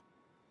that.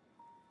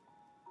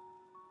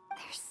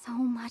 There's so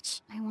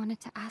much I wanted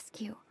to ask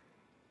you.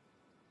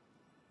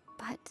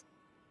 But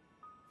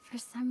for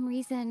some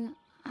reason,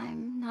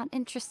 I'm not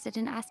interested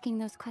in asking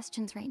those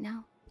questions right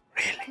now.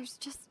 Really? There's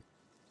just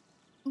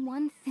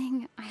one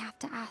thing I have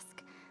to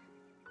ask.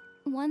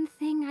 One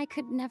thing I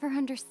could never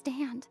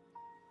understand.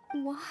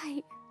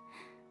 Why?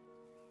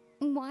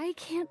 Why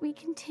can't we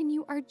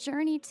continue our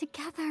journey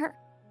together?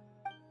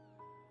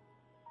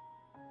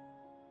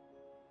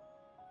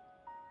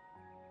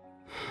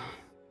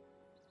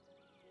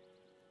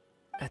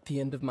 At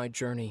the end of my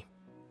journey,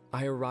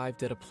 I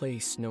arrived at a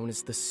place known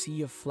as the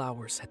Sea of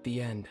Flowers at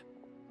the end.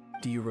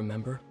 Do you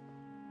remember?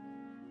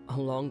 A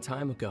long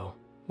time ago,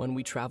 when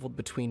we traveled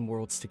between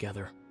worlds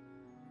together.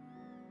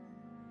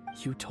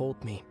 You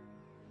told me.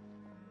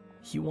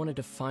 You wanted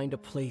to find a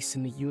place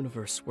in the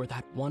universe where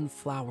that one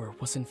flower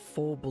was in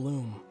full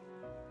bloom.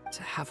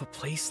 To have a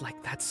place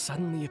like that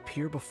suddenly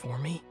appear before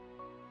me?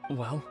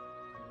 Well,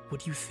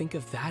 would you think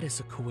of that as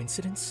a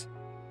coincidence?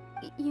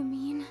 You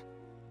mean?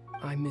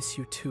 I miss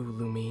you too,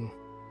 Lumine.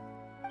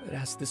 But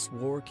as this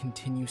war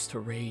continues to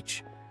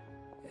rage,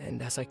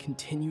 and as I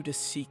continue to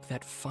seek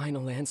that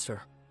final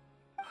answer,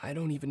 I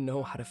don't even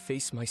know how to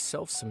face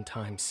myself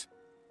sometimes.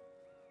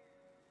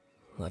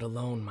 Let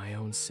alone my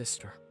own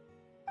sister.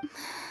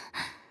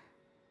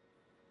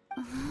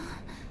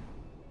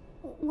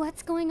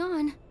 What's going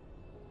on?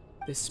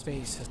 This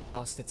space has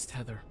lost its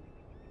tether.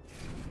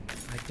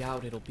 I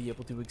doubt it'll be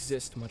able to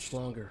exist much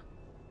longer.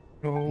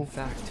 Oh. In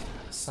fact,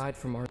 aside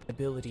from our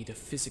ability to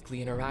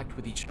physically interact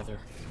with each other,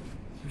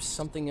 there's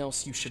something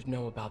else you should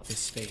know about this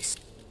space.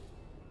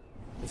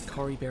 With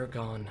Caribert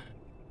gone,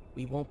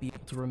 we won't be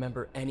able to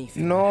remember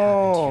anything that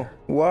happened No, here.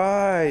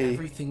 why?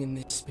 Everything in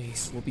this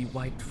space will be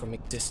wiped from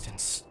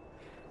existence,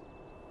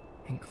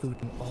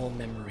 including all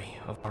memory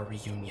of our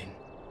reunion.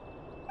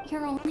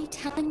 You're only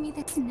telling me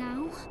this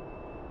now?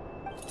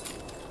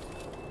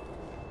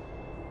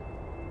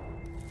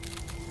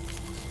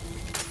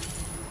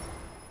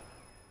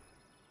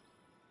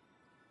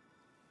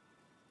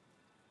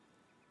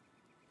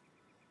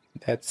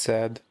 That's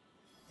sad.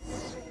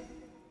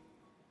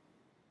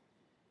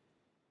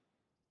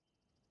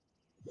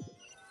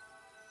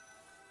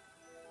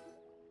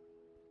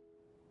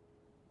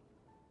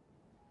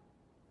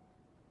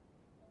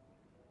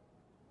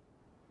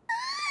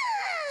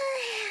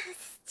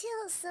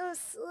 Still so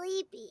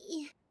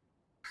sleepy.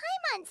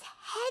 Paimon's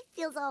head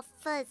feels all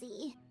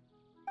fuzzy.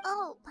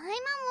 Oh,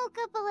 Paimon woke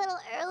up a little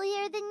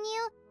earlier than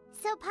you,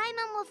 so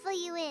Paimon will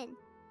fill you in.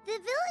 The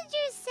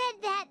villagers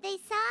said that they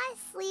saw us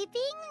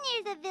sleeping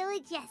near the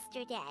village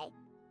yesterday.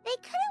 They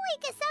couldn't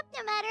wake us up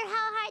no matter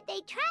how hard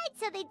they tried,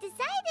 so they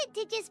decided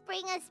to just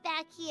bring us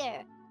back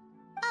here.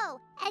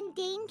 Oh, and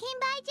Dane came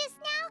by just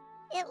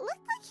now? It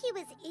looked like he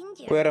was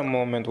injured. Wait a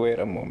moment.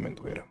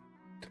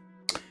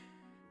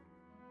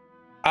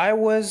 I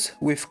was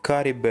with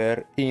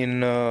Caribert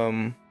in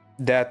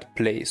that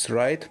place,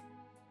 right?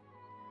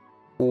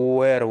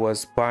 Where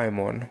was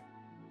Paimon?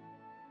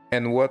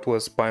 And what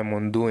was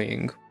Paimon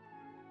doing?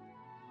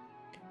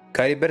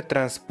 Caribert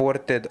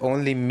transported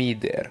only me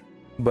there,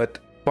 but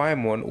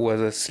Paimon was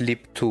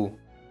asleep too.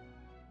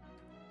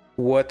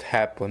 What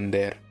happened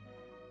there?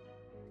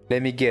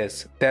 Let me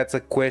guess, that's a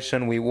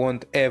question we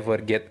won't ever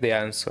get the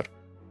answer.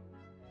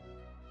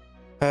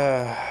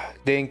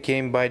 Dane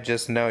came by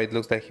just now, it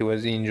looks like he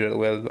was injured.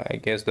 Well, I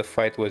guess the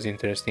fight was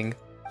interesting.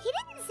 He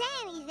didn't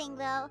say anything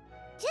though.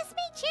 Just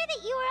made sure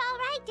that you were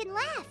alright and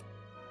left.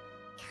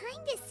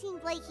 Kinda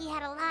seemed like he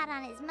had a lot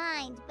on his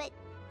mind, but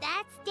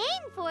that's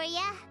Dane for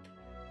ya.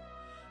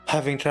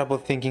 Having trouble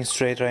thinking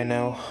straight right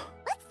now.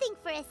 Let's think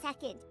for a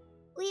second.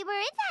 We were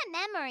in that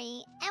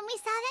memory, and we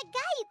saw that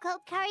guy you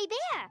called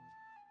Caribert.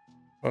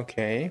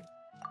 Okay.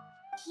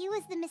 He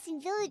was the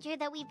missing villager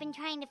that we've been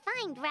trying to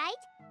find,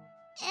 right?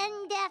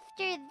 And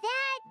after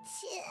that,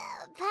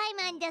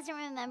 Paimon doesn't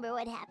remember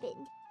what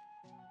happened.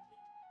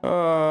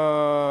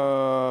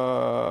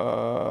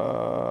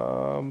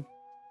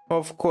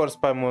 Of course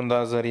Paimon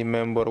doesn't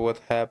remember what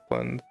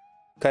happened.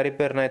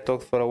 Caribert and I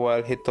talked for a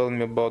while, he told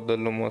me about the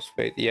Lumos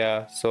fate.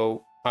 Yeah,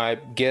 so I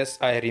guess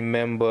I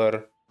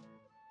remember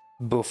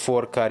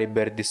before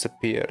Caribert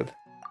disappeared.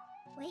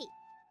 Wait,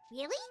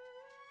 really?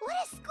 What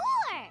a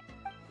score!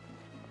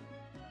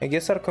 I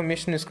guess our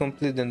commission is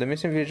complete and the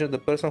missing villager, the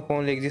person who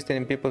only existed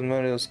in people's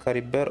memories, was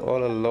Caribert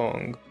all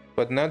along.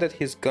 But now that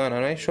he's gone,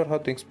 I'm not sure how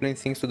to explain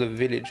things to the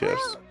villagers.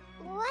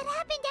 Well, what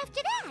happened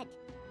after that?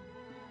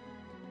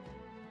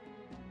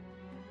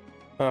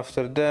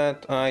 After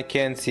that, I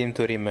can't seem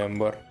to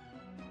remember.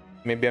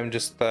 Maybe I'm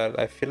just tired.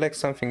 I feel like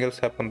something else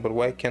happened, but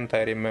why can't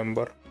I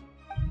remember?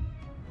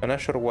 I'm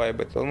not sure why,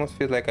 but it almost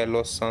feels like I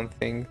lost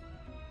something.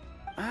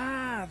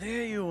 Ah,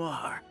 there you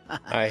are.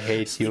 I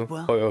hate you,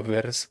 well?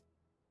 Hoyoverse.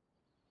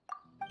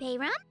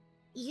 Bayram,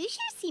 you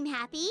sure seem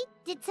happy.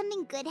 Did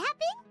something good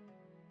happen?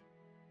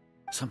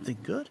 Something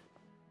good?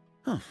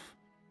 Huh.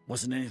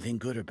 Wasn't anything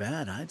good or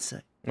bad, I'd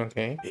say.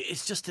 Okay.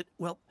 It's just that,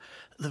 well,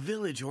 the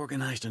village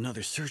organized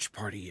another search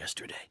party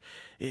yesterday.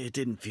 It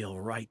didn't feel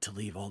right to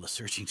leave all the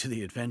searching to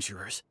the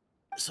adventurers.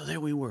 So there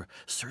we were,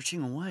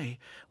 searching away,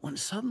 when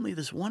suddenly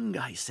this one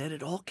guy said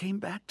it all came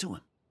back to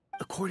him.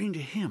 According to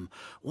him,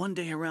 one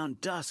day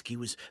around dusk, he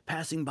was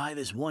passing by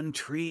this one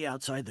tree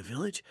outside the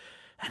village,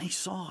 and he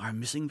saw our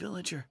missing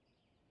villager.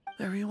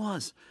 There he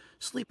was,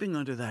 sleeping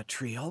under that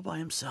tree all by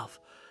himself.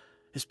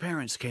 His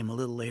parents came a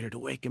little later to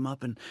wake him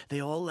up, and they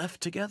all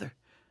left together.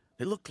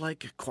 They looked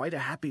like quite a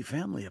happy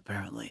family,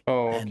 apparently.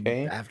 Oh,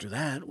 okay. And after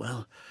that,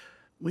 well,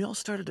 we all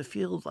started to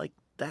feel like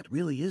that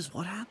really is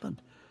what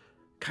happened.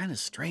 Kind of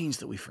strange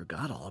that we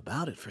forgot all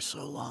about it for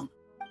so long.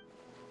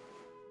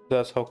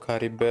 That's how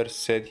Caribert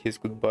said his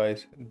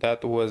goodbyes.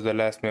 That was the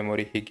last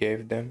memory he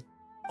gave them.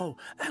 Oh,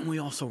 and we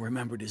also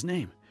remembered his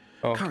name.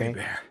 Okay.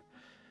 Caribert.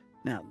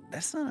 Now,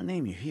 that's not a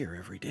name you hear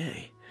every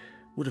day.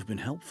 Would have been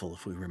helpful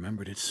if we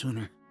remembered it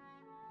sooner.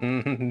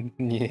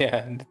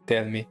 Yeah,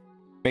 tell me.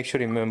 Make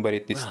sure you remember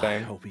it this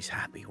time. I hope he's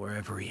happy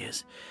wherever he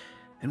is.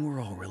 And we're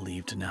all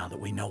relieved now that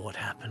we know what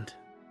happened.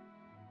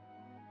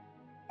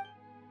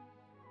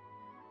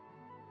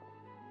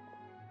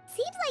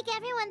 Seems like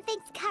everyone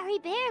thinks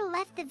Caribert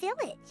left the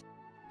village.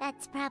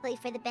 That's probably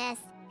for the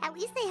best. At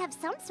least they have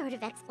some sort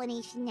of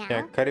explanation now.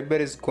 Yeah,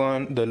 Caribert is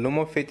gone, the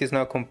Lumo fate is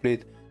now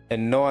complete,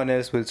 and no one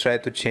else will try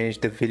to change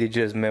the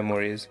villagers'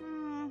 memories.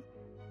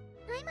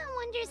 Paimon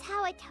wonders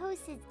how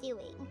Atos is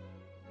doing.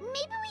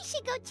 Maybe we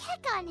should go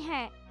check on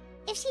her.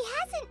 If she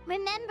hasn't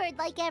remembered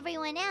like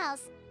everyone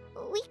else,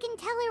 we can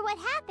tell her what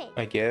happened.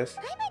 I guess.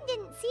 Paimon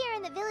didn't see her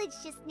in the village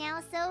just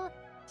now, so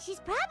she's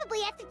probably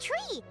at the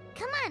tree.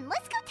 Come on,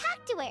 let's go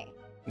talk to her.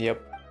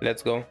 Yep,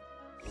 let's go.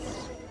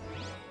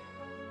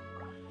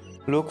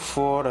 Look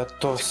for a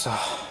Tosa.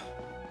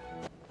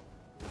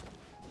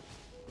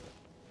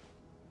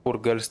 Poor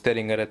girl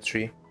staring at a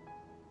tree.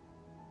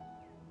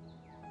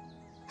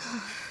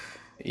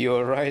 You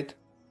alright?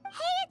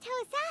 Hey,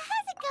 Atosa,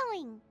 how's it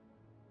going?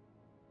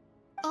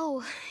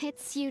 Oh,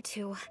 it's you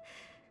two.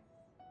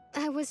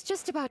 I was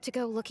just about to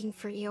go looking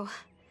for you.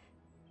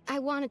 I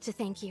wanted to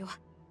thank you.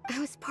 I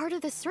was part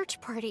of the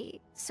search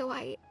party, so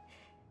I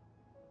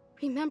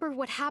remember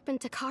what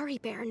happened to Kari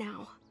Bear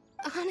now.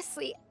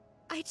 Honestly,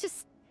 I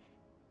just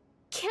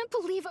can't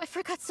believe I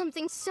forgot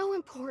something so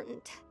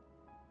important.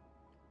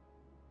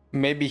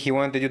 Maybe he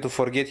wanted you to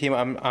forget him.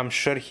 I'm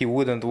sure he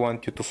wouldn't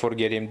want you to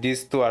forget him.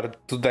 These two are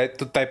two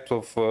types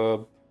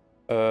of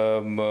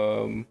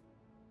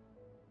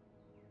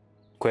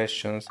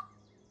questions.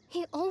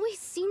 He always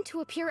seemed to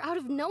appear out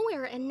of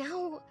nowhere, and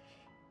now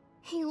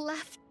he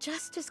left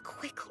just as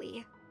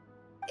quickly.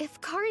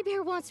 If Kari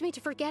Bear wants me to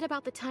forget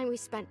about the time we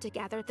spent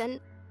together, then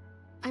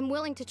I'm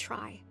willing to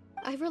try.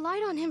 I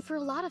relied on him for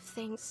a lot of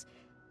things,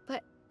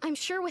 but I'm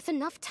sure with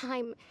enough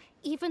time,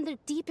 even the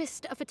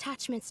deepest of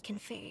attachments can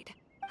fade.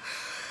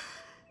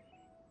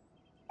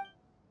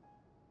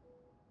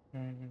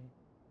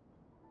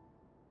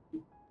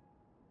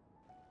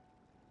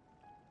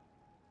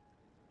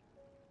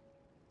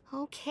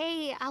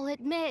 Okay, I'll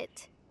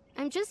admit.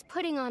 I'm just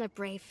putting on a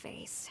brave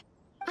face.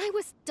 I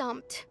was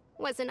dumped,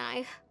 wasn't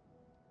I?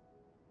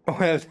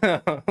 Well,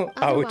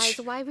 Otherwise, ouch.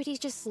 why would he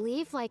just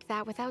leave like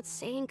that without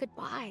saying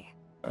goodbye?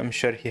 I'm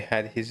sure he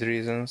had his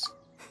reasons.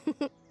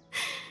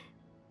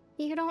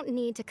 You don't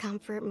need to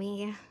comfort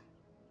me.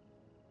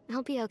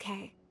 I'll be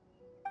okay.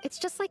 It's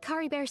just like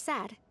Kari Bear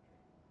said.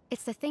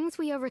 It's the things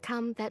we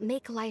overcome that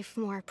make life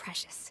more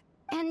precious.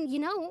 And you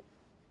know,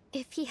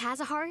 if he has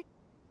a heart,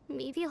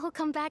 maybe he'll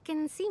come back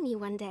and see me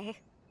one day.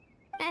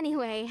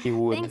 Anyway, He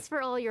would, thanks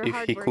for all your if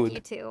hard he work, could. you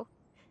two.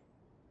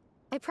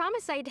 I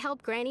promised I'd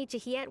help Granny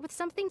Jahiet with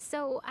something,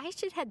 so I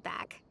should head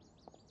back.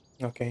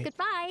 Okay.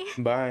 Goodbye.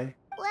 Bye.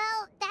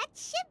 Well, that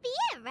should be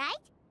it,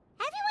 right?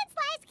 Everyone's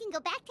lives can go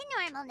back to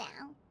normal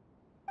now.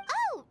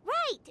 Oh,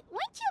 right!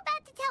 Weren't you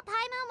about to tell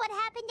Paimon what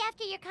happened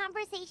after your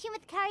conversation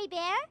with Kari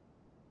Bear?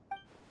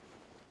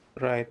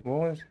 Right, what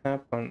was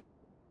happened?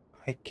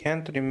 I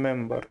can't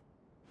remember.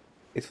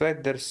 It's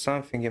like there's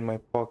something in my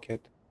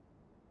pocket.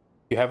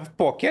 You have a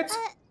pocket?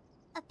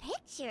 A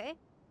picture?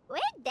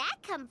 Where'd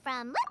that come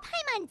from? Let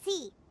Paimon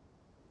see.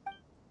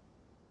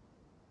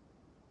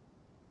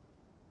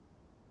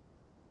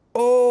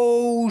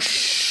 Oh,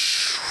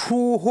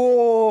 ho,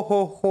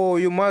 ho, ho.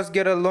 You must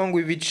get along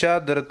with each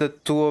other, the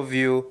two of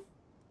you.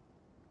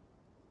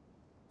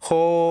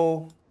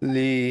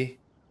 Holy.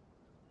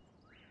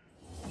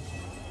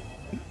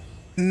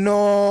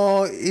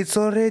 No, it's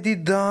already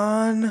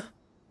done.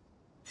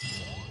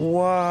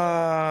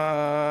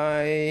 Why?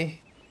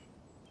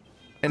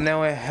 And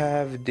now I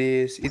have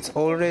this. It's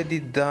already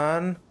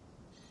done.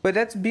 But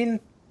that's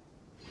been...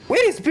 Wait,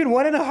 it's been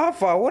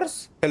 1.5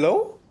 hours?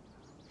 Hello?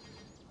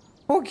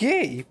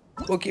 Okay.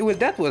 Okay, well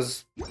that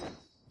was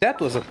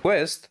a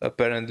quest,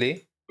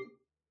 apparently.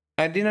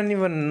 I didn't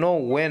even know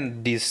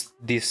when this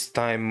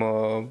time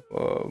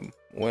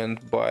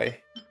went by.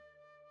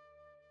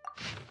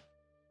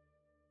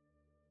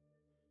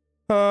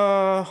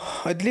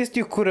 At least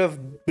you could have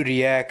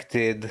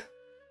reacted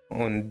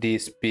on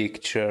this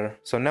picture.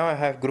 So now I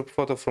have group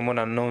photo from an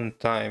unknown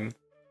time.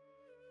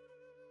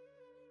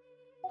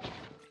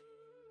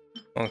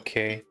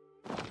 Okay,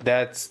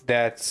 that's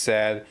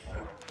sad.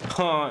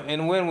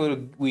 And when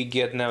will we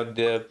get now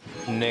the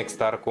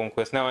next Archon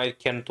quest? Now I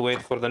can't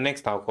wait for the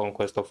next Archon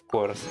quest, of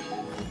course.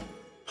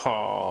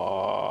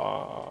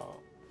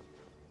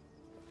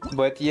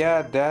 But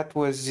yeah, that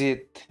was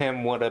it.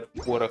 Damn, what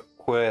a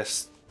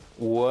quest.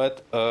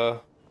 What a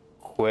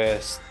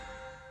quest.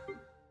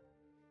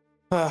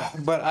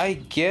 But I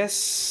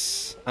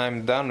guess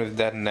I'm done with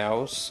that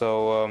now,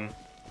 so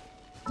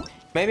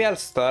maybe I'll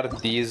start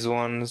these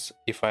ones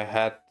if I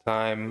had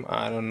time.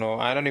 I don't know.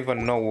 I don't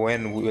even know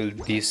when will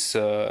this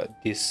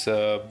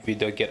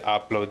video get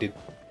uploaded.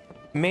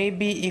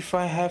 Maybe if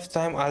I have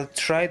time, I'll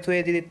try to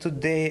edit it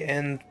today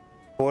and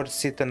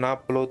force it and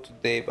upload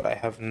today, but I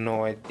have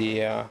no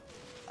idea.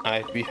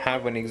 We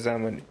have an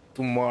exam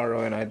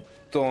tomorrow and I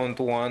don't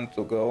want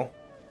to go.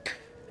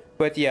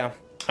 But yeah,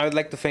 I would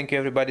like to thank you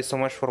everybody so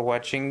much for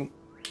watching.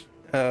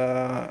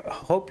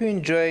 Hope you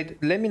enjoyed.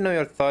 Let me know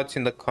your thoughts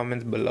in the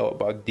comments below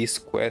about this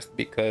quest,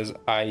 because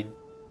I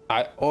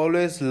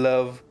always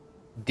love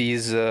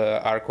these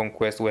Archon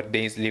quests where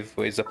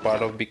Dainsleif is a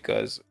part of,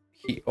 because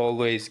he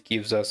always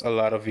gives us a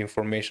lot of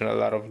information, a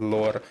lot of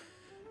lore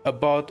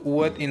about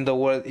what in the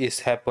world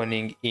is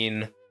happening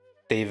in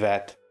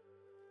Teyvat.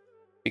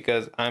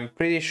 Because I'm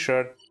pretty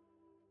sure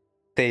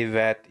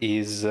Teyvat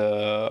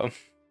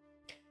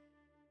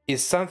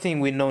is something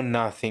we know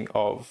nothing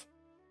of.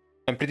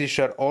 I'm pretty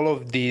sure all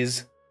of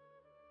these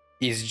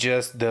is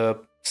just the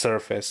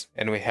surface,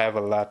 and we have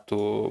a lot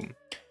to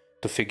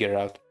figure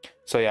out.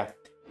 So yeah,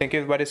 thank you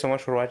everybody so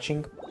much for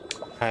watching.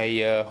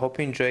 I hope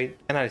you enjoyed,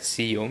 and I'll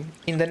see you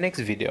in the next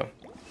video.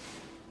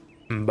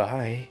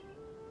 Bye.